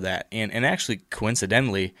tuned for that. And actually,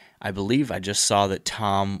 coincidentally, I believe I just saw that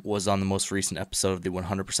Tom was on the most recent episode of the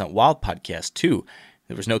 100% Wild podcast, too.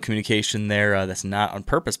 There was no communication there. That's not on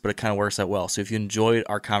purpose, but it kind of works out well. So if you enjoyed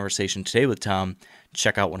our conversation today with Tom,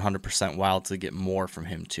 check out 100% Wild to get more from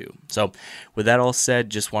him, too. So with that all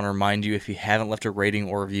said, just want to remind you, if you haven't left a rating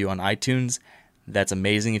or review on iTunes, that's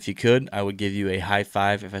amazing. If you could, I would give you a high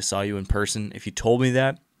five if I saw you in person. If you told me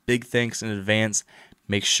that, big thanks in advance.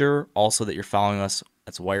 Make sure also that you're following us.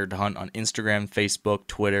 That's Wired to Hunt on Instagram, Facebook,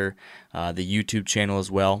 Twitter, the YouTube channel as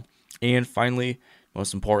well. And finally,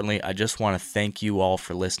 most importantly, I just want to thank you all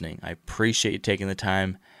for listening. I appreciate you taking the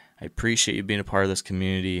time. I appreciate you being a part of this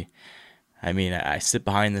community. I mean, I sit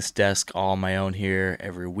behind this desk all on my own here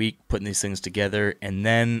every week, putting these things together, and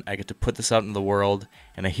then I get to put this out in the world,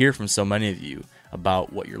 and I hear from so many of you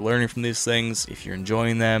about what you're learning from these things. If you're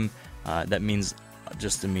enjoying them, that means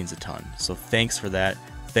it means a ton. So thanks for that.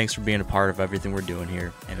 Thanks for being a part of everything we're doing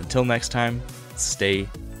here. And until next time, stay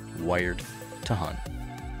wired to hunt.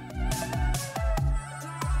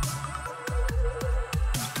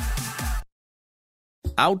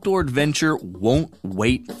 Outdoor adventure won't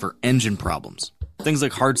wait for engine problems. Things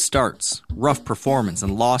like hard starts, rough performance,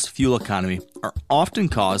 and lost fuel economy are often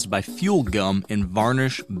caused by fuel gum and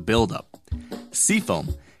varnish buildup.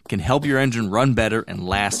 Seafoam can help your engine run better and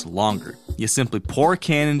last longer. You simply pour a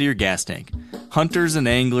can into your gas tank. Hunters and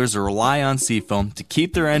anglers rely on Seafoam to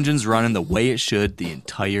keep their engines running the way it should the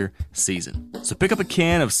entire season. So pick up a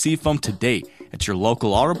can of Seafoam today at your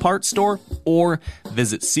local auto parts store or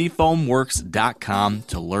visit seafoamworks.com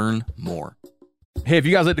to learn more. Hey, if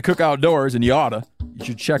you guys like to cook outdoors, and you oughta, you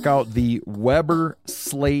should check out the Weber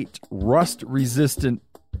Slate rust-resistant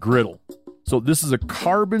griddle. So this is a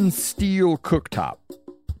carbon steel cooktop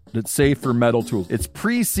that's safe for metal tools. It's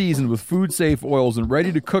pre-seasoned with food-safe oils and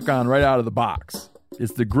ready to cook on right out of the box.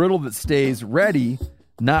 It's the griddle that stays ready,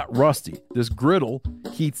 not rusty. This griddle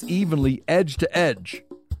heats evenly edge to edge,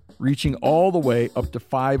 reaching all the way up to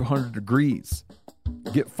 500 degrees.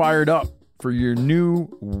 Get fired up for your new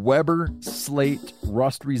Weber Slate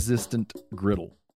rust-resistant griddle.